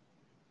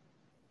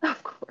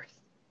 Of course.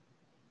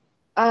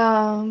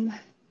 Um,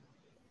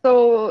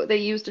 so they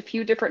used a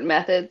few different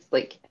methods,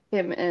 like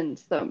him and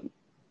some,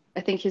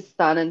 I think his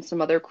son and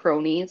some other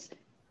cronies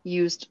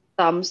used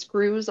thumb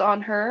screws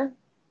on her,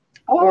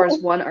 or as Oh,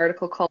 one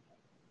article called,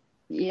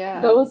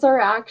 yeah. those are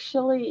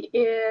actually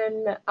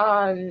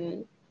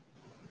in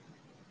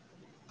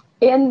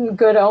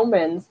Good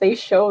Omens. They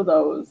show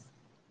those.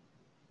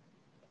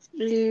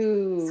 So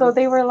Ew.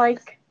 they were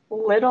like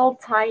little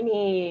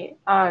tiny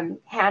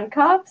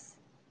handcuffs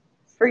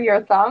for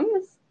your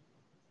thumbs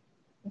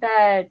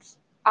that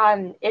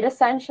it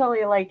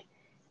essentially like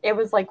it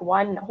was like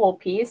one whole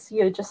piece.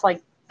 You just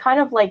like kind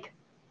of like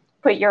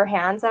put your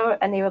hands out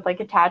and they would like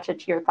attach it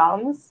to your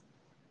thumbs.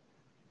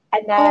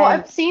 And Oh, then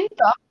I've seen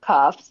thumb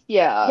cuffs.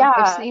 Yeah, I've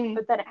yeah, seen,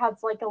 but then it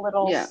has like a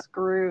little yeah.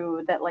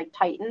 screw that like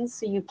tightens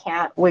so you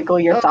can't wiggle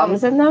your Oh,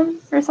 thumbs in them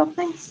or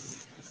something.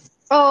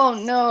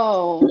 oh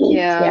no.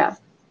 Yeah, Yeah.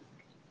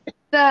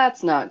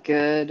 that's not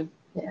good.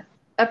 Yeah.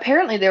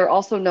 Apparently, they were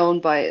also known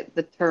by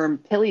the term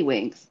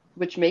pillywinks,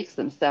 which makes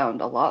them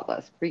sound a lot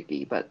less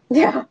creepy, but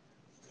Yeah.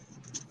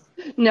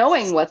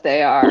 knowing what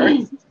they are,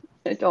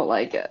 I don't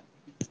like it.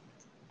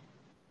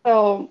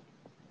 So,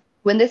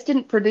 when this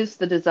didn't produce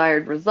the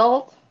desired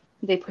result,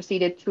 they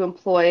proceeded to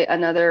employ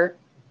another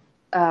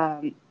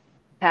um,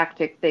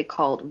 tactic they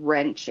called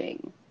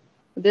wrenching.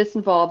 This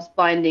involves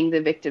binding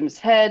the victim's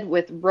head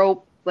with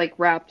rope like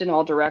wrapped in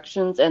all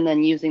directions and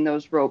then using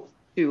those ropes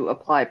to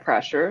apply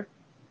pressure.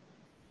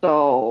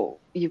 So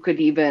you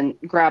could even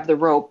grab the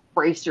rope,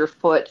 brace your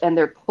foot, and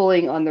they're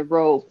pulling on the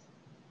rope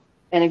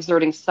and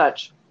exerting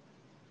such,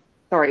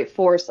 sorry,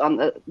 force on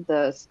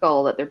the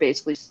skull that they're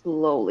basically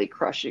slowly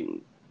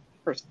crushing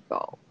her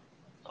skull.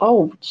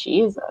 Oh,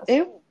 Jesus.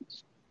 It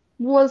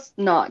was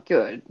not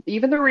good.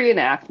 Even the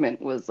reenactment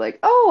was like,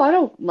 oh, I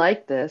don't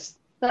like this.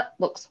 That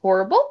looks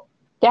horrible.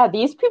 Yeah,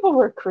 these people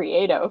were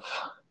creative.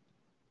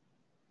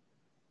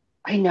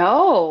 I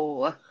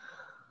know.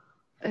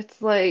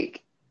 It's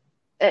like,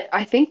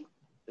 I think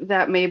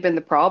that may have been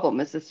the problem,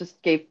 is this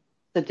just gave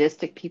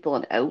sadistic people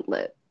an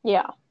outlet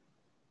Yeah.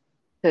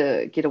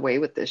 to get away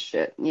with this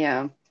shit.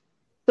 Yeah.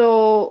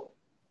 So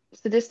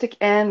sadistic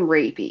and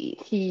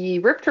rapey. He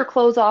ripped her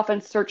clothes off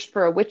and searched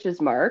for a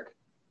witch's mark.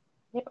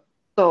 Yep.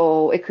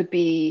 So it could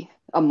be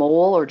a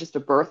mole or just a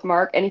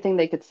birthmark. Anything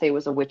they could say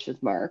was a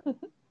witch's mark.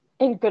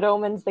 In Good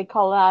Omens, they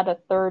call that a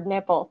third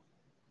nipple.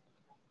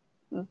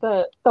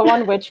 The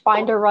one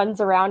witchfinder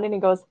runs around and he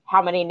goes,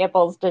 "How many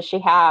nipples does she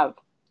have?"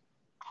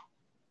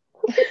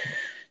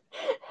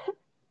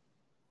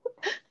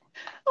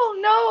 Oh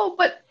no,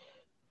 but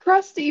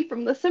Krusty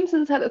from The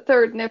Simpsons had a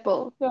third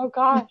nipple. Oh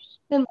gosh,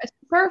 And my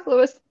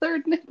superfluous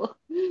third nipple.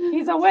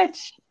 he's a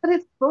witch. But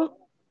it's both.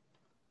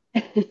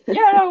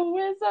 You're a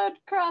wizard,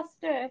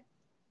 Krusty.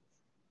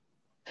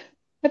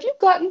 Have you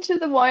gotten to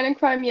the Wine and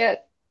Crime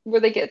yet? Where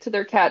they get to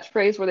their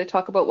catchphrase where they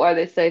talk about why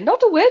they say,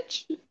 not a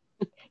witch?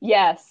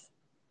 Yes,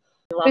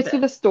 I love Basically,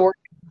 it. the story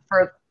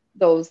for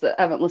those that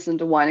haven't listened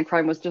to Wine and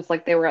Crime was just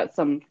like they were at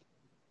some,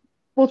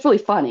 well, it's really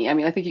funny. I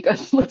mean, I think you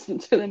guys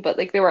listened to them, but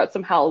like they were at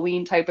some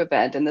Halloween type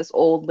event, and this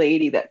old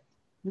lady that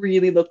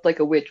really looked like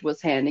a witch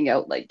was handing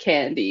out like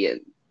candy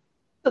and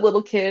the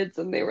little kids,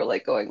 and they were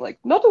like going like,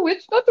 not a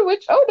witch, not a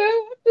witch. Oh no,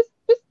 I'm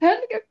just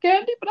handing out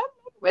candy, but I'm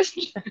not a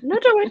witch.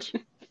 Not a witch.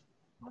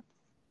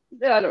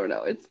 Yeah, I don't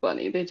know. It's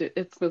funny.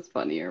 It was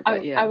funnier, but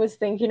I yeah. was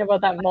thinking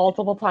about that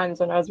multiple times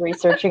when I was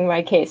researching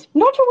my case.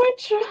 Not a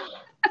witch.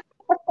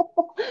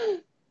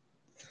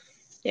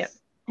 Yeah.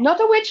 Not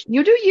a witch.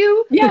 You do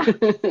you. Yeah.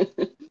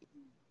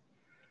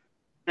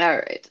 All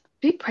right.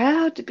 Be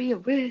proud to be a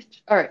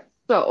witch. All right.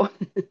 So,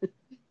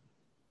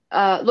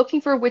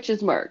 looking for a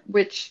witch's mark,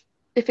 which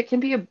if it can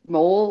be a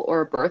mole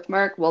or a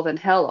birthmark, well then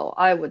hello,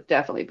 I would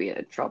definitely be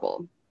in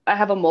trouble. I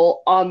have a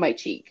mole on my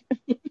cheek.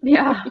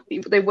 Yeah.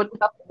 They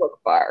wouldn't have to look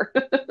far.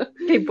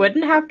 They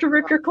wouldn't have to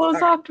rip your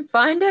clothes off to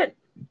find it.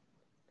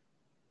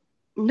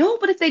 No,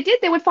 but if they did,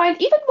 they would find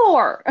even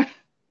more.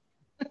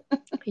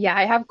 Yeah,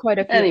 I have quite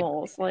a few Anyway,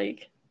 moles.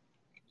 Like,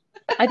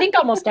 I think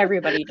almost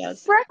everybody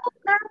does. freckles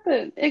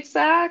happen.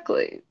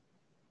 Exactly.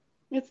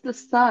 It's the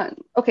sun.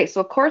 Okay,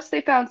 so of course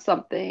they found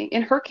something.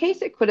 In her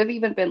case, it could have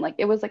even been like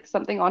it was like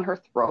something on her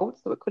throat,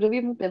 so it could have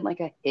even been like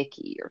a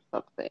hickey or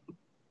something.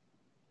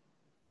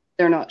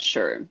 They're not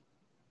sure.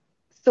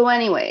 So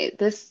anyway,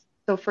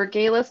 so for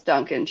Galis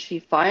Duncan, she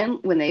find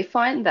when they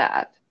find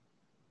that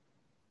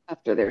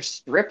after they're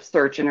strip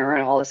searching her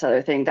and all this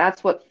other thing,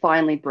 that's what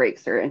finally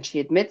breaks her, and she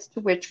admits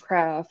to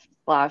witchcraft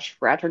slash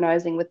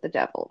fraternizing with the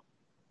devil.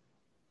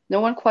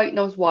 No one quite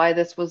knows why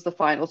this was the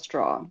final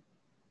straw.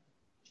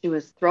 She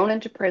was thrown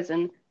into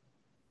prison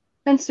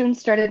and soon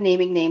started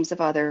naming names of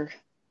other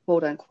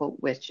quote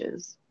unquote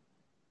witches.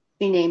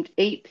 She named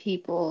 8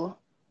 people,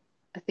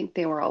 I think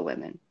they were all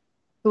women,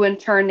 who in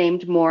turn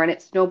named more, and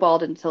it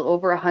snowballed until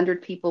over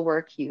 100 people were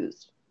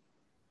accused.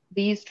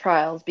 These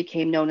trials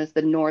became known as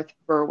the North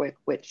Berwick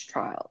Witch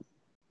Trials.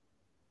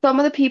 Some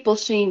of the people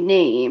she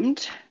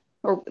named,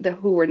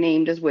 who were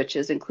named as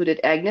witches, included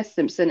Agnes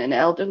Simpson, an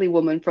elderly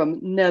woman from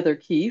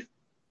Netherkeith,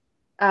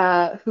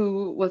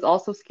 who was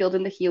also skilled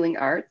in the healing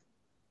arts,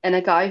 and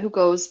a guy who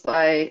goes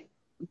by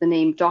the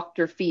name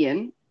Dr.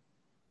 Fian,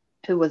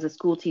 who was a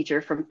school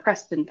teacher from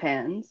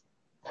Prestonpans.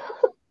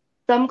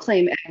 Some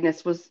claim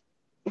Agnes was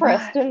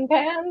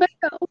Prestonpans?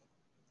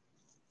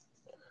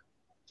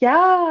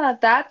 Yeah,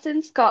 that's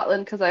in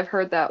Scotland because I've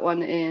heard that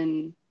one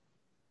in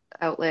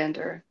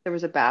Outlander. There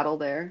was a battle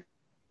there.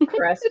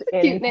 Pressed It's a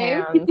in cute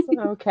name. pans.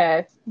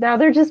 Okay. Now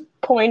they're just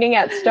pointing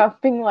at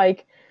stuff, being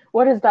like,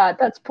 what is that?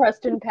 That's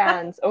Preston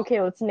Pans.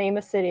 Okay, let's name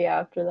a city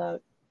after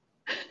that.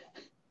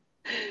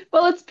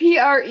 Well, it's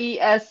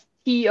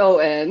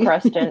Preston.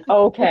 Preston.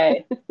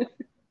 Okay.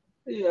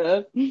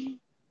 Yeah.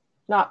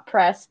 Not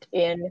pressed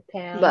in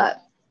pans.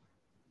 But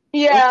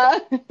yeah.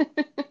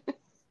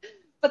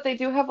 But they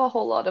do have a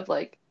whole lot of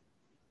like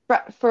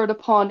Stratford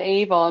upon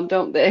Avon,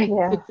 don't they?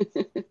 Yeah.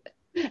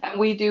 And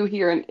we do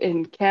here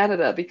in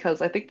Canada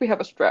because I think we have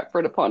a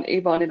Stratford upon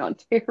Avon in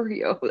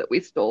Ontario that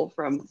we stole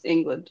from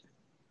England.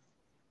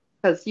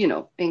 Because,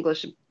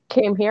 English,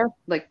 Came here.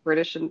 like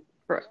British and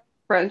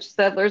French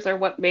settlers are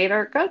what made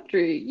our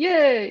country.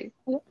 Yay!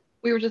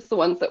 We were just the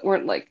ones that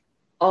weren't like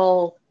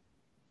all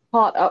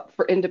caught up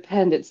for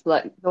independence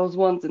like those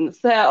ones in the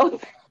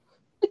South.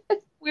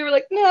 We were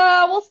like,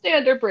 nah, we'll stay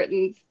under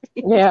Britons.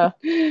 Yeah.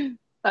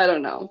 I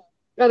don't know.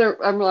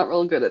 I'm not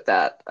real good at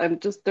that.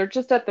 They're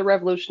just at the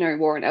Revolutionary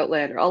War in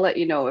Outlander. I'll let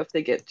you know if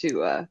they get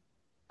to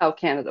how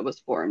Canada was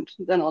formed.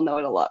 Then I'll know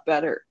it a lot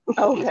better.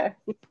 Okay.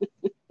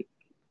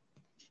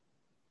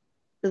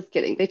 Just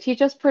kidding. They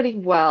teach us pretty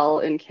well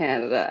in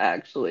Canada,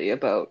 actually,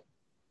 about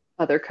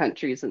other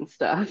countries and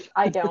stuff.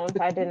 I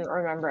don't. I didn't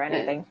remember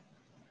anything.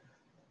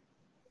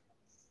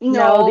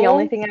 No, the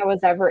only No, thing I was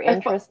ever I fu-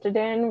 interested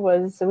in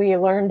was we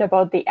learned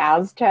about the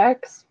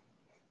Aztecs,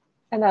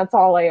 and that's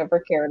all I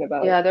ever cared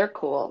about. yeah, they're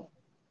cool.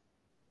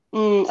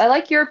 I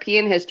like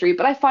European history,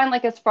 but I find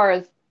like as far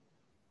as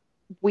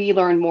we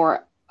learn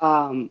more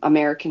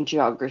American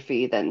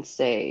geography than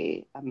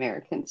say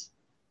Americans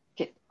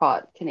get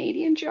taught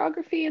Canadian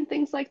geography and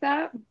things like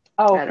that.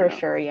 Oh, I don't for know.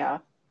 sure, yeah.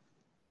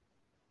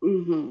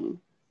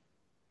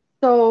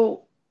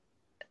 So,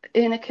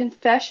 in a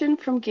confession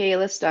from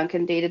Galis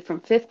Duncan dated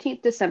from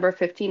 15th December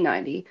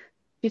 1590,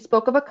 she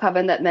spoke of a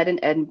coven that met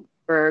in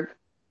Edinburgh,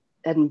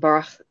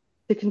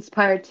 to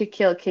conspire to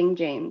kill King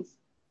James.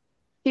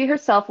 She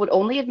herself would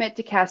only admit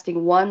to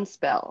casting one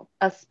spell,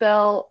 a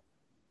spell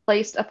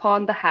placed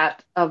upon the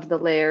hat of the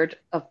Laird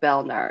of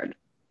Belnard.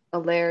 A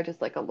laird is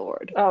like a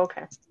lord. Oh,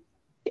 okay.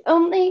 She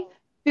only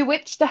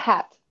bewitched a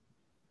hat.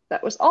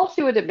 That was all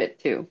she would admit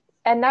to.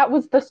 And that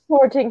was the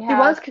sporting She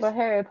was hat for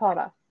Harry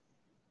Potter.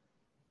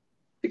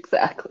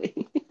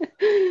 exactly.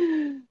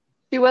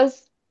 She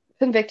was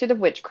convicted of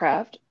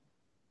witchcraft.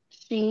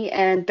 She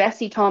and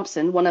Bessie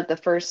Thompson, one of the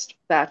first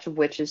batch of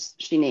witches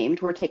she named,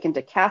 were taken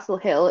to Castle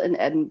Hill in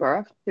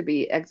Edinburgh to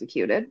be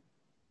executed.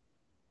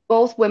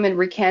 Both women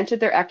recanted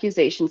their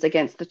accusations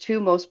against the two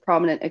most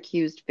prominent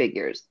accused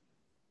figures,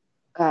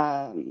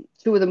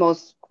 two of the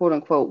most quote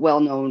unquote well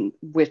known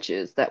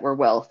witches that were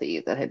wealthy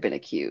that had been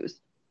accused.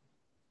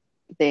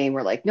 They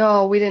were like,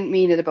 no, we didn't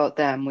mean it about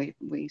them.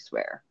 We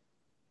swear.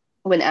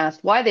 When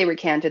asked why they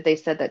recanted, they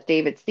said that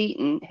David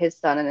Seaton, his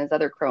son, and his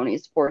other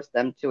cronies forced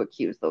them to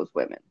accuse those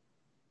women.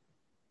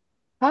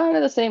 Kind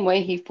of the same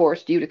way he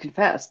forced you to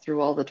confess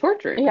through all the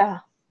torturing. Yeah.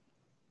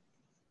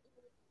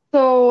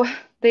 So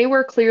they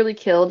were clearly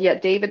killed,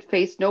 yet David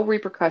faced no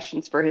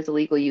repercussions for his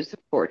illegal use of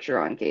torture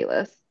on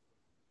Galis.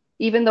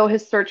 Even though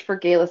his search for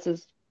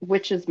Galis's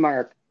witch's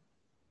mark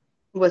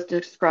was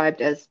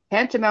described as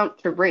tantamount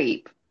to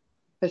rape,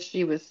 because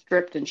she was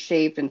stripped and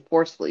shaved and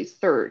forcefully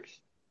searched.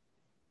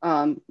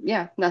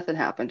 Yeah, nothing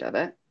happened of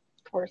it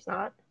Of course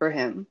not. for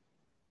him.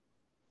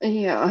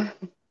 Yeah.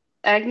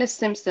 Agnes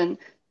Simpson,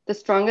 the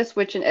strongest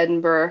witch in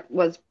Edinburgh,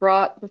 was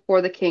brought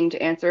before the king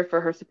to answer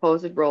for her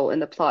supposed role in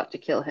the plot to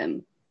kill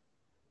him.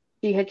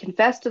 She had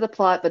confessed to the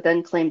plot, but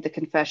then claimed the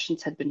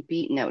confessions had been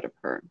beaten out of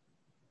her.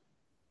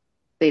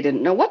 They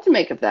didn't know what to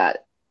make of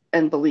that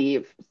and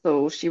believe,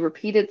 so she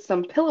repeated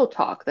some pillow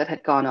talk that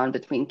had gone on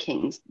between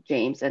King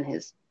James and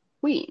his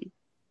queen.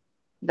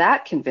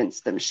 That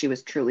convinced them she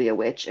was truly a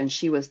witch, and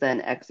she was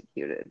then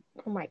executed,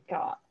 Oh my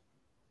God.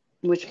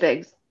 which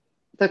begs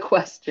the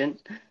question,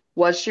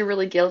 was she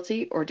really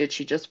guilty, or did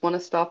she just want to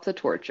stop the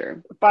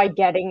torture? By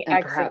getting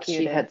And perhaps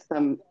she executed. had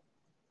some,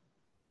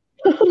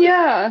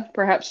 yeah,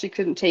 perhaps she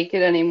couldn't take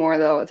it anymore,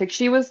 though. I think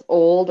she was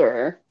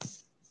older.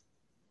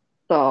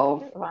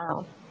 So,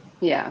 Wow.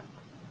 yeah.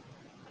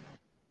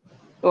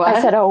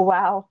 I said, What? oh,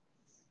 wow.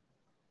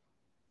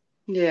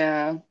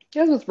 Yeah.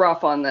 It was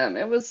rough on them.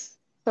 It was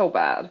so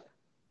bad.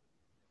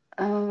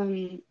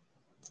 Um,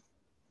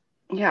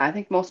 yeah, I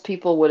think most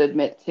people would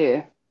admit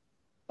to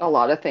a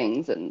lot of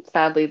things, and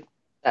sadly,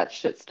 that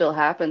shit still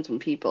happens when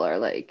people are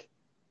like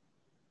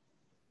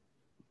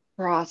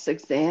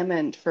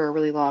cross-examined for a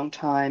really long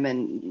time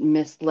and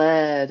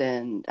misled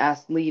and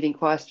asked leading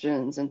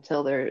questions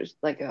until there's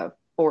like a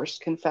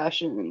forced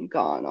confession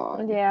gone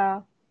on.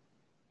 Yeah.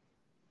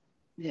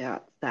 Yeah,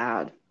 it's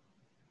sad.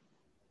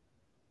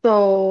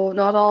 So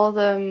not all of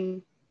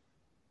them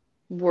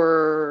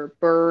were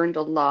burned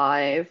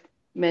alive.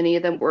 Many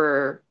of them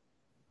were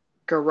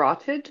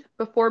garroted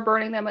before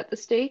burning them at the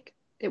stake.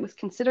 It was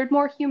considered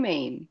more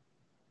humane.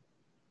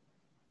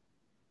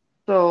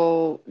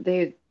 So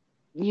they,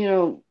 you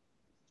know,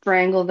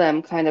 strangle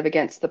them kind of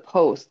against the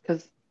post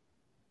because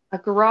a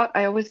garrote,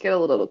 I always get a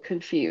little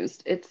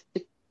confused.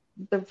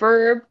 The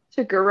verb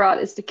to garrote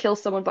is to kill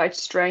someone by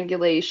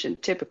strangulation,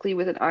 typically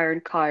with an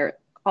iron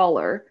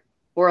collar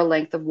or a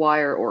length of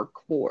wire or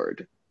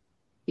cord.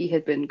 He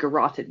had been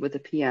garroted with a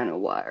piano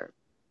wire.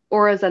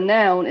 Or as a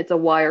noun, it's a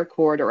wire,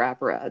 cord, or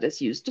apparatus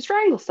used to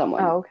strangle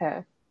someone. Oh,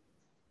 okay.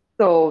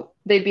 So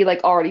they'd be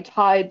like already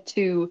tied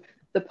to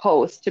the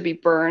post to be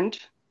burned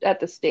at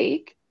the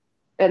stake,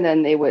 and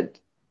then they would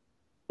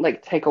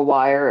like take a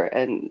wire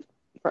and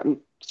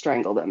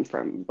strangle them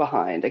from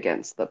behind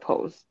against the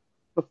post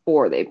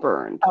before they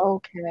burned.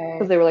 Because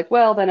Okay. they were like,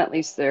 well, then at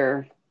least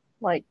they're.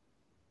 Like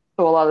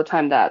So a lot of the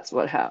time that's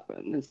what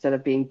happened instead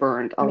of being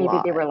burned maybe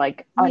they were alive.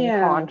 like Yeah,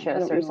 I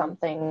unconscious don't or know.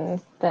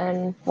 something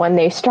then when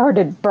they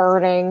started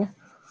burning.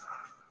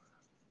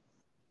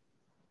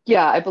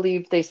 Yeah, I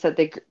believe they said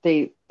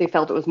they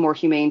felt it was more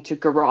humane to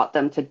garrote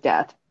them to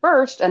death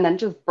first and then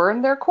just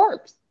burn their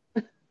corpse.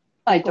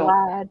 I don't.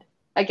 Glad.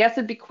 I guess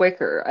it'd be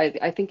quicker.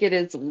 I think it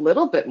is a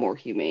little bit more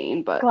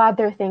humane, but Glad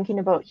they're thinking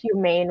about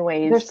humane they're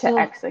ways to still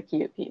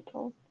execute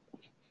people.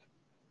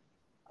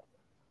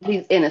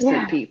 these innocent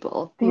Yeah.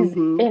 people. These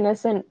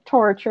innocent,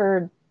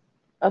 tortured,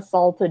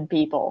 assaulted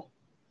people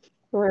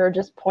who are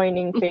just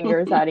pointing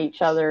fingers at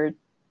each other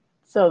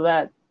so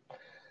that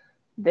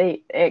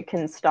it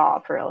can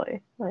stop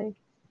really. Like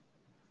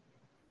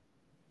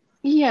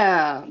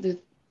Yeah, there's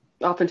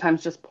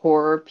oftentimes just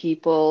poor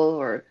people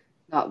or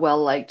not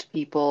well-liked yeah.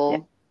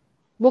 people.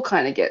 We'll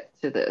kind of get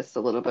to this a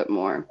little bit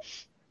more.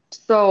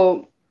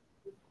 So,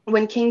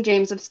 when King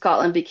James of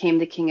Scotland became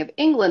the King of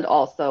England,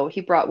 also,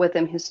 he brought with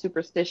him his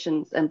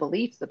superstitions and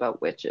beliefs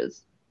about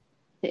witches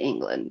to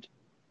England.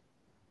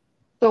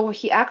 So,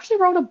 he actually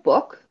wrote a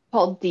book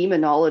called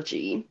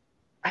Demonology.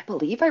 I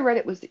believe I read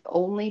it was the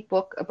only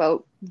book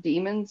about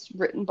demons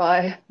written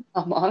by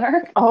a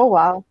monarch. Oh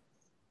wow.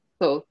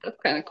 So, that's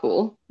kind of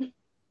cool.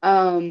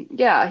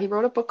 Yeah, he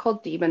wrote a book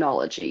called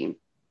Demonology.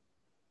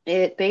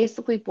 It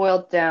basically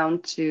boiled down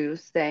to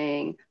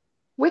saying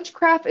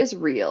witchcraft is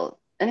real.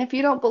 And if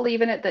you don't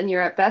believe in it, then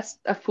you're at best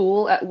a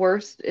fool, at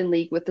worst in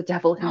league with the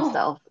devil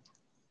himself.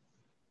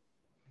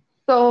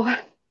 So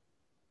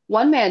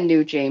one man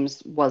knew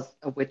James was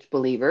a witch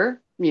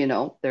believer. You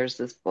know, there's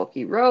this book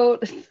he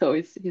wrote. So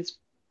he's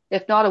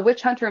if not a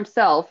witch hunter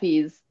himself,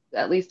 he's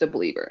at least a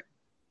believer.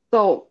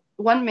 So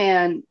one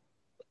man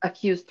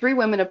accused three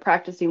women of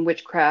practicing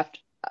witchcraft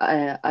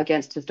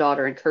against his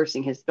daughter and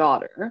cursing his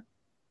daughter,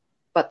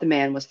 but the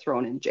man was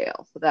thrown in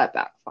jail. So that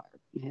backfired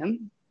on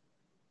him.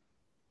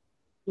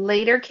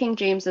 Later, King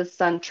James's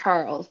son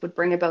Charles would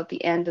bring about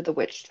the end of the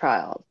witch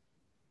trials,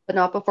 but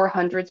not before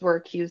hundreds were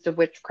accused of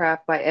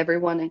witchcraft by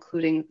everyone,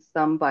 including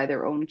some by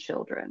their own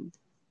children.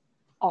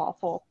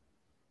 Awful.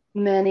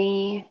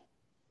 Many,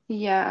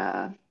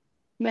 yeah,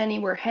 many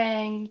were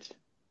hanged,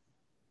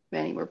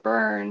 many were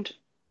burned.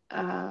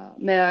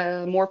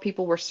 More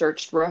people were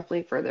searched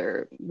roughly for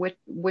their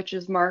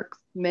witches' marks.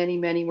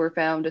 Many were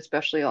found,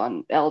 especially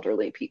on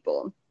elderly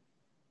people.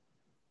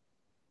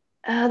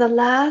 The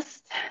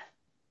last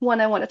one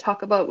I want to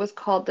talk about was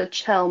called the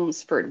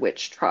Chelmsford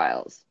Witch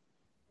Trials.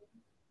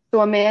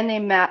 So a man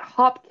named Matt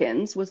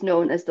Hopkins was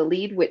known as the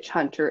lead witch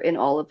hunter in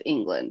all of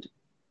England.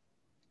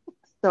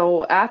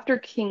 So after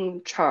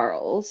King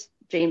Charles,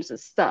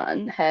 James's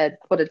son, had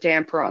put a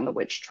damper on the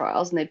witch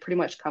trials and they'd pretty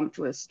much come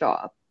to a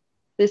stop,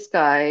 this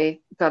guy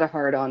got a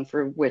hard on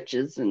for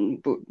witches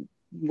and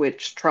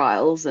witch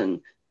trials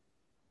and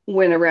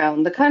went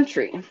around the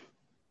country.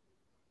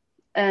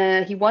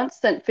 He once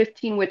sent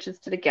 15 witches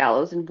to the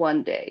gallows in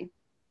one day.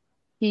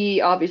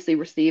 He obviously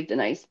received a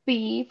nice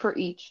fee for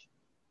each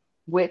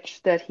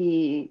witch that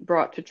he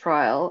brought to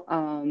trial.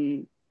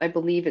 I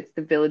believe it's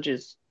the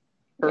village's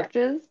Yeah.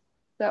 churches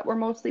that were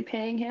mostly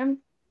paying him.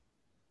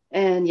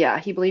 And yeah,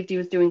 he believed he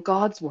was doing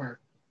God's work.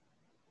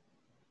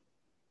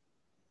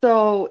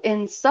 So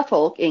in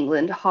Suffolk,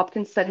 England,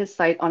 Hopkins set his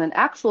sight on an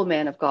actual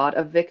man of God,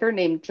 a vicar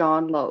named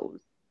John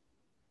Lowes.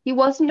 He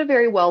wasn't a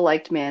very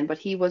well-liked man, but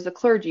he was a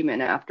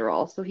clergyman after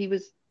all, so he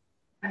was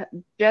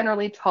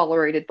generally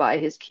tolerated by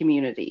his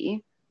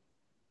community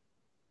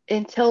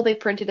until they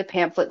printed a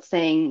pamphlet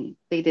saying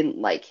they didn't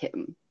like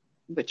him,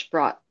 which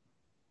brought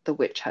the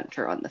witch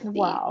hunter on the scene.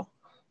 Wow.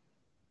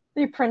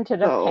 They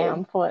printed a So,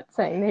 pamphlet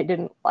saying they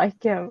didn't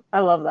like him. I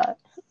love that.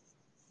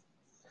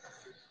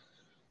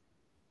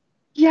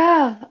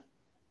 yeah,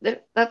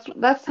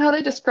 that's how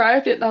they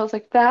described it, and I was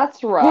like,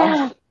 that's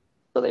Yeah. rough.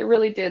 So they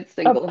really did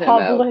A single him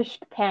out.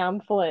 published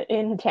pamphlet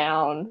in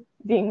town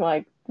being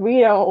like, we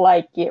don't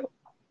like you.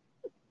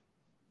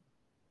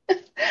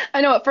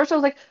 I know at first I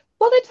was like,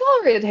 well, they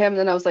tolerated him, and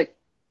then I was like,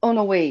 oh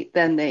no, wait,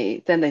 then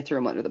they threw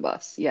him under the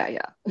bus. Yeah,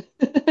 yeah.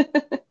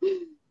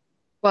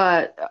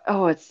 But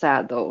oh, it's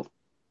sad though,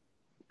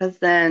 because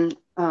then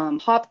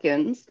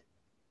Hopkins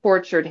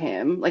tortured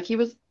him. Like he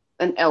was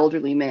an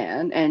elderly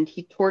man, and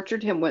he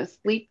tortured him with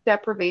sleep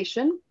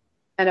deprivation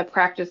and a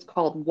practice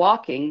called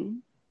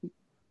walking,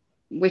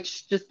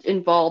 which just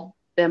involved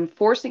them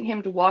forcing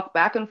him to walk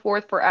back and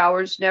forth for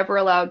hours, never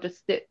allowed to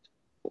sit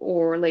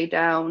or lay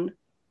down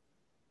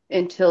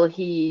until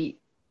he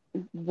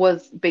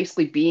was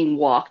basically being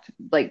walked,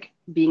 like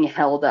being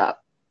held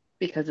up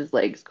because his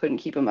legs couldn't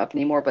keep him up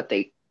anymore, but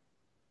they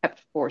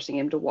kept forcing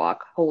him to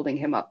walk, holding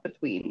him up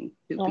between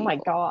two Oh my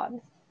people.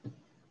 God.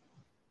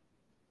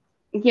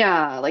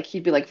 Yeah, like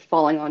he'd be like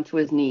falling onto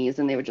his knees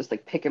and they would just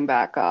like pick him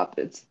back up.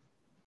 It's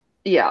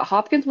yeah,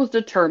 Hopkins was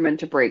determined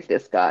to break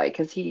this guy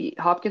because he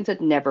Hopkins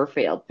had never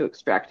failed to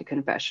extract a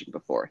confession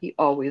before. He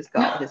always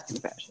got his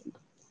confession.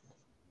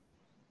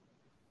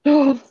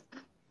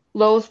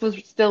 Lowe's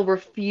was still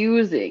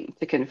refusing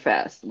to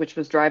confess, which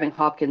was driving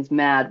Hopkins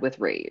mad with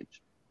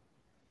rage.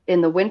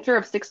 In the winter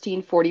of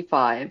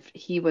 1645,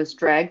 he was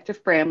dragged to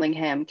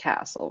Framlingham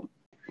Castle.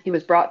 He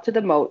was brought to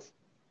the moat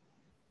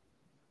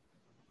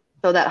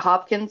so that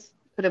Hopkins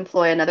could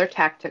employ another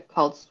tactic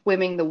called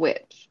swimming the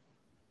witch,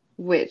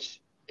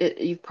 which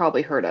you've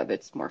probably heard of.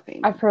 It's more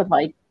famous. I've heard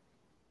like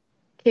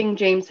King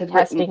James had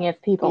written, testing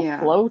if people yeah,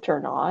 float or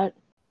not.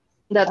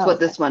 that's Oh, what okay.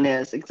 this one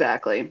is.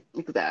 Exactly.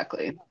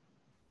 Exactly.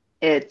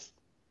 It's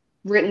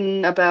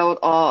written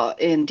about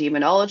in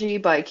demonology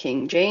by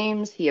King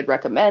James. He had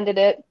recommended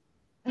it.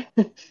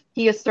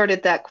 He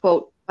asserted that,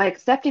 quote, by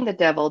accepting the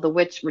devil, the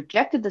witch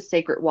rejected the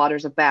sacred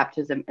waters of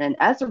baptism, and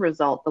as a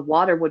result, the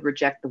water would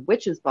reject the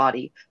witch's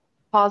body,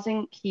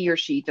 causing he or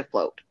she to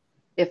float.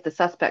 If the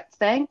suspect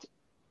sank,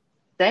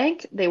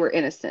 they were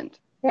innocent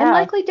and Yeah.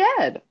 likely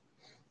dead.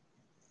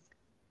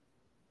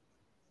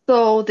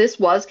 So this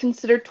was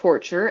considered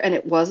torture and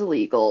it was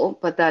illegal,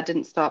 but that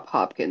didn't stop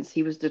Hopkins.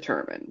 He was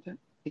determined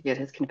to get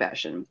his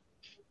confession.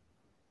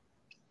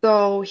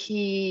 So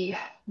he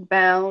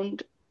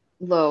bound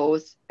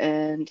Lowe's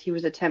and he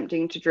was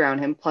attempting to drown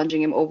him,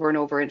 plunging him over and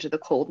over into the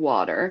cold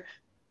water.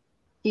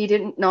 He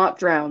didn't not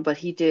drown, but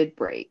he did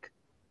break.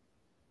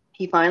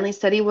 He finally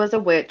said he was a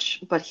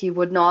witch, but he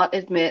would not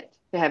admit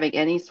to having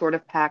any sort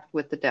of pact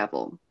with the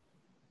devil.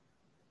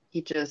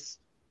 He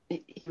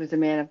was a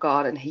man of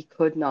God and he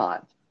could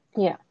not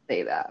Yeah.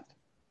 say that.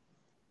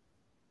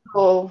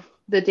 So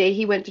the day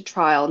he went to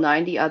trial,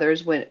 90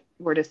 others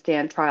were to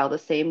stand trial the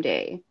same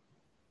day.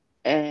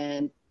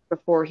 And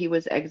before he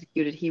was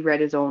executed, he read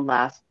his own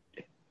last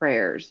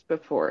prayers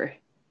before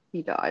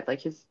he died,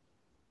 like his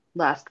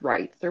last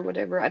rites or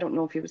whatever. I don't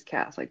know if he was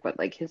Catholic, but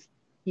like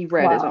he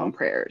read his own Wow.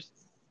 prayers.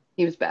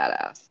 He was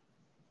badass.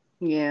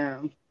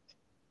 Yeah.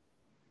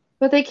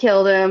 But they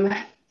killed him.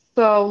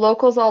 So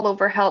locals all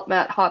over helped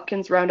Matt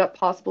Hopkins round up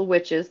possible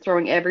witches,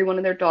 throwing everyone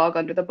and their dog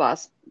under the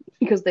bus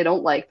because they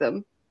don't like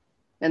them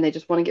and they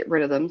just want to get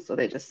rid of them. So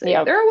they just say,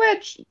 Yep. they're a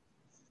witch.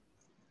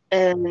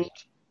 And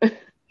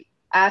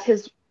at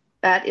his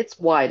at its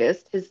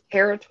widest, his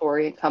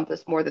territory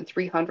encompassed more than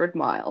 300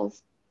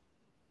 miles.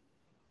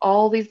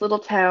 All these little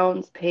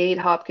towns paid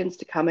Hopkins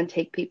to come and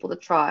take people to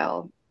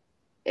trial.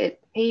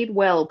 It paid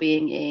well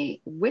being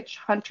a witch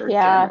hunter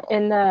Yeah. general.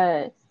 In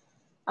the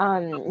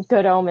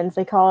Good Omens,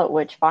 they call it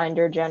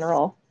Witchfinder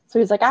General. So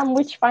he's like, I'm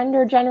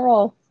Witchfinder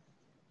General.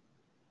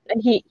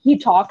 And he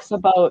talks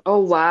about, Oh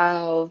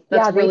wow,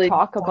 yeah, that's they really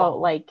talk about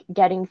like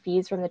getting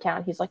fees from the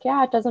town. He's like,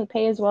 yeah, it doesn't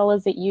pay as well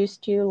as it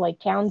used to. Like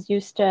towns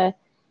used to,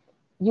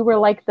 you were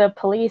like the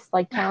police,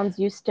 like towns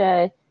used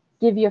to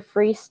give you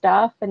free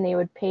stuff and they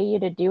would pay you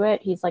to do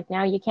it. He's like,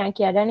 now you can't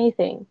get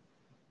anything.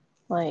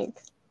 Like,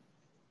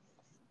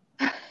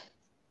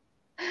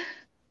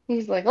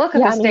 he's like, look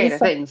at the yeah, and state he's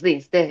of like, things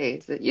these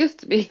days. It used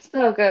to be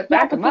so good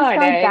yeah, back in but this my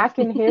guy day. back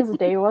in his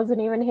day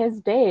wasn't even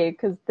his day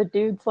because the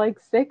dude's like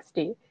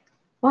 60.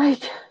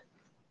 Like,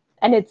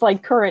 and it's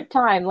like current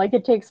time. Like,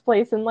 it takes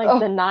place in like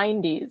the Oh,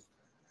 90s.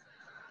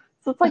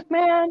 So it's like,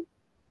 man,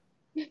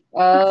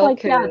 it's like,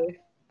 yeah, okay.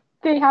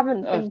 they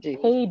haven't Oh, been geez.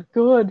 paid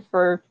good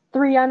for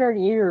 300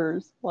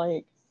 years.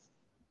 Like,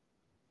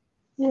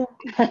 yeah.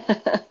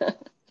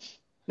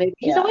 Maybe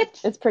he's a Yeah, witch.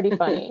 it's pretty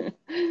funny.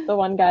 The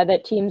one guy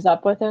that teams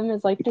up with him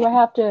is like, do I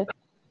have to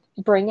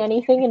bring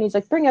anything, and he's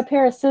like, bring a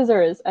pair of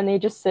scissors, and they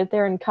just sit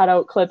there and cut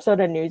out clips out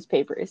of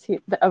newspapers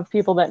of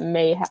people that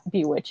may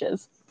be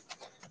witches.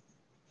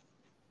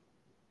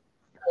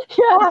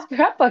 Yeah, he's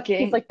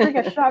Scrapbooking. like, bring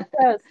a sharp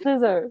pair of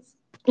scissors.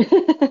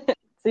 It's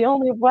the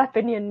only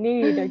weapon you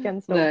need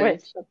against a Nice.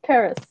 witch, a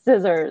pair of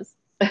scissors.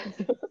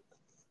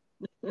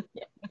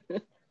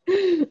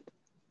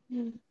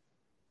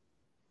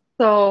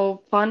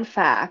 So, fun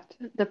fact,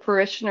 the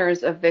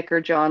parishioners of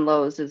Vicar John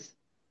Lowes'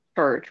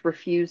 church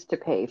refused to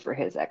pay for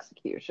his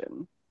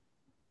execution.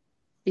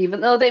 Even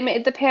though they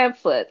made the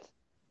pamphlet,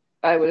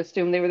 I would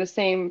assume they were the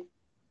same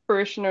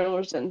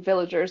parishioners and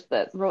villagers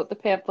that wrote the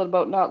pamphlet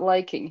about not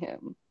liking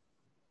him.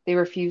 They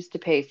refused to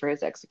pay for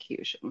his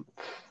execution.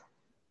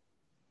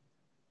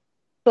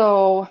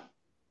 So,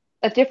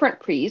 a different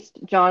priest,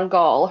 John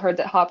Gall, heard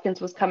that Hopkins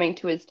was coming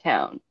to his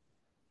town.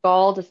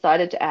 Gall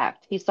decided to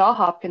act. He saw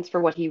Hopkins for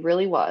what he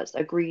really was,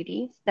 a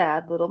greedy,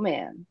 sad little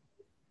man.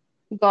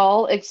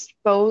 Gall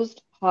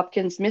exposed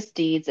Hopkins'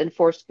 misdeeds and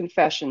Yeah.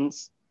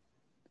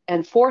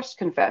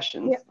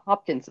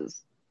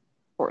 Hopkins's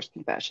forced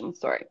confessions,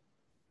 sorry,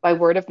 by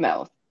word of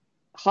mouth.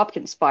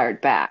 Hopkins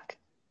fired back.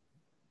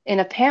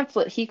 In a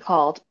pamphlet he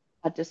called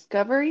A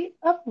Discovery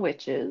of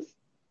Witches.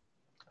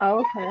 Oh,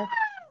 okay.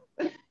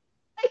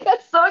 I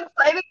got so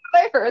excited when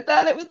I heard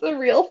that it was a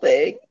real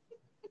thing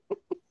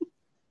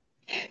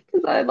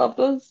because I love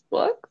those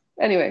books.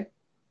 Anyway,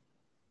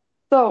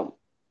 so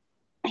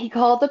he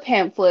called the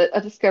pamphlet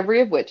A Discovery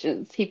of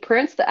Witches. He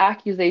prints the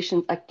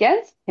accusations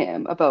against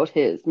him about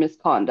his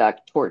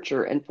misconduct,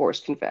 torture, and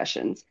forced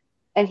confessions,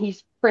 and he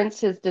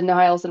prints his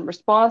denials and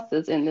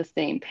responses in the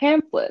same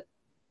pamphlet.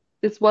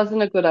 This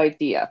wasn't a good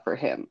idea for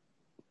him.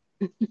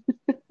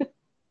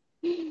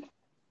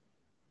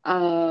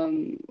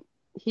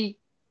 He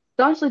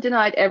staunchly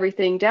denied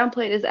everything,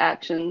 downplayed his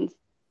actions.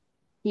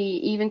 He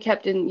even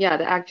kept in, yeah,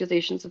 the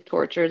accusations of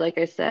torture, like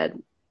I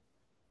said.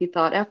 He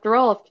thought, after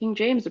all, if King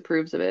James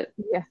approves of it.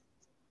 Yeah.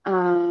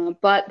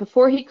 But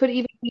before he could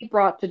even be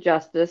brought to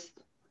justice,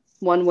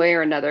 one way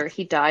or another,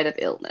 he died of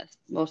illness,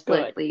 most Good.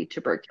 likely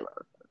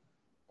tuberculosis.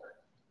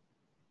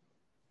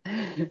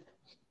 And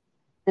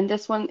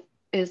this one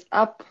is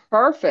a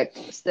perfect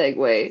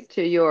segue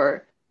to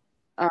your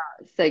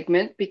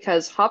segment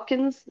because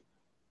Hopkins,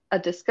 A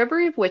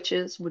Discovery of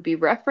Witches, would be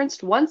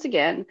referenced once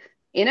again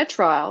in a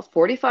trial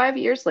 45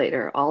 years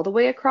later, all the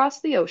way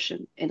across the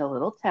ocean in a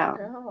little town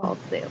called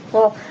Salem.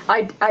 Well,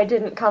 I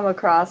didn't come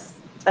across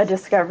A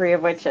Discovery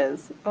of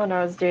Witches when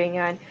I was doing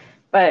it,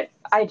 but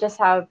I just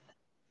have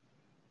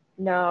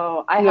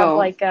have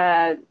like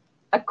a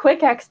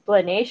quick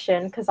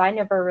explanation because I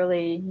never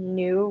really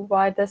knew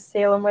why the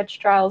Salem witch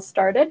trials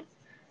started.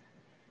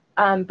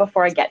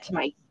 Before I get to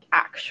my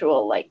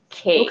actual like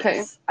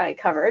case I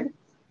covered.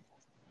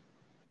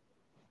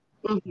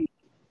 Mm-hmm.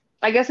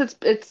 I guess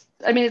it's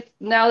I mean it's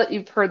now that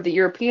you've heard the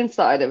European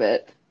side of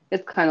it,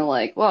 it's kind of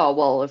like,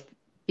 well, if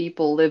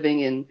people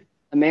living in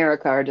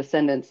America are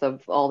descendants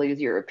of all these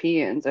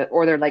Europeans,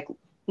 or they're like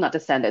not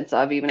descendants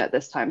of even at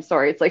this time.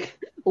 Sorry, it's like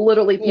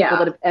literally people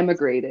that have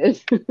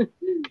emigrated.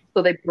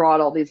 So they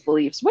brought all these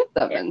beliefs with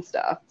them and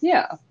stuff.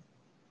 Yeah.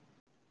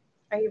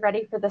 Are you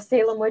ready for the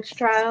Salem witch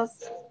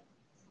trials?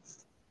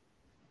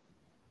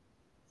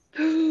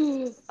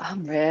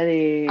 I'm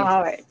ready.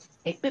 All right.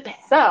 Take me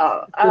back.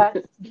 So,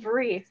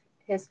 brief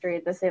history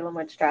of the Salem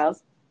witch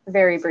trials.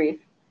 Very brief.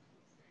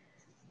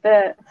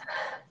 The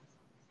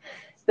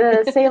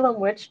Salem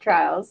witch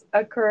trials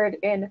occurred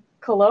in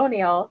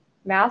colonial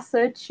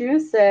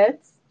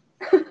Massachusetts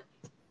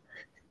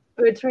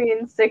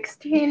between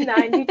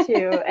 1692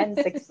 and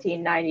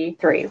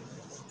 1693.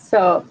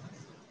 So,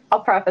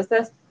 I'll preface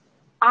this.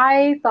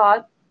 I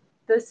thought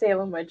the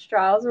Salem witch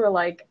trials were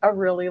like a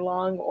really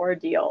long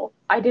ordeal.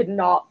 I did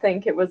not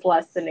think it was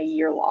less than a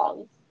year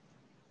long.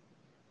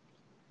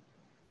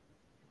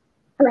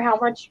 For how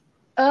much?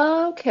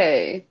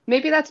 Okay.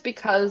 Maybe that's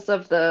because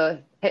of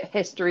the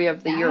history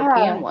of the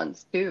European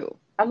ones too.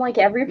 I'm like,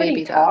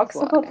 everybody talks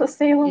about the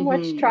Salem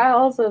witch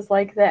trials as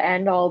like the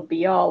end all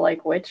be all,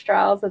 like witch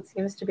trials. It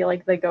seems to be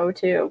like the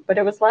go-to, but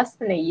it was less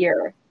than a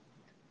year.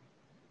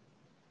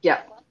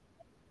 Yeah.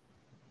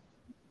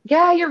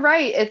 Yeah, you're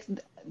right. It's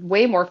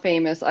way more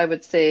famous, I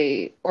would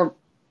say, or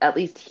at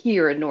least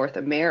here in North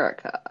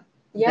America,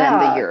 than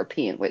the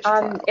European witch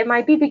trial. It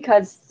might be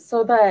because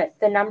the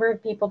number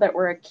of people that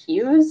were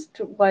accused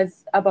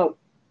was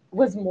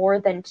more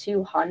than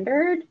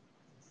 200.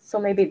 So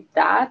maybe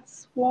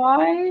that's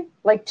why,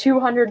 like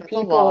 200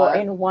 people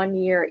in 1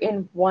 year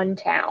in one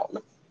town.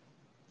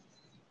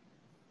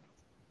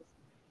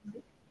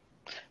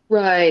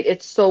 Right.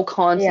 It's so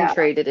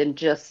concentrated in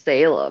just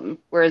Salem,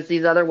 whereas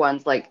these other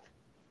ones like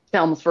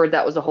Chelmsford,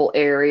 that was a whole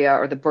area,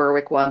 or the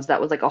Berwick ones, that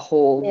was like a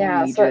whole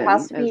region so it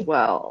has to be as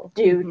well.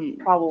 Due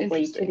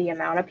probably to the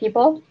amount of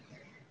people.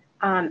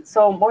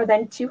 So more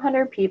than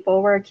 200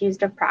 people were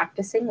accused of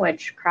practicing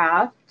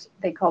witchcraft.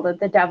 They called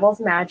it the devil's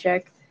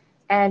magic,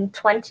 and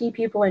 20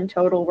 people in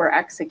total were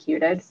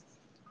executed.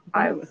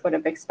 I would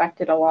have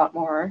expected a lot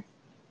more.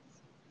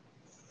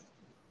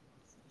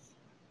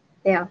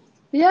 Yeah.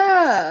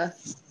 Yeah.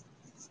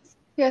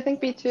 Yeah, I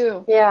think me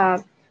too. Yeah.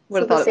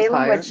 Would So have the thought it was Salem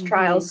higher. witch Hmm.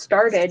 trials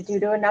started due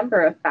to a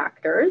number of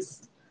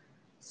factors.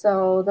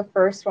 So the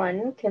first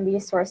one can be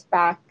sourced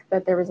back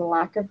that there was a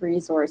lack of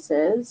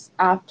resources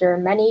after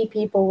many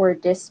people were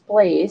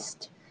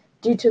displaced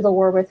due to the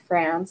war with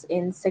France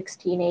in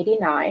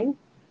 1689.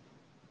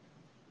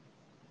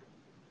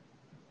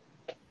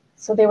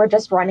 So they were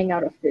just running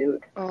out of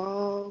food.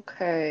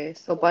 Okay,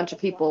 so a bunch of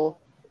people,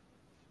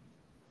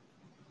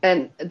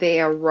 and they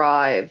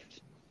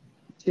arrived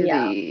to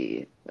Yeah.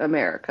 the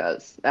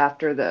Americas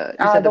after you said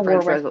The the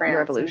war French with France in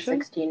Revolution?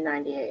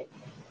 1698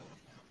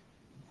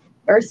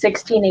 or The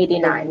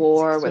 1689.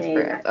 war with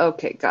France. 1689.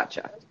 Okay,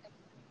 gotcha.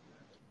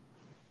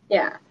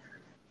 Yeah.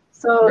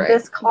 So Right,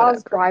 this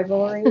caused whatever.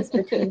 rivalries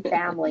between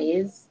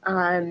families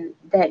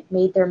that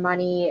made their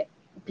money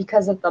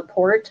because of the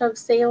port of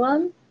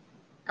Salem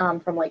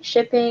from like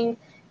shipping,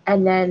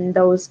 and then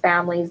those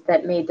families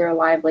that made their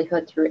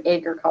livelihood through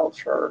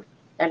agriculture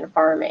and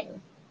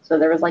farming. So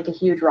there was like a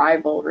huge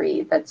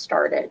rivalry that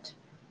started.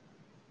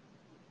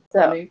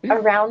 So Funny.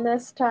 around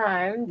this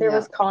time, there Yeah.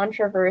 was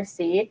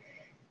controversy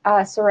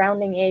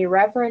surrounding a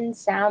Reverend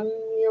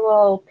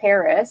Samuel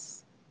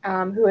Parris,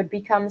 who had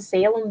become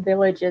Salem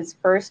Village's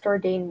first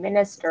ordained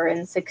minister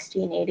in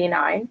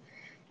 1689.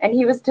 And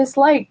he was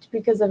disliked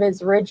because of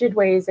his rigid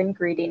ways and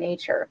greedy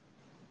nature.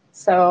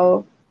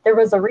 So there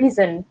was a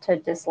reason to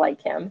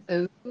dislike him.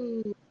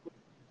 Ooh.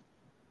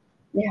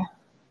 Yeah.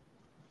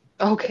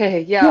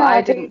 Okay, yeah, Yeah,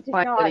 I they didn't did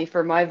find not, any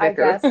for my I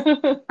vicar.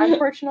 guess.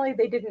 Unfortunately,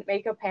 they didn't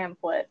make a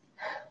pamphlet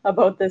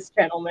about this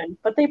gentleman,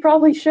 but they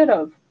probably should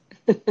have.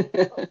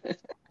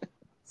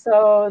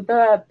 So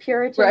the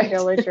Puritan Right.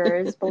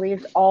 villagers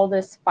believed all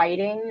this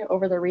fighting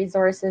over the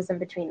resources in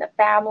between the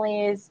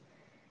families,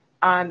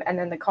 and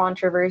then the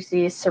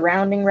controversies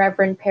surrounding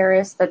Reverend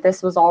Paris, that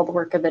this was all the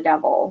work of the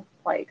devil.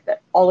 Like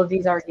that all of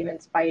these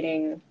arguments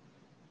fighting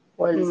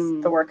was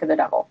the Hmm. work of the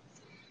devil.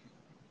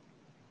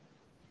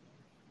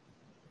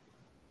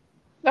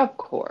 Of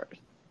course.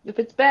 If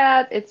it's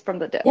bad, it's from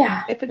the devil.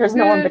 Yeah, If it's there's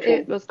no in good, between.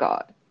 it was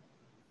God.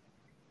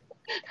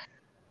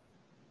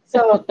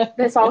 So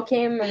this all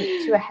came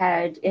to a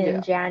head in Yeah.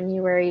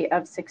 January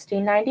of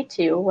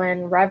 1692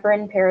 when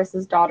Reverend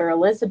Paris's daughter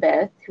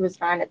Elizabeth, who was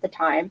 9 at the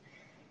time,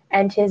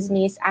 and his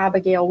niece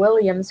Abigail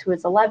Williams, who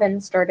was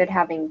 11, started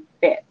having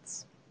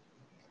fits.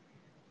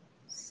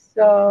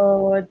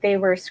 So they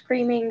were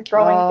screaming,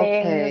 throwing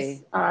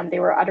things, Okay. they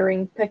were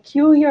uttering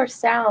peculiar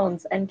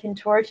sounds and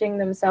contorting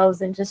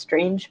themselves into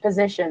strange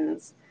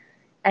positions.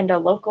 And a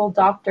local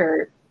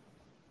doctor,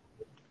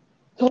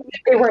 So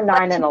they they were were like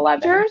 9 and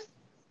 11. teenagers?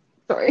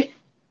 Sorry.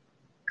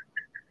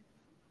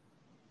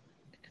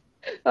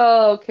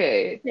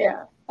 Okay.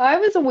 Yeah. I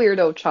was a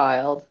weirdo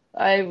child.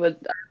 I would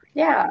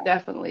Yeah.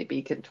 definitely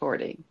be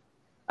contorting.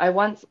 I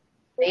once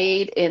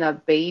laid in a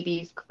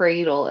baby's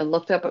cradle and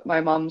looked up at my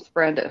mom's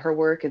friend at her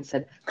work and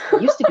said, I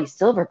used to be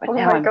silver, but Oh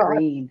now my I'm God.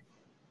 green.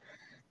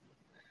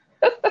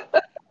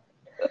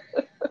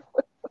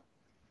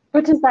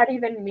 What does that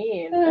even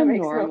mean? That makes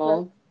no sense.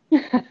 Normal.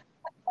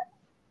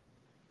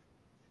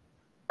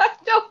 I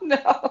don't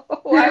know.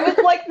 I was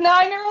like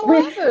 9 or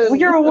 11.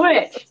 You're a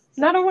witch,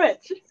 not a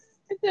witch.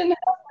 It didn't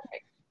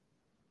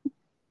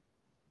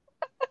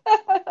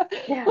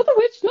Yeah. Not a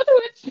witch, not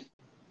a witch.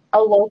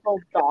 A local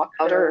doctor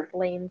Louder,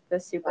 blamed the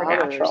louder.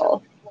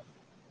 supernatural.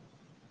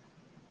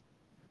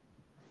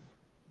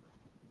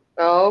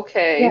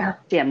 Okay. Yeah.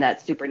 Damn,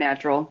 that's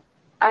supernatural.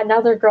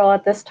 Another girl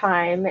at this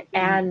time,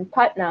 Anne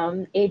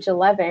Putnam, age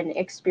 11,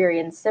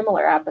 experienced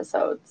similar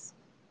episodes.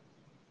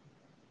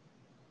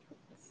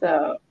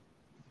 So,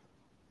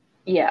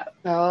 yeah.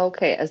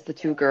 Okay, as the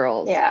two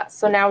girls. Yeah.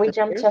 So now we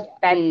jump Sisters? to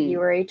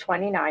February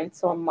 29th,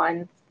 so a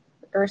month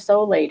or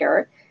so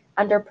later.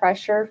 Under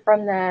pressure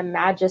from the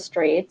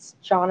magistrates,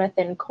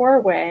 Jonathan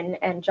Corwin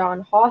and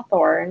John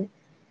Hawthorne,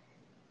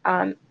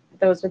 um,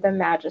 those are the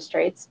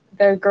magistrates,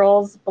 the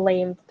girls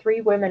blamed 3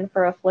 women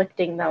for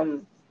afflicting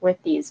them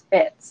with these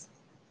fits.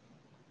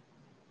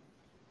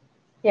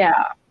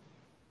 Yeah.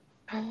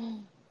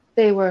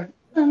 They were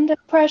under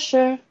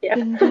pressure. Yeah.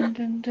 Dun, dun,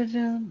 dun, dun,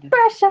 dun,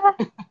 Pressure.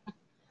 dun.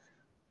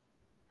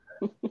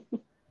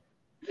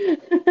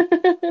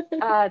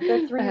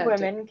 The I three had to.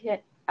 women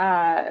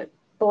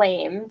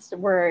blamed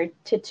were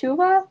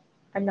Tituba.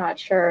 I'm not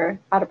sure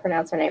how to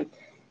pronounce her name.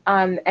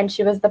 And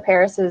she was the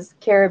Paris's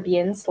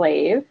Caribbean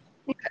slave.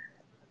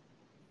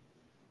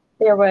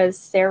 There was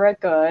Sarah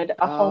Good,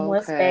 a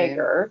homeless Okay.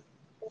 beggar,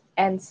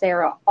 and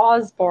Sarah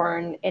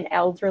Osborne, an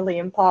elderly,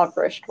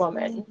 impoverished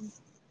woman.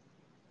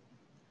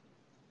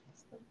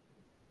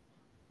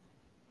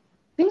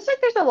 Seems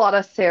like there's a lot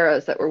of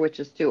Sarahs that were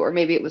witches too, or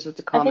maybe it was just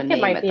a I common think it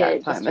name might at be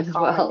that just time a as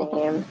common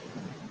well. name.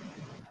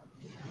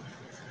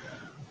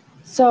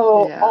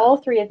 So Yeah. all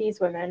 3 of these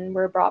women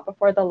were brought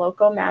before the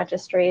local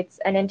magistrates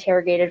and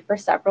interrogated for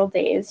several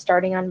days,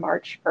 starting on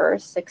March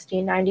 1st,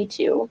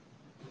 1692.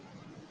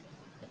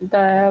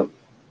 The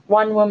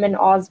one woman,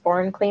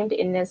 Osborne, claimed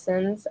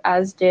innocence,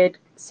 as did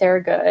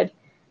Sarah Good,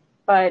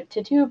 but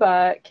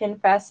Tituba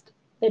confessed,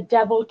 "The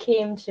devil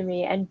came to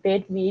me and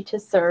bid me to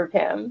serve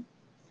him."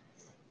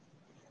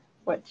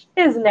 which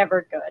is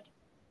never good.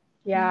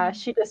 Yeah,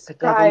 she The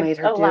devil made described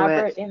her do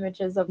elaborate it.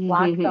 images of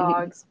black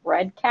dogs,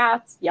 red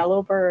cats,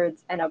 yellow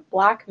birds, and a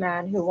black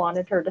man who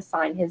wanted her to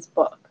sign his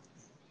book.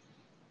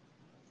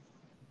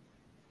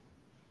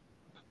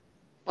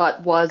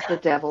 But was the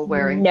devil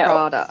wearing No.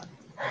 Prada?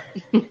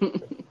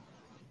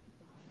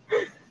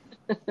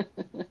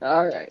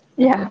 All right.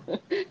 Yeah,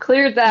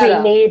 Cleared that we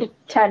up. need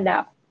to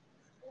know.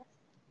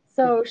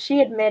 So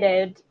she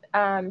admitted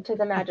to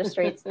the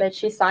magistrates that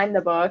she signed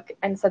the book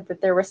and said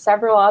that there were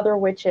several other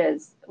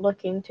witches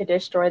looking to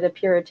destroy the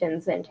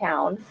Puritans in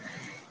town.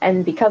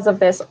 And because of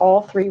this,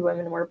 all three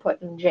women were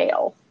put in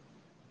jail.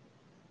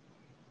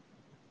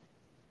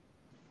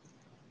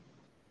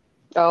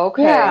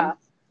 Okay. Yeah.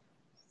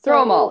 Throw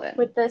them all So, in.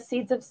 with the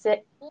seeds of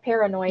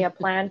paranoia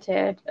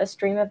planted, a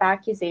stream of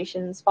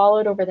accusations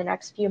followed over the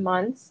next few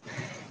months,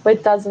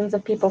 with dozens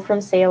of people from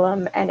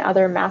Salem and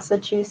other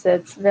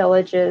Massachusetts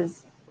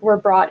villages were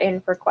brought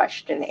in for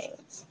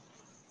questionings.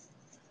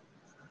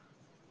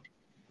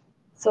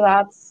 So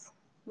that's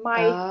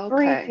my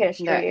brief Okay.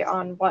 history Nice.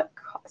 on what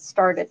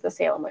started the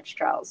Salem witch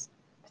trials.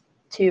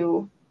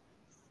 Two,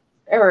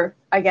 or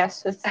I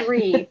guess the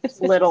three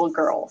little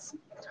girls.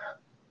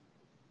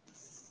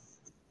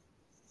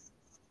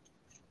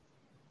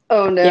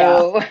 Oh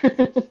Yeah. no.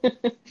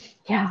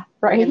 Yeah,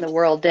 Bringing right? the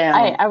world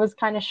down. I was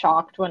kind of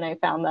shocked when I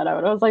found that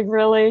out. I was like,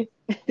 really?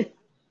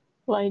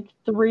 Like,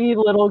 three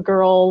little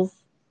girls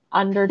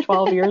under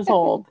 12 years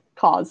old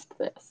caused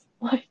this.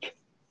 Like,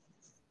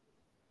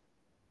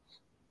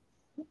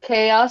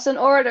 Chaos and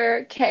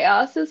order.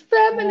 Chaos is yeah.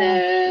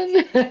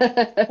 feminine.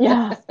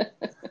 Yeah.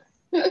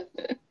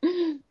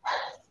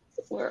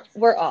 We're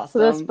So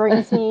this awesome.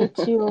 brings me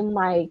to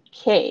my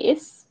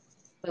case.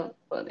 That's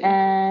funny.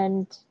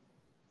 And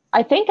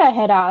I think I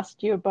had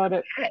asked you about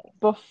it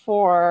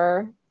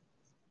before,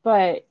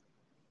 but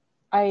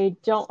I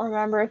don't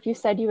remember if you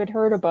said you had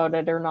heard about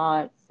it or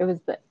not.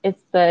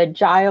 It's the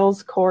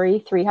Giles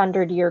Corey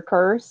 300-year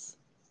curse.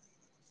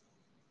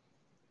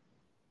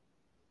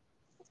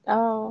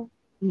 Oh,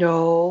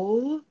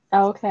 No.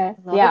 okay. I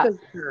love a Yeah. good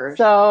curse.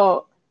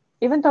 So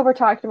even though we're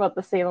talking about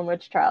the Salem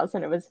witch trials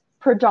and it was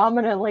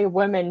predominantly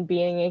women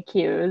being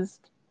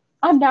accused,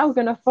 I'm now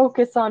going to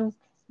focus on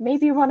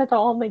maybe one of the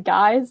only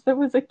guys that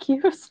was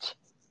accused.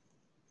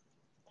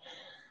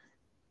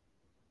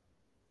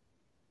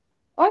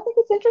 I think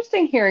it's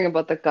interesting hearing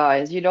about the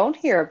guys. You don't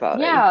hear about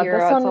it. You Yeah, hear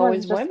this it's one was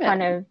always just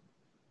kind women. of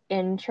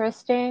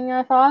interesting,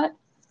 I thought.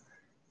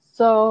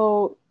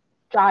 So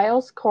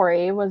Giles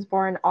Corey was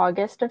born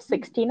August of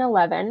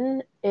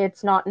 1611.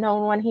 It's not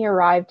known when he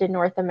arrived in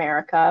North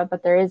America,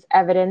 but there is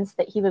evidence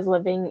that he was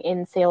living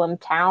in Salem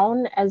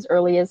town as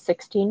early as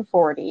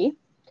 1640.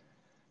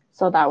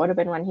 So that would have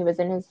been when he was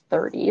in his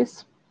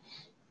 30s.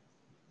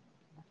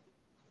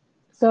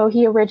 So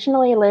he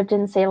originally lived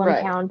in Salem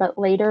Right. town, but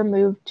later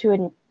moved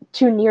to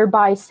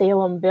nearby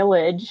Salem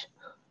village,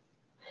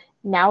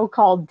 now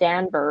called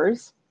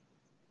Danvers,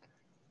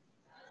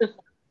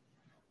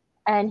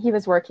 and he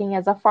was working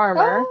as a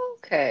farmer. Oh,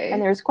 And okay.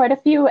 there's quite a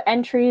few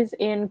entries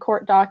in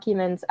court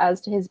documents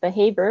as to his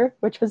behavior,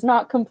 which was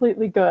not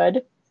completely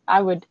good.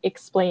 I would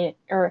explain,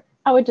 or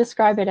I would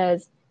describe it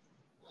as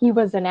he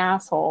was an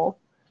asshole.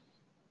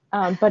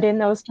 But in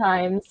those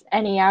times,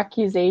 any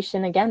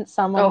accusation against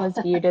someone Oh, was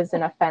viewed as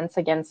an offense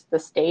against the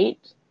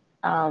state,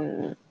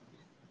 um,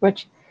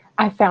 which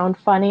I found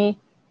funny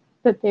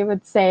that they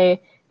would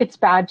say it's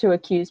bad to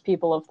accuse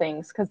people of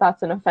things because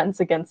that's an offense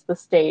against the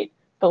state,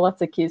 but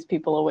let's accuse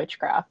people of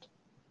witchcraft.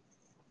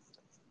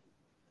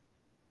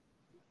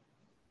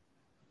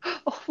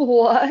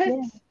 what?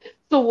 Yeah.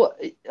 So what?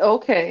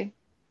 Okay.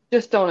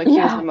 Just don't accuse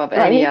Yeah, them of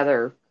any right?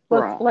 other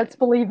Let's crime.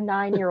 believe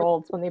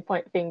 9-year-olds when they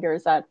point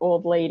fingers at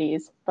old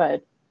ladies,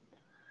 but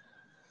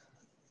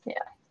yeah.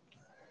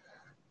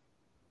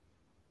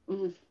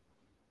 Mm.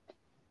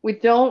 We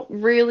don't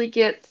really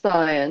get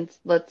science.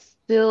 Let's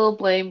still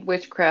blame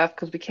witchcraft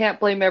because we can't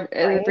blame Right?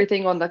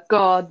 everything on the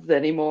gods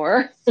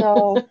anymore.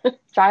 So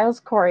Giles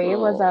Corey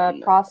was Oh a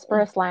no.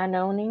 prosperous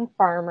landowning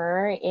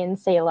farmer in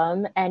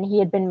Salem, and he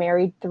had been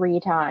married 3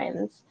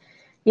 times.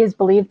 He is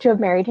believed to have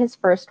married his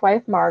first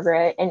wife,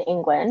 Margaret, in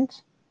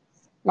England.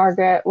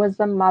 Margaret was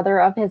the mother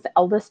of his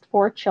eldest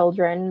 4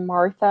 children,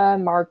 Martha,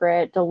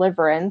 Margaret,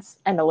 Deliverance,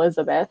 and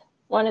Elizabeth.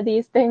 One of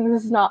these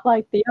things is not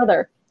like the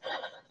other.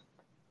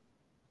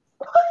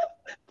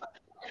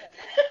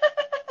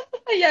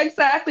 Yeah,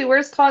 exactly.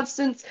 Where's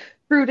Constance,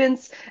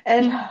 Prudence,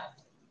 and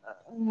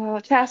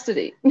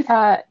Chastity?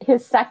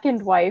 His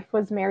second wife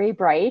was Mary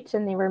Bright,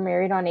 and they were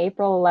married on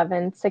April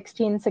 11th,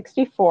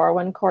 1664,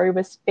 when Corey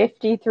was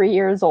 53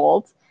 years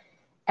old.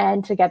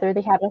 And together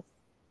they had a,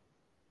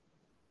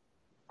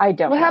 I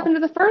don't What know. happened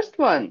to the first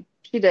one?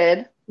 She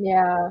did.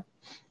 Yeah.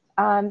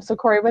 So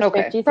Corey was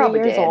Okay, 53 probably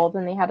years did. old,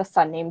 and they had a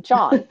son named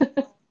John.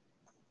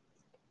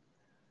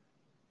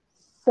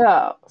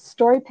 So,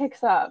 story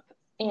picks up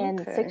in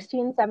Okay.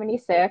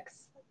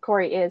 1676.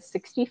 Corey is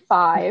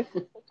 65,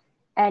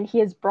 and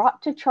he is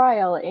brought to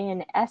trial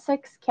in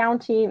Essex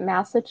County,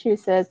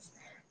 Massachusetts,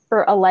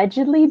 for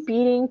allegedly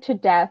beating to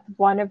death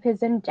one of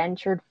his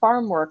indentured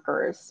farm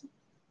workers.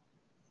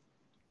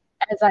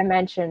 As I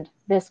mentioned,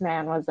 this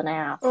man was an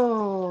ass.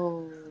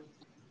 Oh.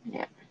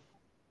 Yeah.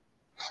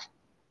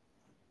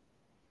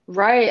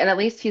 Right, and at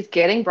least he's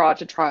getting brought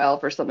to trial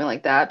for something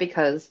like that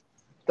because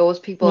those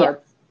people Yeah. are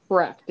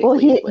Well,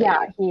 practically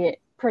slaves. he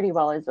pretty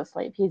well is a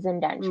slave. He's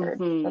indentured.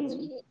 That's Hmm.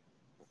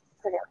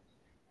 pretty.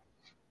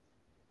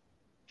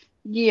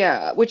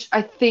 Yeah, which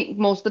I think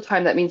most of the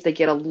time that means they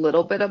get a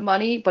little bit of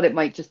money, but it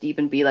might just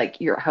even be like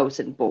your house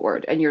and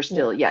board, and you're Yeah.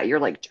 still, yeah, you're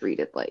like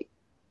treated like,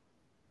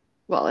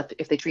 well,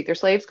 if they treat their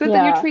slaves good,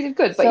 then you're Yeah. treated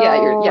good. But yeah,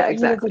 So yeah, he was a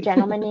exactly.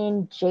 gentleman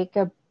named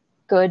Jacob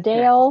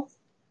Goodale.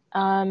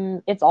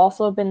 It's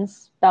also been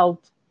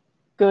spelled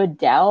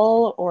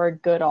Goodell or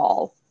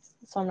Goodall,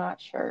 so I'm not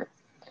sure.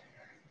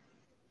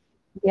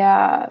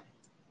 Yeah.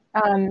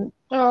 Um,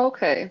 Oh,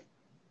 okay.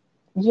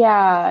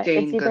 yeah, it's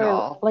Jane either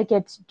Goodall. like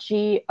it's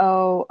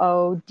Goodale,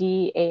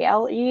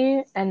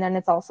 and then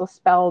it's also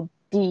spelled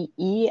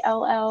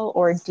Dell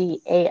or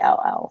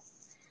Dall.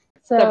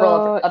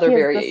 Several So other he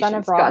is the son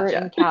of variations. Robert Gotcha.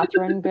 and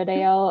Catherine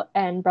Goodale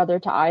and brother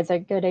to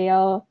Isaac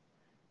Goodale.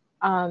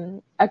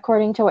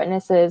 According to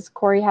witnesses,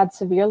 Corey had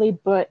severely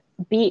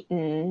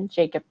beaten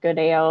Jacob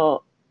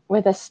Goodale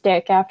with a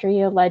stick after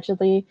he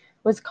allegedly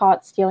was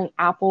caught stealing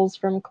apples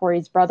from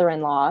Corey's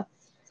brother-in-law.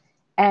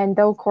 And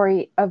though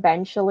Corey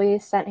eventually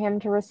sent him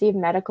to receive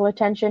medical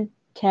attention,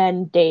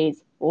 10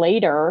 days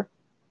later,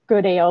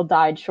 Goodale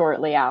died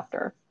shortly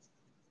after.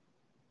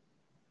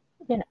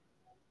 You know,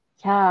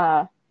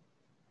 yeah.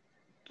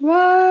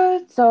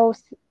 What? So,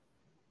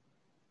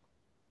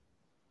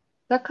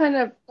 That kind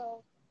of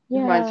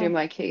reminds me yeah, of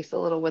my case a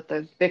little with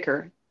the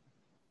vicar,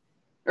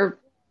 or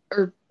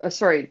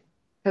sorry,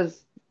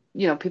 because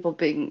people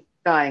being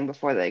dying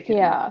before they can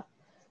yeah.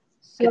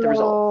 get the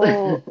result.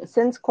 So,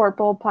 since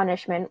corporal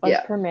punishment was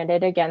Yeah.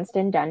 permitted against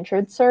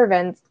indentured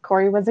servants,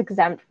 Corey was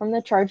exempt from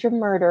the charge of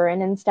murder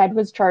and instead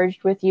was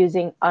charged with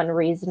using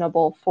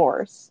unreasonable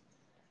force.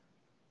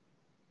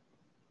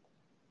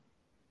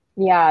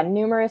 Yeah,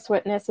 numerous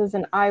witnesses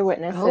and Oh,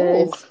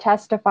 eyewitnesses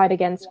testified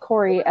against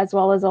Corey, as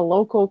well as a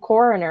local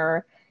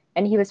coroner,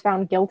 and he was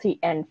found guilty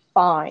and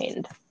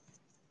fined.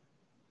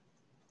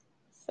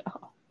 So,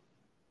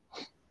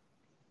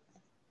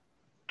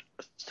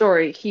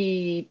 sorry.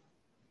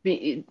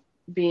 Be,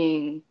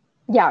 being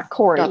yeah, not the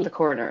Corey.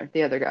 coroner,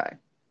 the other guy.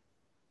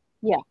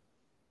 Yeah.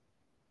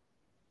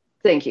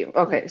 Thank you.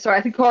 Okay. Sorry,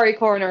 I think Corey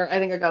coroner. I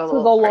think I got a So the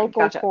little. Sorry.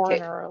 local Gotcha. Okay.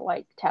 coroner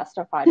like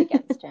testified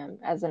against him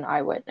as an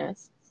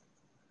eyewitness.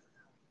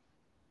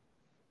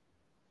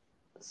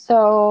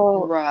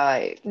 So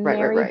Right. Right. Right.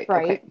 Mary Right.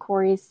 Okay. Bright,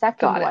 Corey's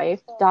second Got it.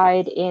 wife,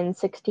 died in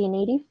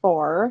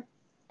 1684,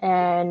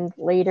 and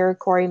later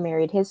Corey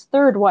married his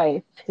third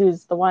wife,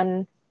 who's the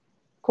one,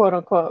 quote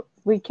unquote,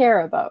 we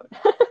care about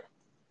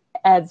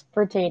as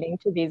pertaining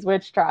to these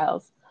witch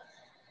trials.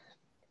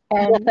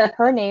 And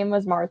her name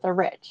was Martha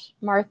Rich.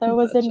 Martha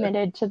was Gotcha.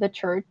 admitted to the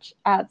church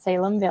at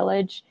Salem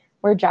Village,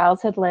 where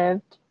Giles had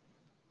lived.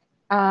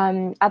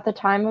 At the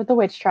time of the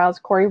witch trials,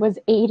 Corey was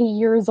 80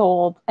 years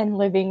old and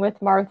living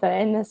with Martha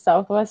in the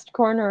southwest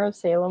corner of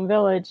Salem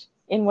Village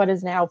in what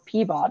is now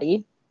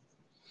Peabody.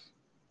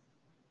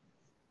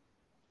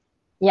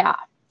 Yeah,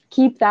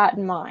 keep that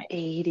in mind.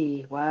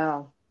 80.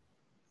 Wow.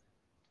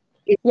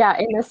 Yeah,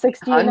 in the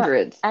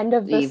Hundreds end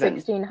of the even.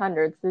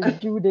 1600s, this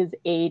dude is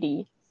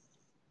 80.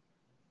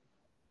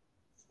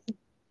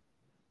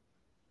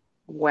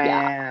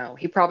 Yeah. Wow.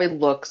 He probably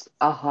looks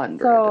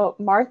 100. So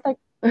Martha,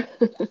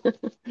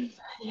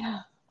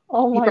 yeah.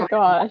 Oh He my probably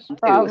gosh, too.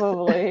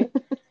 probably.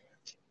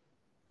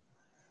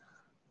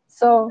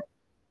 So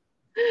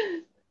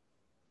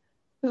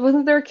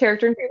Wasn't there a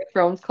character in Game of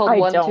Thrones called I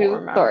One don't Two?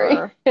 Sorry.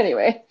 remember.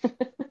 Anyway,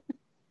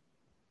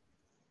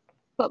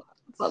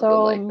 something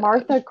So like that.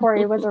 Martha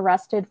Corey was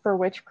arrested for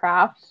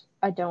witchcraft.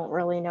 I don't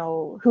really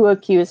know who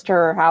accused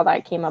her or how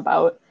that came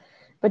about,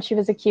 but she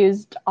was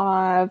accused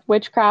of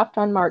witchcraft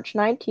on March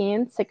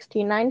 19th,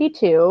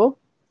 1692.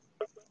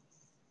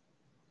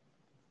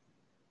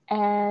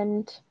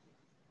 And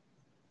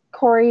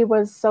Corey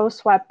was so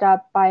swept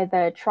up by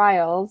the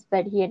trials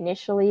that he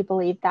initially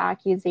believed the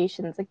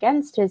accusations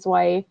against his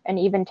wife and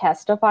even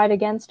testified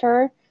against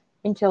her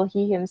until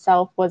he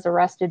himself was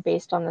arrested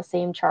based on the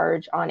same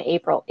charge on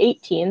April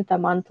 18th, a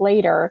month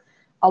later,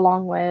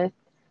 along with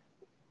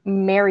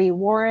Mary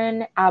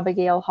Warren,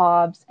 Abigail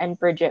Hobbs, and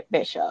Bridget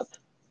Bishop.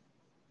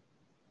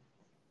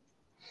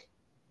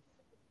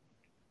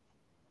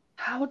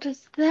 How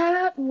does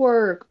that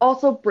work?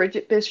 Also,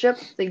 Bridget Bishop,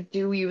 they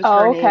do use her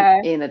Oh, name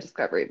okay. in A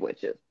Discovery of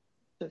Witches.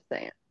 Just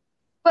saying.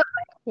 But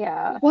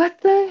Yeah. what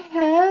the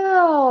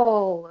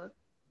hell?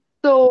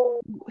 So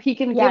he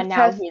can Yeah, give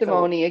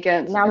testimony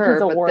against now he's her,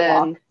 a but then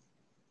warlock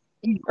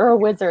or a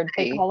wizard.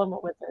 They they, call him a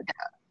wizard.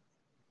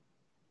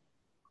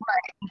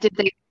 did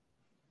they?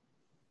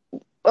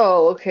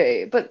 Oh,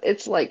 okay. But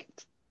it's like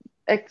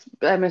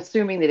I'm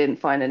assuming they didn't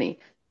find any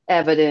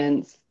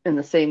evidence in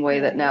the same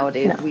way that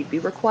nowadays No. we'd be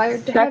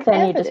required to Back have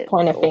then you just evidence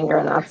point a finger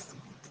and or that's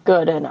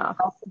good enough.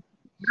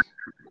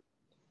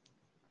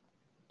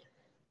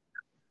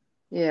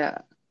 Yeah.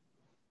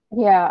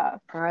 Yeah.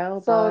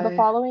 Trial So the by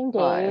following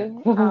fire.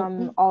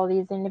 day, all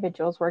these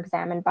individuals were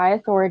examined by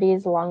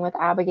authorities along with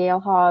Abigail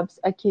Hobbs,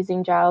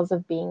 accusing Giles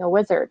of being a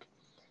wizard.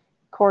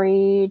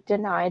 Corey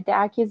denied the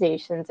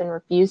accusations and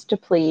refused to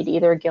plead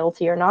either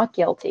guilty or not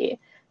guilty.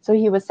 So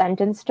he was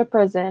sentenced to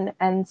prison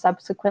and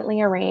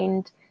subsequently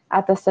arraigned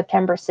at the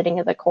September sitting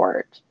of the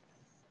court.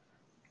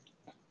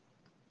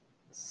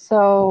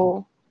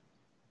 So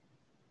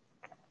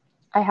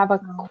I have a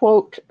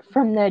quote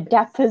from the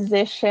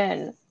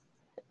deposition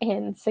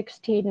in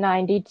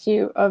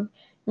 1692 of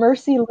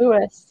Mercy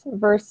Lewis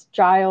versus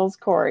Giles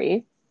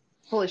Corey.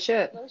 Holy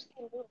shit.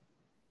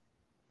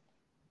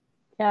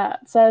 Yeah,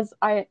 it says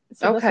so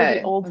this will be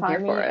Okay, old I'm here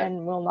for timey it.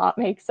 and will not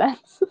make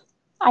sense.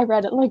 I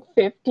read it like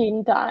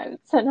 15 times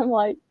and I'm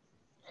like,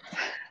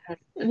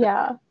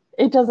 yeah,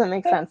 it doesn't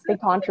make sense. They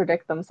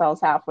contradict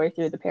themselves halfway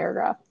through the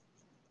paragraph.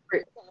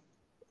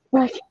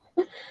 Like,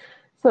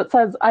 so it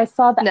says, I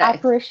saw the Nice.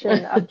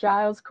 apparition of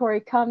Giles Corey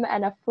come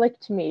and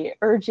afflict me,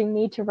 urging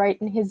me to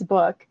write in his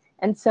book.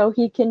 And so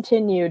he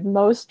continued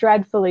most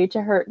dreadfully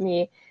to hurt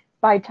me,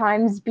 by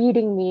times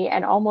beating me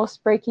and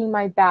almost breaking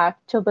my back,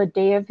 till the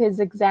day of his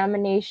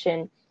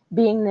examination,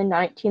 being the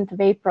 19th of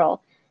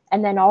April.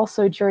 And then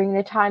also during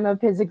the time of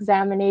his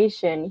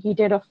examination, he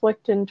did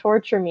afflict and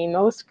torture me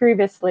most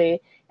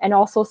grievously, and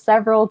also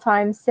several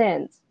times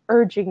since,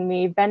 urging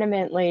me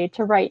vehemently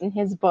to write in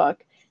his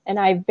book. And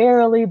I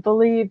verily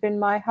believe in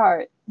my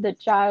heart that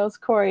Giles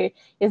Corey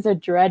is a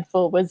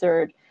dreadful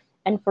wizard,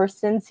 and for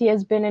since he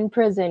has been in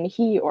prison,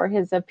 he or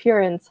his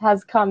appearance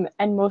has come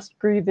and most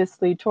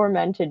grievously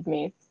tormented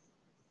me.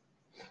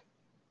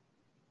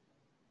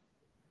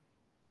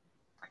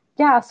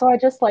 Yeah, so I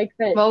just like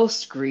that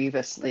Most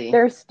grievously.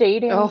 they're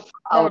stating Oh,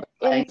 foul that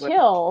language.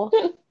 until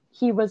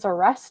he was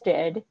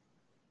arrested,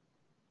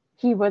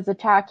 he was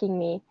attacking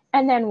me.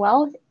 And then,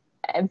 well,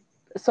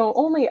 so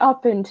only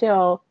up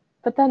until,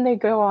 but then they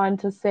go on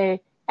to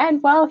say,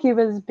 and while he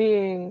was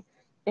being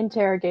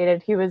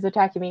interrogated, he was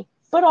attacking me.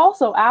 But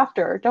also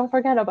after, don't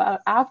forget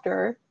about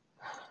after.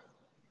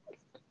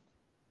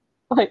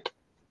 Like,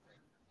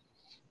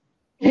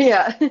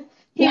 Yeah. He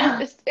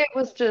was yeah,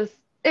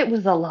 it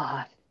was a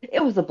lot.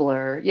 It was a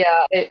blur.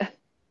 Yeah.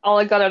 All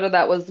I got out of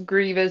that was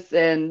grievous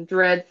and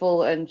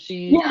dreadful, and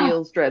she yeah.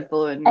 feels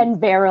dreadful and And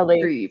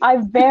verily, grieved. I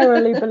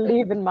verily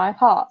believe in my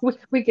heart.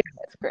 We get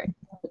It's great.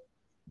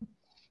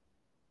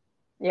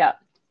 Yeah,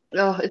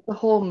 Oh, it's a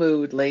whole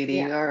mood, lady.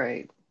 yeah. All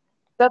right.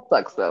 That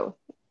sucks though.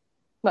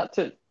 Not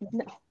to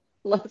No.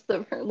 less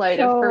of her light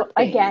of her So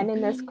again, pain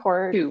in this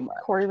court, too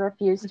Corey much.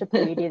 refused to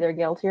plead either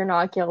guilty or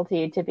not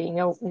guilty to being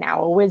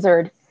now a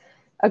wizard.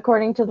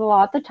 According to the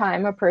law at the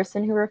time, a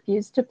person who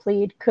refused to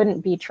plead couldn't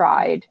be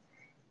tried.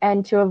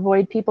 And to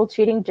avoid people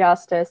cheating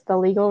justice, the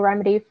legal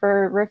remedy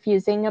for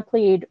refusing a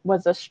plea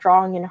was a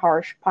strong and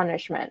harsh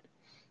punishment.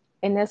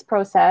 In this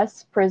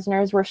process,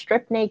 prisoners were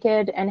stripped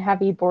naked and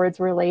heavy boards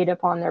were laid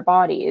upon their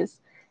bodies,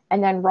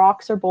 and then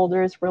rocks or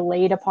boulders were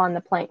laid upon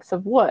the planks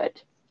of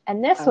wood.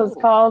 And this was Oh.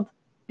 called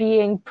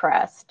being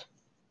pressed.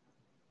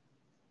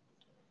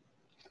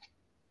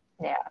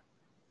 Yeah.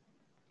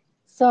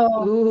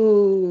 So,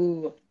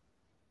 Ooh.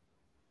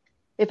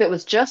 If it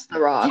was just the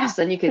yeah, rocks,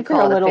 then you could if they're a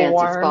call it a little fancy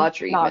warm, spa not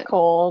treatment.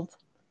 cold,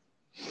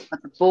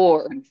 But the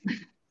boards,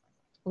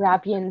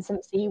 wrap you in some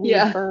seaweed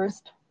yeah,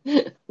 first.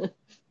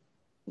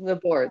 the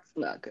board's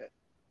not good.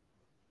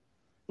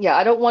 Yeah,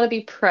 I don't want to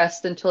be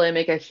pressed until I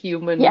make a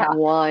human Yeah,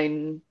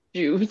 wine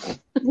juice.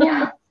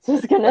 yeah.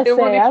 Just I gonna don't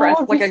want say, to be I don't pressed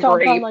want to like be a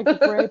stomped on grape. like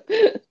a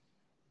grape.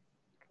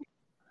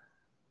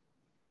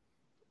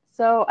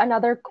 So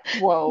another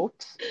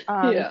quote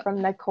Yeah.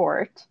 from the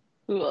court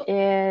Ugh.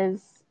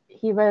 is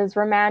he was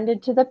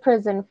remanded to the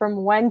prison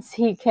from whence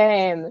he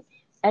came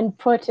and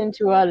put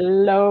into a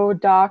low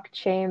dark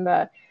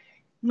chamber,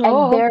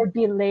 and there No.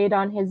 be laid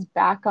on his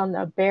back on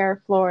the bare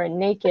floor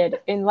naked,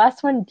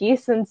 unless when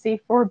decency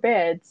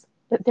forbids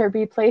that there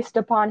be placed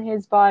upon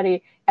his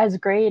body as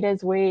great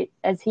as weight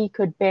as he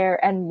could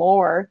bear and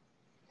more,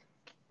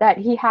 that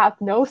he hath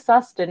no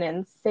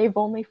sustenance save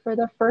only for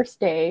the first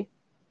day,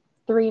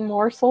 3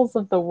 morsels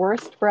of the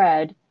worst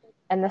bread,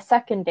 and the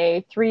second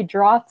day 3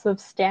 draughts of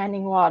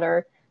standing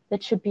water,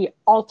 that should be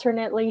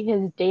alternately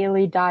his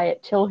daily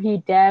diet till he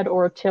dead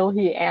or till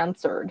he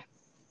answered.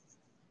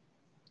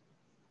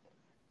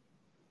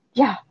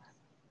 Yeah,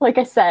 like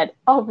I said,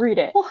 I'll read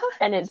it, What?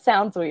 and it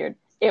sounds weird.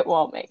 It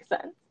won't make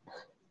sense.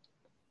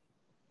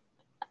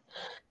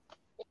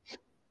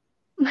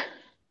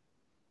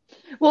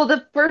 Well,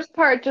 the first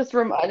part just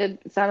reminded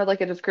sounded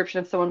like a description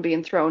of someone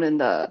being thrown in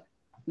the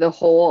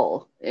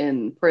hole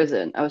in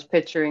prison. I was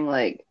picturing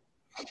like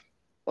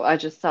I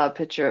just saw a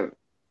picture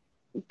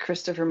of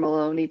Christopher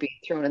Maloney being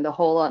thrown in the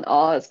hole on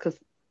Oz because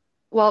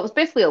well, it was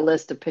basically a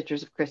list of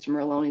pictures of Christopher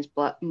Yeah,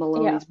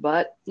 Maloney's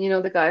butt. You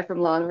know, the guy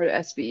from Law and Order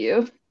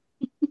SVU.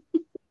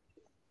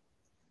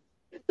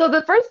 So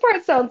the first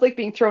part sounds like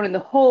being thrown in the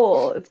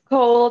hole. It's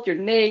cold, you're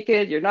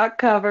naked, you're not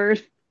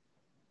covered.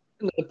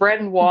 The bread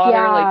and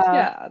water, like yeah.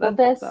 yeah, Well,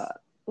 that's this,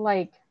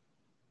 like,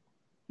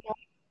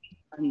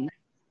 fun.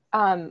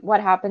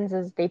 what happens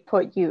is they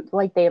put you,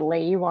 like, they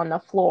lay you on the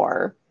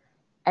floor,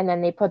 and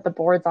then they put the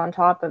boards on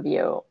top of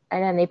you,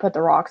 and then they put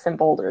the rocks and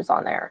boulders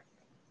on there.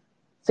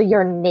 So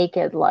you're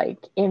naked,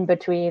 like, in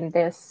between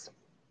this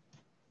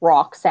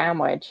rock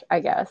sandwich, I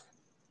guess.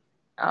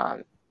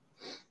 Um,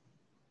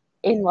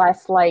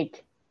 unless,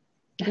 like,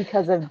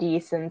 because of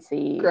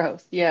decency,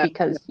 Gross. Yeah.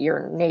 because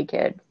you're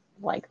naked,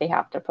 like, they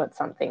have to put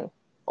something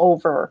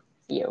over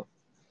you.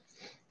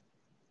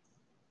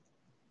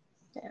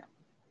 Yeah.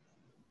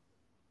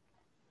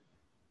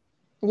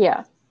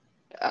 Yeah.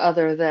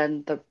 Other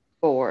than the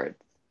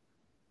boards.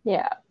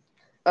 Yeah.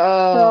 So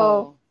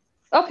Oh.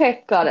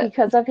 Okay, got it.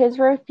 because of his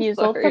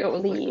refusal to Sorry, I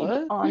was like, plead,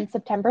 what? on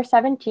September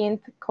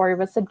 17th, Corey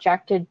was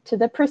subjected to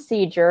the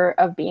procedure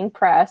of being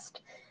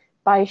pressed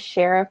by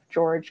Sheriff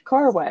George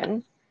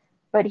Corwin,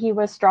 but he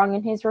was strong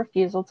in his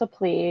refusal to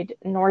plead,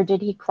 nor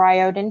did he cry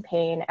out in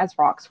pain as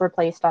rocks were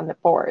placed on the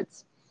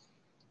boards.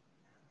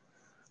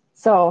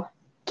 So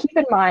keep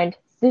in mind,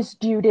 this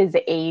dude is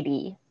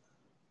 80.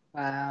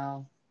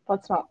 Wow.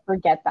 Let's not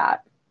forget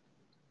that.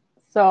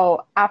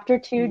 So after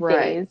 2 days,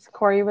 Right.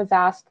 Corey was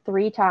asked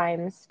 3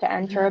 times to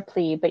enter a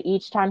plea, but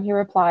each time he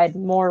replied,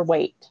 "More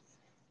weight,"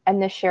 and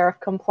the sheriff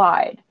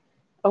complied.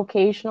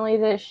 Occasionally,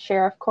 the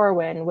Sheriff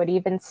Corwin would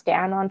even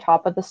stand on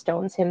top of the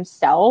stones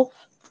himself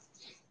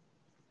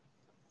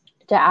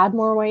to add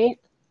more weight.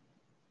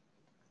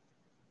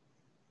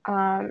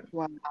 Um,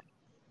 Wow.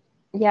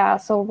 yeah,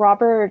 so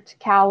Robert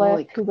Califf,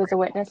 Holy who was crap. a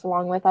witness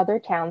along with other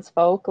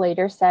townsfolk,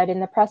 later said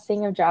in the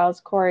pressing of Giles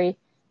Corey's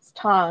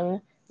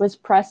tongue was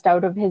pressed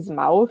out of his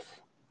mouth,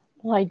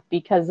 like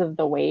because of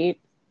the weight,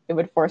 it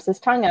would force his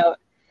tongue out.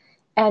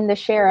 And the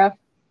sheriff,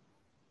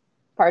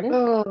 pardon?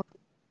 Oh,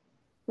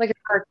 like a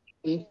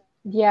cartoon.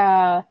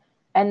 Yeah.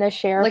 And the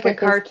sheriff Like a with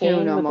his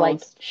cartoon cane would like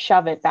almost.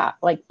 shove it back,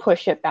 like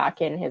push it back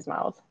in his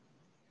mouth.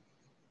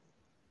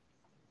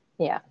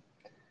 Yeah.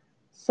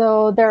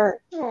 So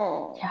there, yeah,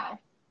 Oh.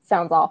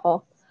 sounds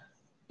awful.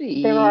 There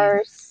Jeez.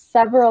 are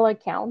several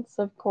accounts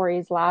of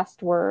Corey's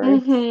last words.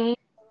 Mm-hmm.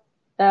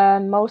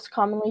 The most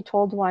commonly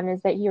told one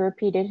is that he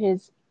repeated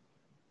his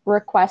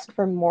request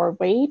for more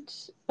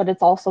weight, but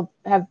it's also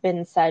have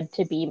been said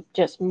to be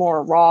just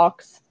more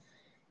rocks.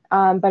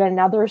 But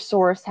another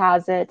source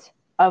has it,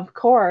 of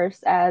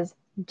course, as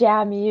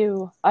 "Damn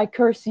you, I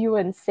curse you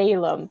in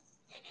Salem."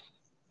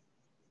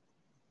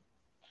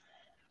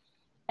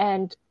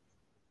 And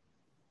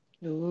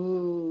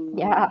Ooh.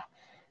 yeah,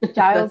 That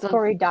Giles sounds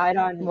Corey died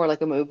on more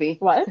like a movie.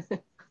 what?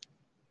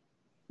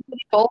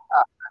 Both.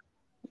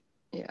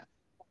 Yeah.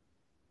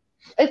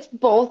 It's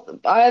both.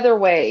 Either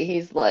way,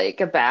 he's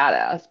like a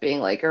badass, being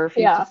like, I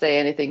refuse to Yeah. say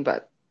anything,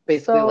 but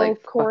basically So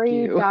like, fuck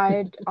Corey you.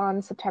 died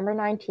on September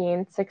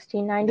 19th,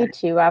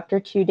 1692, after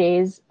 2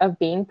 days of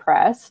being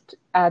pressed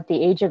at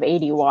the age of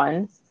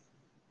 81.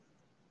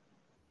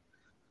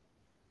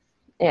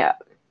 Yeah.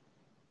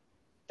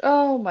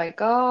 Oh my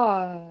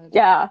God.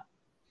 Yeah.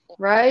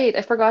 Right.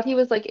 I forgot he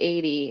was like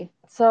 80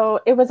 So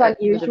it was at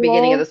the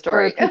beginning of unusual the for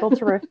story. people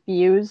to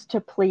refuse to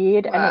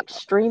plead and Wow.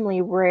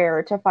 extremely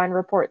rare to find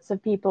reports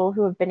of people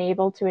who have been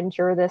able to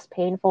endure this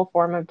painful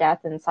form of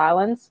death in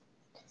silence.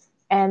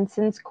 And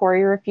since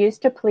Corey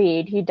refused to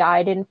plead, he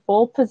died in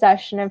full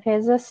possession of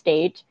his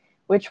estate,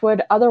 which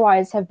would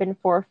otherwise have been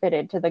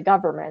forfeited to the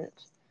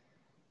government.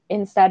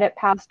 Instead, it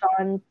passed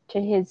on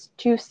to his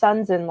 2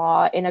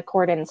 sons-in-law in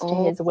accordance to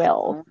Oh, his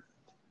will.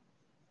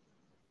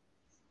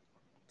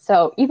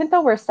 So even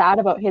though we're sad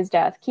about his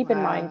death, keep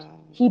in mind wow.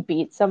 he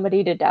beat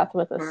somebody to death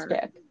with a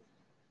stick.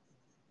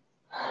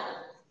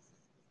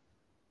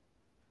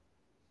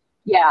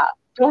 Yeah,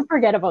 don't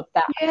forget about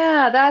that.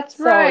 Yeah, that's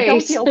So right.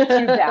 don't feel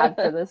too bad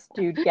for this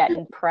dude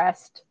getting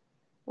pressed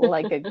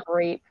like a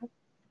grape.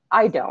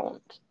 I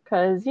don't,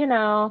 because, he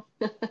had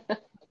it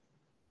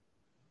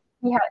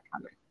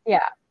coming.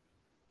 Yeah,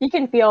 you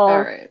can All feel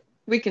right.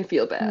 We can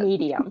feel bad.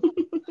 medium.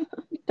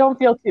 Don't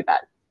feel too bad.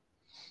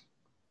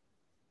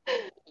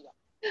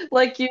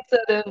 Like you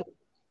said in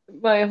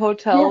my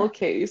hotel Yeah,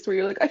 case, where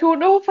you're like, I don't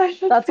know if I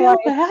should that's why feel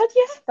bad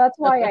yet. that's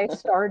why I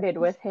started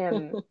with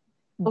him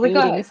I was like, go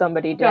beating ahead.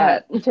 somebody Go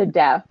ahead. to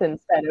death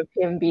instead of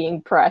him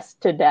being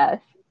pressed to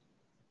death.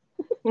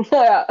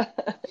 Yeah.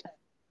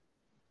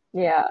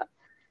 Yeah.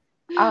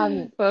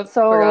 But forgot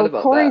So about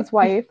that. Corey's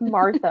wife,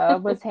 Martha,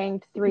 was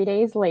hanged 3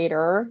 days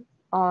later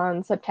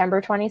on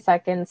September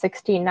 22nd,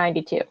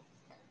 1692.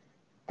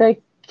 The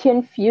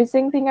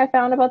confusing thing I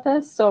found about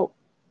this, so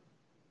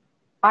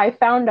I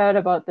found out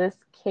about this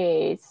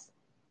case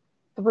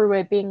through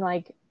it being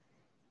like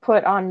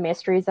put on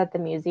Mysteries at the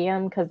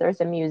Museum, because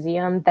there's a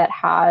museum that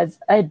has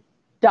a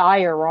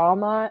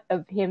diorama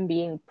of him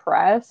being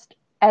pressed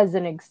as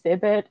an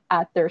exhibit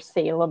at their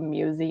Salem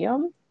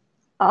museum.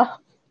 Uh,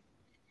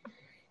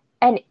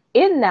 and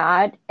in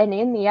that, and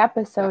in the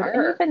episode, and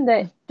Arr. even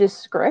the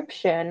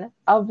description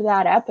of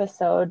that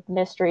episode,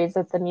 Mysteries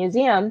at the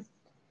Museum,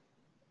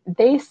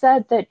 they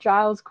said that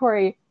Giles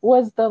Corey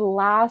was the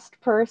last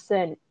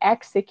person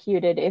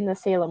executed in the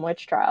Salem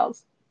witch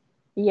trials,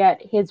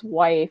 yet his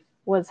wife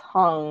was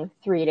hung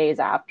 3 days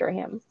after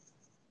him.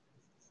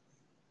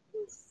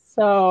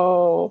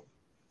 So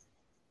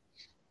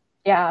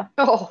Yeah,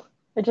 Oh,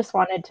 I just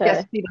wanted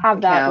yes, to see, have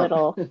doesn't that count.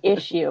 little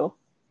issue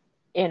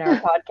in our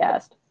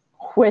podcast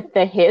with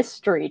the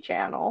History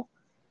Channel.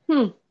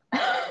 Hmm.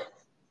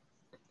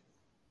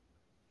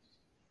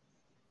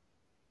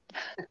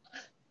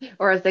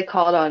 Or as they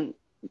call it on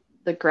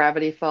the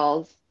Gravity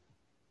Falls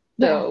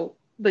show,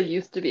 they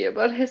used to be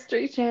about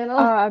History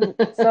Channel.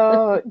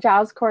 So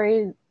Giles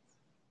Corey's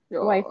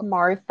wife Oh.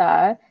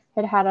 Martha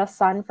had had a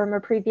son from a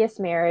previous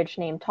marriage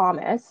named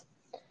Thomas,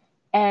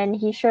 and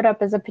he showed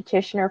up as a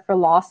petitioner for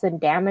loss and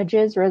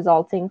damages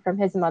resulting from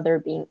his mother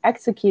being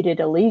executed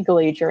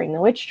illegally during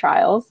the witch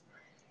trials.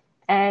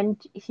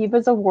 And he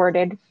was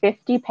awarded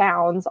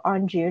 £50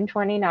 on June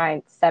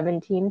 29th,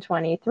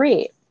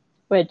 1723,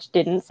 which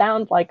didn't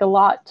sound like a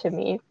lot to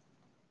me.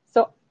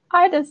 So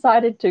I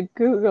decided to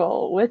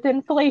Google with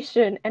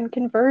inflation and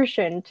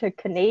conversion to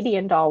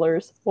Canadian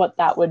dollars what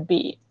that would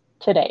be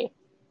today.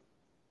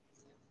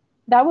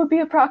 That would be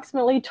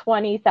approximately Hmm.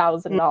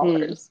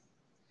 $20,000.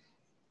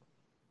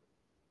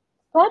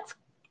 That's,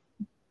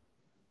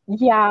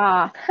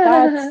 yeah,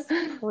 that's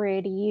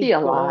pretty See a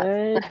lot.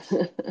 good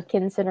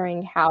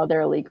considering how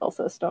their legal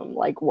system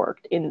like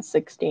worked in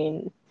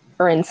 16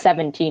 or in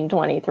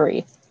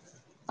 1723.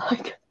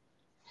 Like,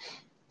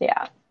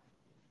 yeah.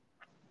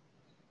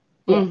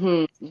 Yeah.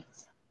 Hmm.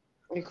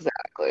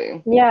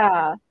 Exactly.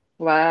 Yeah.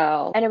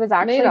 Wow. And it was Made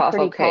actually off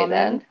pretty okay common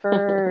then.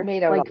 for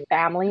Made out all like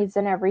families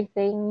and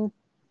everything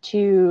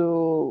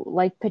to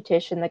like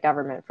petition the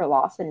government for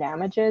loss and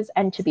damages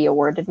and to be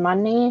awarded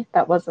money.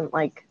 That wasn't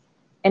like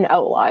an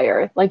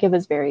outlier. Like it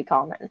was very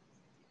common.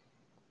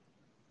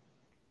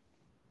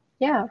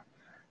 Yeah.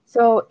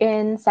 So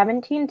in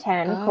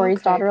 1710, Corey's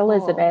okay, daughter cool.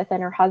 Elizabeth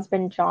and her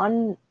husband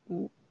John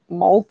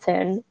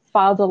Moulton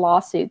filed a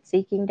lawsuit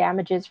seeking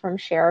damages from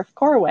Sheriff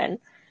Corwin.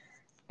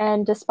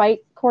 And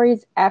despite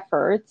Corey's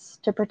efforts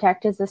to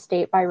protect his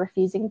estate by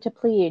refusing to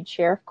plead,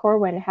 Sheriff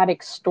Corwin had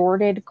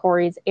extorted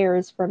Corey's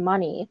heirs for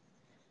money.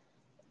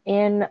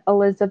 In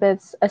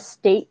Elizabeth's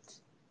estate,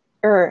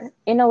 or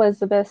in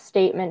Elizabeth's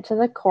statement to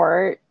the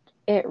court,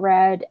 it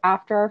read,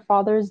 "After our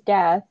father's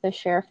death, the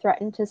sheriff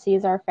threatened to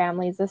seize our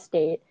family's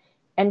estate,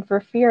 and for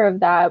fear of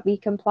that, we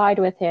complied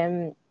with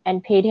him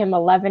and paid him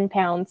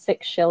 £11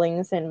 6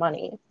 shillings in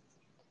money."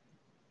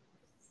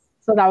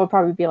 So that would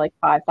probably be like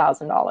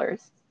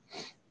 $5,000.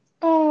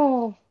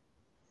 Oh,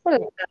 what is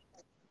that?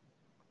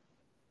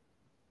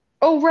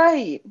 Oh,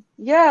 right.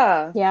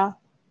 Yeah. Yeah,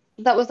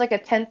 That was like a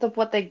tenth of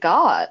what they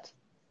got.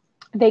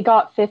 they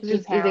got 50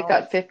 Just they got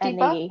pounds 50 and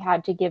bucks? they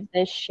had to give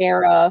this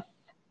sheriff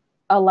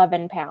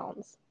 £11.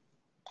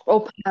 Oh,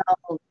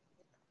 pounds.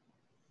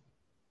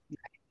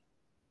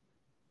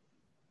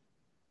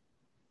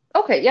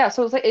 Okay, yeah,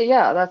 so it's like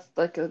yeah, that's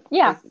like a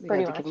Yeah, they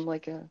pretty had to give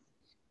much. him like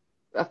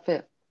a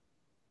fifth.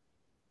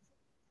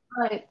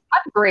 Right.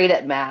 I'm great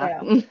at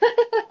math. Yeah.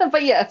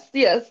 But yes,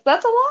 yes,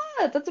 that's a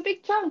lot. That's a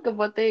big chunk of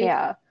what they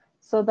Yeah.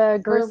 So the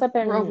gruesome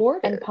were and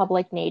awarded.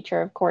 public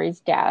nature of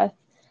Corey's death,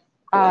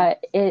 Cool.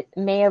 it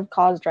may have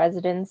caused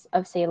residents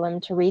of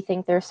Salem to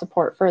rethink their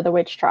support for the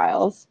witch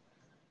trials.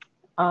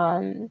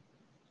 Um,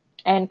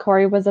 and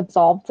Corey was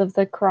absolved of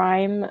the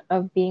crime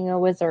of being a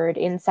wizard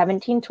in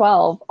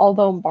 1712,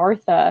 although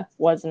Martha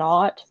was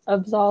not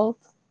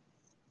absolved.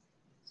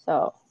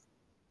 So,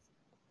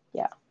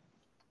 yeah.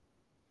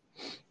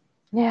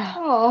 Yeah.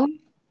 Oh,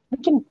 I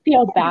can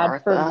feel poor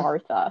bad for Martha.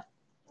 Martha.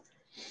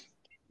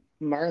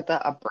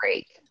 Martha a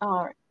break.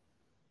 Uh,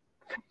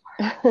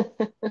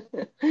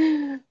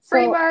 Free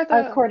So,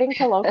 Martha. according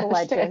to local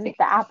legend, Hashtag.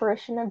 the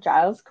apparition of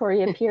Giles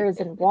Corey appears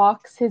and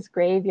walks his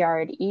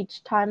graveyard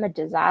each time a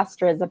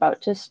disaster is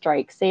about to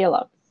strike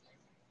Salem,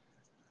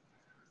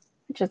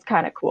 which is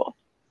kind of cool.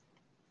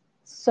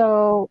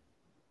 So,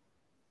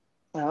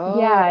 Oh,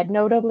 yeah,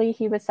 notably,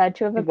 he was said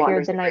to have he appeared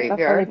wanders the the night before the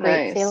graveyard.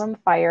 Great Nice. Salem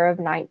Fire of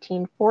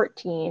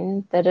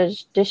 1914 that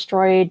has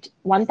destroyed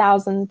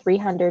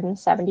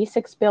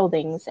 1,376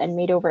 buildings and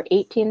made over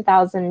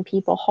 18,000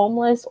 people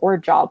homeless or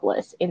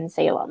jobless in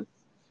Salem.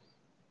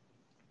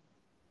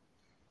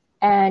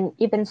 And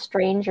even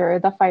stranger,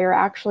 the fire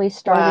actually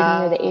started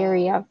near the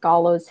area Wow. of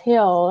Gallows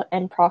Hill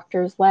and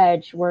Proctor's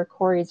Ledge, where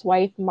Corey's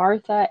wife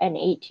Martha and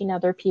 18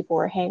 other people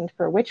were hanged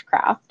for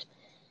witchcraft.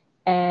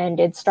 And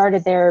it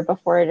started there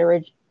before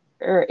it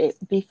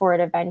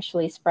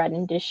eventually spread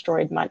and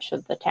destroyed much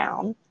of the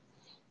town.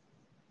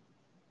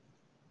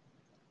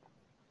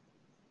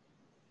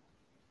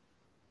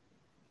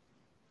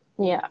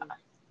 Yeah.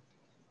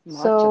 Much of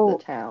the So,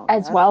 town.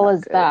 as That's well not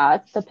as good.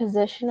 that, the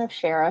position of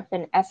sheriff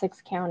in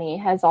Essex County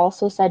has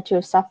also said to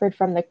have suffered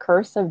from the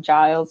curse of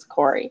Giles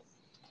Corey,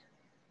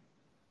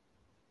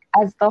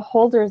 as the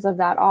holders of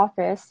that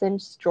office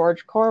since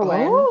George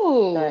Corwin,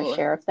 the Oh,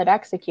 sheriff that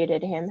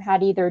executed him,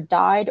 had either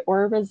died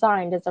or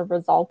resigned as a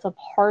result of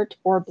heart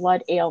or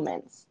blood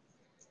ailments.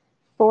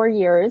 4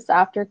 years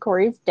after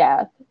Corey's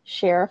death,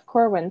 Sheriff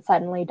Corwin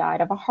suddenly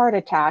died of a heart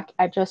attack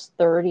at just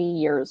 30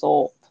 years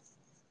old.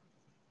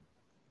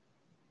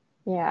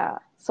 Yeah.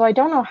 So I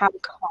don't know how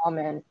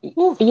common.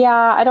 whew,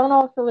 Yeah, I don't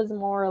know if it was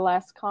more or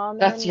less that's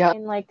common young.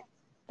 in like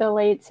the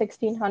late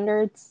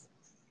 1600s.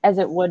 as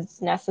it would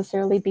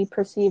necessarily be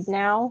perceived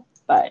now,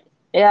 but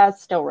yeah,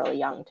 it's still really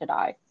young to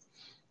die.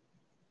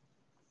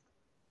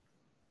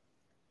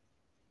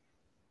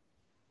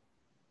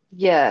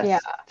 Yeah,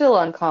 Yes, still but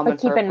uncommon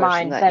for keep a in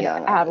person mind that that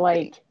young, I at would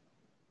think. like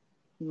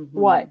Hmm.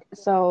 what?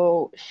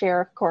 So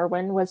Sheriff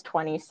Corwin was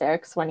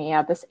 26 when he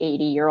had this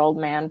 80-year-old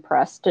man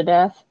pressed to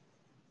death,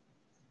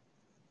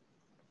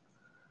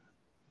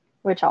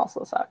 which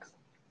also sucks.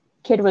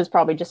 Kid was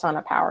probably just on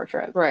a power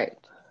trip. Right.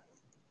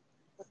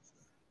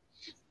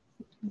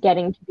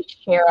 Getting to be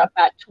sheriff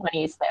at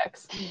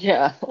 26.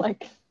 Yeah.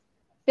 Like,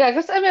 Yeah, I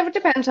guess I mean it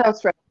depends how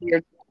stressful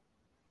you're.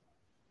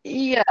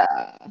 Yeah.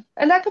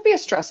 And that could be a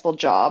stressful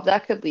job.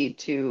 That could lead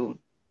to,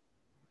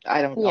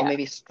 I don't know, yeah.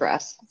 maybe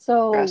stress.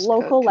 So Stress could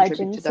local contribute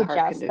legends to the heart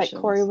suggest that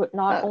Corey conditions. would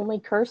not only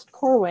cursed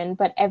Corwin,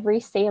 but every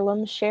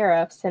Salem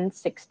sheriff since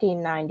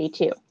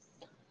 1692.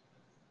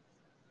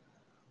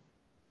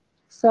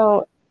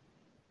 So,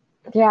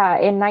 yeah,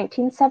 in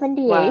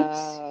 1978,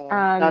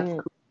 Wow. That's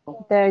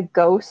cool. the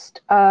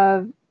ghost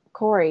of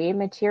Corey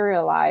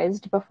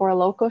materialized before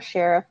local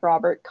sheriff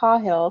Robert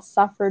Cahill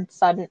suffered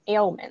sudden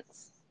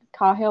ailments.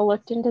 Cahill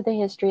looked into the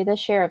history of the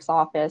sheriff's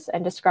office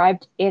and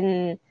described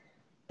in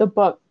the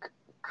book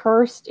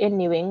Cursed in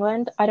New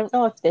England. I don't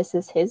know if this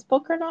is his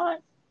book or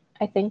not.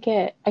 I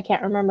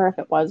can't remember if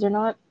it was or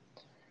not.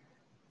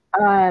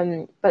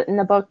 But in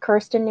the book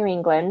Cursed in New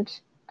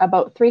England,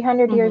 about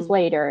 300 years Hmm.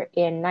 later,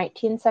 in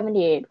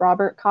 1978,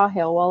 Robert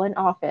Cahill, while in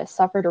office,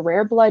 suffered a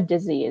rare blood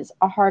disease,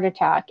 a heart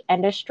attack,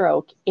 and a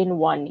stroke in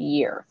 1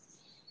 year.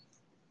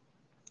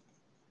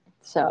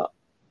 So,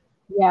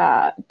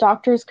 yeah,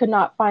 doctors could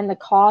not find the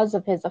cause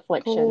of his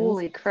afflictions,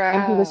 Holy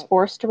and he was crap.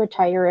 forced to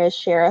retire as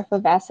sheriff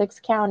of Essex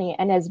County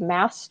and as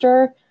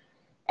master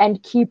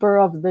and keeper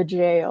of the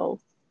jail.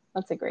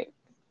 That's a great.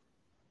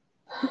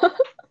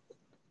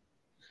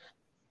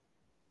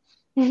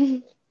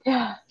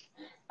 Yeah.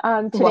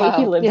 Today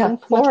he Wow. lives Yeah, in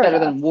much better Florida.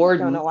 than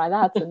Don't know warden. why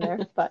that's in there,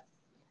 but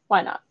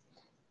why not?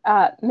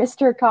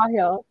 Mr.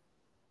 Cahill,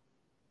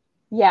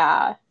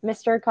 yeah,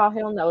 Mr.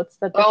 Cahill notes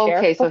that the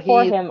sheriff Okay, so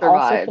before he him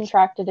also survived.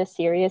 contracted a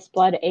serious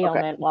blood Okay.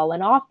 ailment while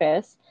in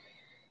office,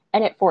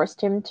 and it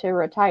forced him to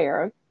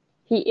retire.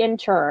 He, in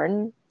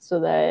turn, so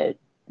the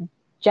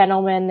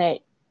gentleman that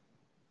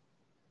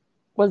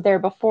was there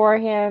before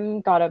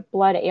him got a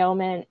blood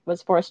ailment,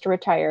 was forced to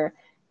retire.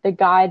 The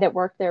guy that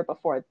worked there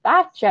before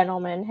that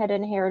gentleman had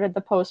inherited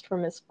the post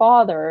from his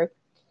father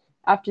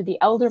after the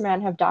elder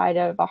man had died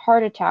of a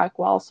heart attack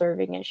while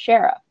serving as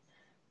sheriff.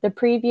 The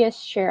previous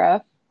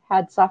sheriff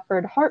had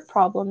suffered heart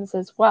problems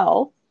as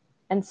well,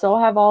 and so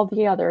have all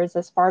the others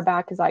as far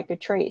back as I could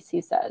trace,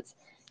 he says.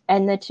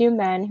 And the two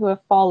men who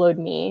have followed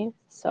me,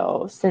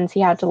 so since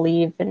he had to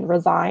leave and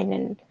resign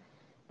in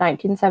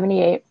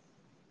 1978,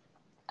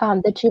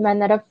 the two men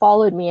that have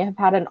followed me have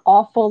had an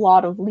awful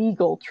lot of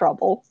legal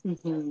trouble.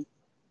 Hmm.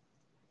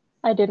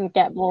 I didn't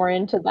get more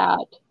into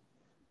that.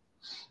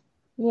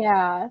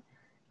 Yeah.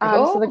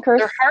 So the Oh, their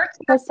curse hearts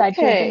are was said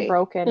to have been okay.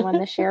 broken when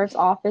the sheriff's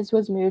office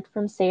was moved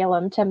from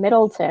Salem to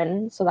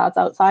Middleton, so that's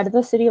outside of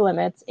the city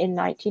limits, in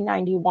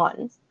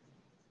 1991.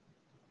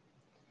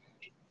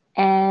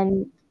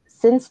 And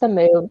since the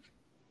move,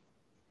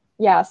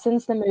 yeah,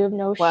 since the move,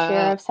 no Wow.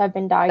 sheriffs have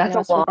been That's a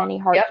diagnosed long. with any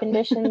heart Yep.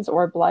 conditions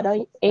or blood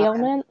Okay.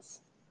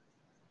 ailments.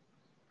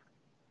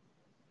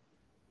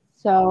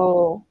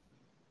 So,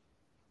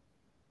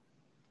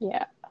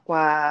 yeah,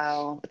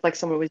 Wow. It's like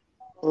someone with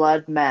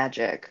blood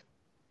magic.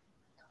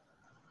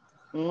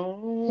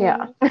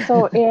 yeah. Mm.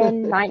 So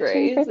in Crazy.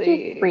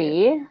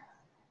 1953,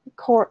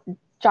 Cor-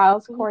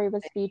 Giles Corey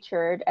was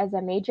featured as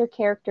a major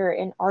character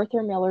in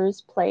Arthur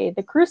Miller's play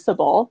The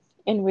Crucible,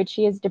 in which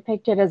he is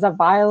depicted as a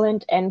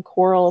violent and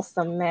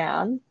quarrelsome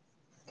man.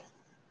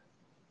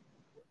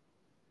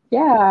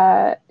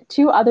 Yeah,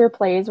 two other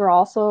plays were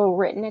also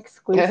written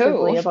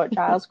exclusively Oh. about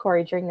Giles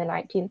Corey during the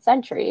 19th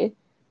century.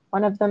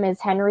 One of them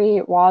is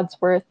Henry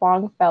Wadsworth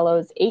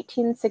Longfellow's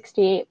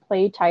 1868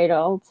 play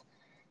titled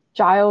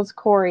Giles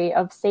Corey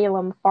of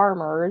Salem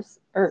Farmers,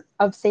 or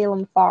of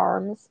Salem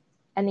Farms,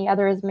 and the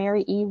other is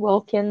Mary E.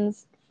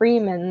 Wilkins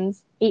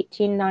Freeman's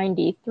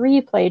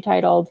 1893 play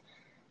titled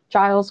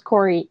Giles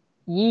Corey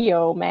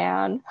Yeo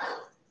Man.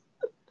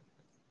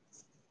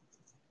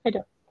 I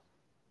don't,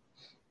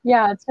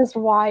 yeah, it's just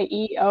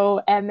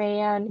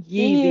Yeoman.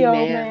 Yeezy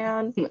Yeo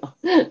man. Man. No.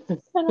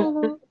 I don't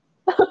know.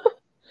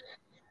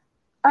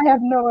 I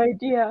have no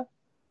idea.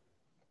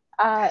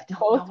 I don't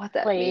know Both what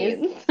that plays,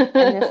 means.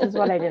 and this is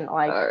what I didn't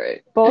like. All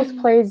right. Both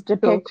plays Cool,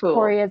 depict cool.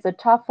 Corey as a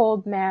tough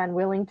old man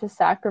willing to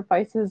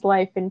sacrifice his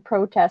life in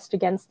protest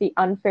against the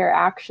unfair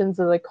actions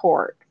of the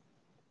court.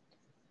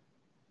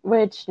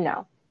 Which,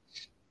 no.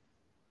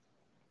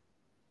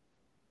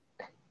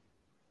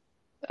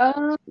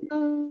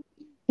 Um,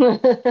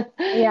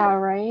 Yeah,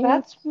 right?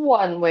 that's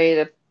one way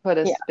to put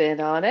a Yeah. spin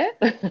on it.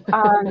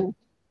 Um,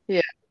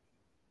 Yeah.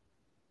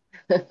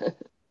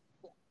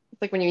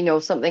 It's like when you know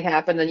something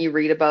happened and you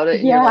read about it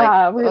and you're like,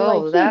 yeah, we're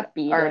like, oh, he that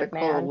beat a article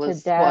man to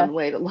was death. one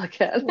way to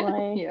look at it.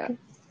 Like, Yeah.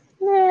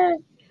 meh.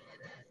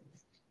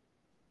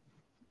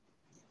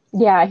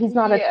 Yeah, he's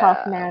not a tough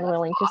Yeah, man let's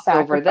willing to gloss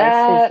over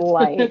sacrifice his that.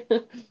 life.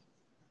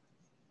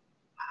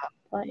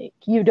 Like,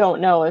 you don't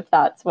know if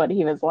that's what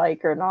he was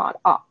like or not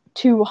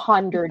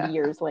 200 Yeah.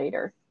 years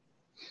later.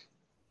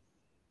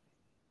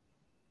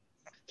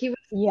 He was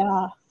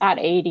Yeah, at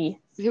 80.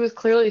 he was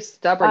clearly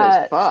stubborn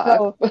as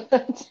fuck.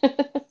 So,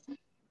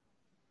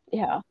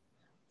 yeah.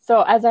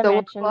 So, as I So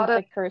what a lot mentioned,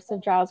 of the Curse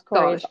of Giles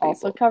Corey is Scottish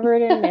also people.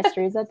 covered in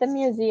Mysteries at the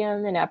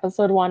Museum in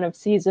episode 1 of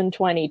season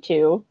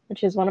 22,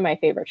 which is one of my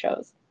favorite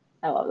shows.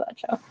 I love that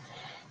show.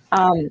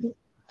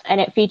 And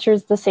it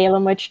features the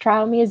Salem Witch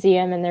Trial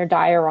Museum and their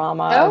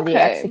diorama of the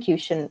Okay.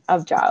 execution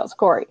of Giles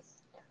Corey.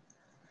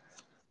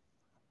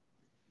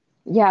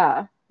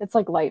 Yeah, it's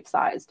like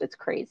life-sized. It's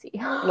crazy.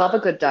 Love a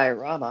good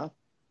diorama.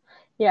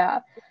 Yeah.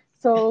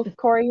 So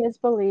Corey is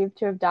believed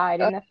to have died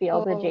in the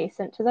field Oh,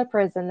 adjacent to the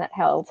prison that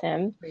held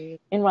him great.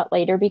 in what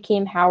later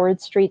became Howard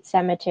Street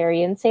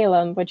Cemetery in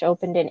Salem, which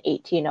opened in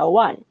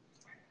 1801.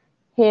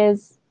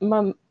 His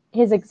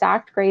his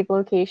exact grave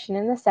location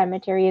in the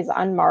cemetery is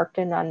unmarked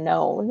and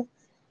unknown.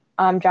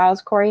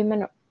 Giles Corey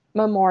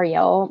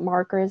Memorial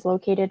marker is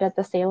located at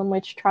the Salem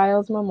Witch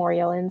Trials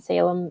Memorial in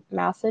Salem,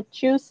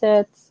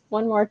 Massachusetts.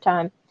 One more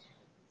time.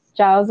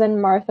 Giles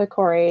and Martha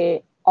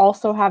Corey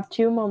also have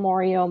 2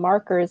 memorial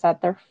markers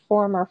at their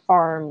former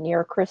farm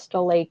near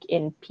Crystal Lake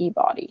in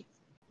Peabody.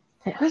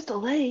 Crystal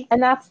Lake.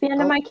 And that's the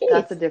end of Oh, my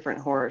that's a case.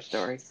 different horror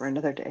story for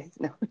another day.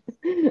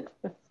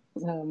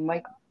 No.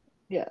 Mike,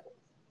 yeah.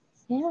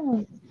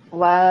 Yeah.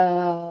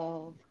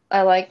 Wow.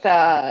 I like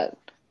that.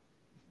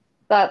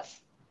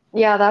 That's,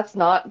 yeah, that's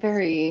not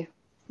very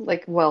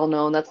like well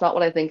known. That's not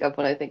what I think of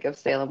when I think of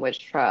Salem witch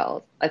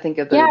trials. I think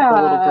of the little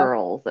Yeah.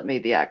 girls that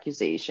made the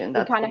accusation. We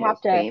That's kind the of have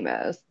most to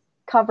famous.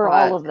 cover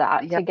all But of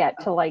that yeah, to get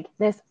to like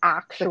this the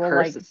actual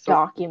curse like is so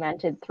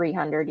documented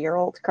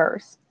 300-year-old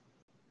curse.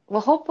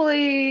 well.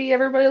 Hopefully,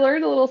 everybody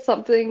learned a little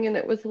something, and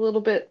it was a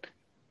little bit,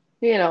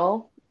 you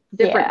know,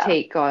 different Yeah,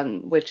 take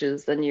on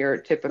witches than your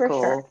for sure.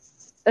 typical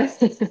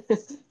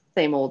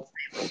same old.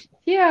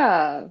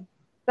 Yeah,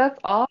 that's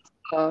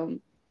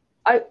awesome.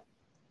 I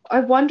I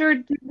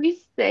wondered, did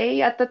we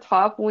say at the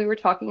top when we were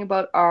talking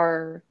about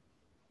our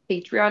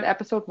Patreon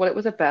episode what it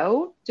was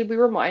about? Did we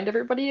remind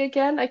everybody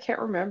again? I can't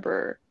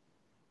remember.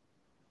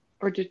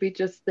 Or did we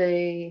just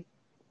say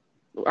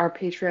our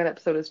Patreon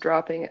episode is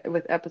dropping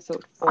with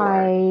episode 4?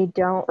 I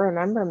don't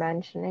remember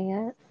mentioning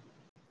it.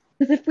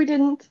 Because if we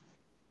didn't,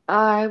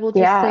 I will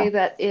just say Yeah.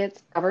 that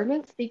it's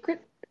government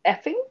secret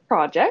effing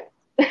project,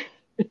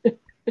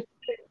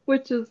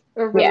 which is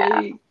a Yeah.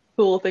 really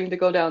cool thing to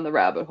go down the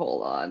rabbit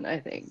hole on, I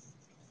think.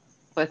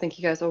 So I think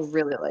you guys will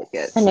really like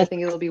it. And I it's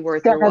think it'll be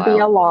worth your gonna be a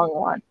while. long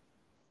one.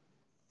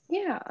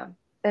 Yeah.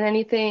 And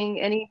any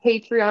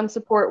Patreon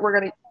support, we're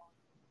gonna,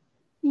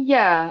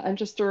 yeah, and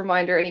just a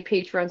reminder, any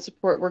Patreon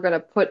support, we're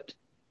gonna put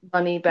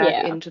money back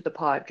Yeah. into the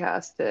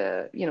podcast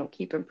to,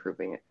 keep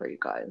improving it for you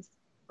guys.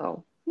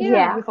 So yeah, we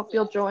Yeah. hope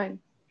you'll join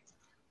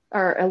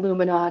our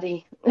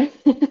Illuminati. So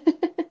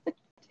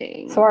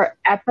Ting. our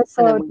And then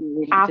episode we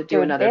need to do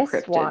after another this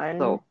cryptid. one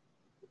So,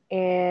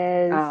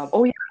 is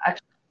oh yeah,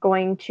 actually,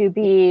 going to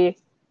be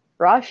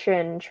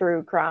Russian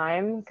true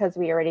crime because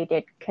we already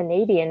did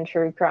Canadian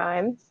true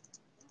crime.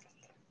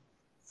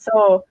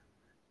 So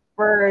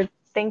we're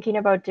thinking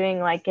about doing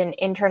like an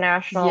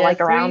international, like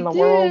yes, we around the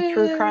world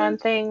true crime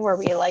did. thing where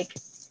we like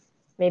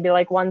maybe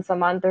like once a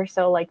month or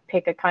so, like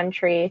pick a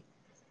country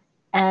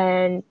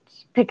and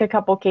pick a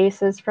couple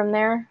cases from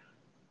there.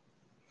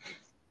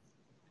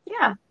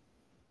 Yeah.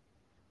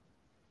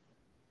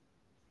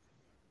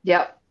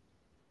 Yep.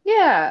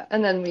 Yeah,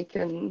 and then we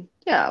can,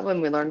 yeah,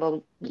 when we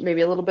learn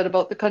maybe a little bit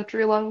about the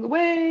country along the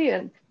way.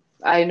 And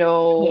I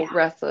know Yeah.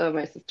 Ressa,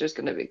 my sister's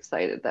going to be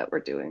excited that we're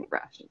doing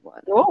Russian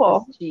one because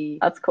Oh, she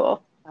that's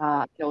cool.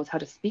 knows how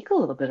to speak a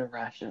little bit of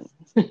Russian.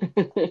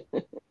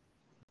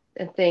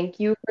 And thank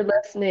you for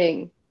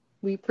listening.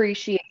 We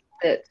appreciate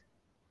it.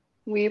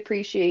 We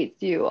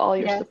appreciate you, all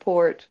your Yes.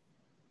 support.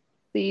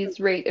 Please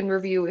rate and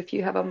review if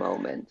you have a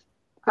moment.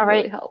 It All would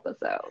really right. help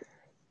us out.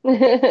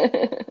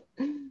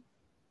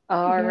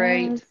 All Yes.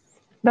 right.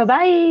 Bye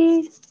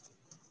bye.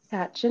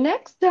 Catch you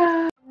next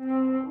time.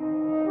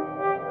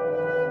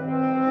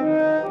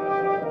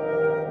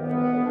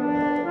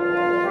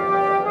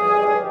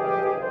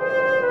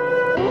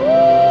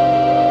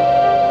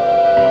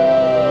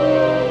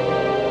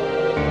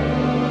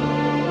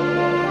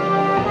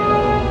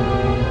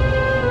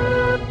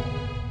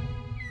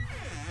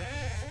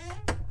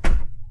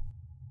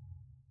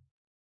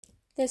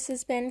 This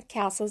has been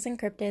Castles and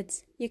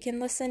Cryptids. You can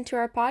listen to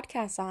our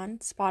podcasts on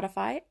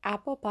Spotify,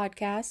 Apple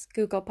Podcasts,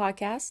 Google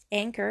Podcasts,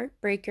 Anchor,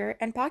 Breaker,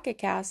 and Pocket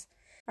Casts.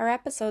 Our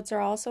episodes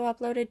are also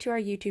uploaded to our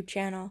YouTube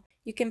channel.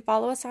 You can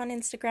follow us on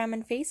Instagram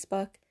and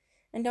Facebook.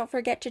 And don't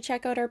forget to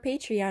check out our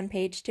Patreon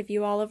page to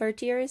view all of our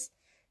tiers.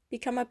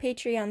 Become a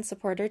Patreon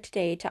supporter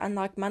today to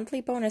unlock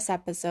monthly bonus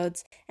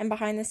episodes and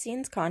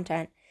behind-the-scenes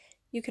content.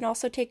 You can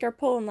also take our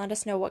poll and let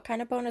us know what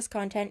kind of bonus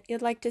content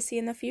you'd like to see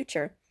in the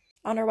future.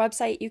 On our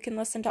website, you can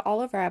listen to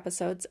all of our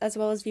episodes, as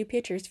well as view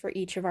pictures for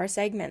each of our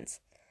segments.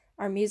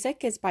 Our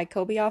music is by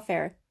Kobe Off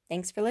Air.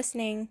 Thanks for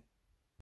listening.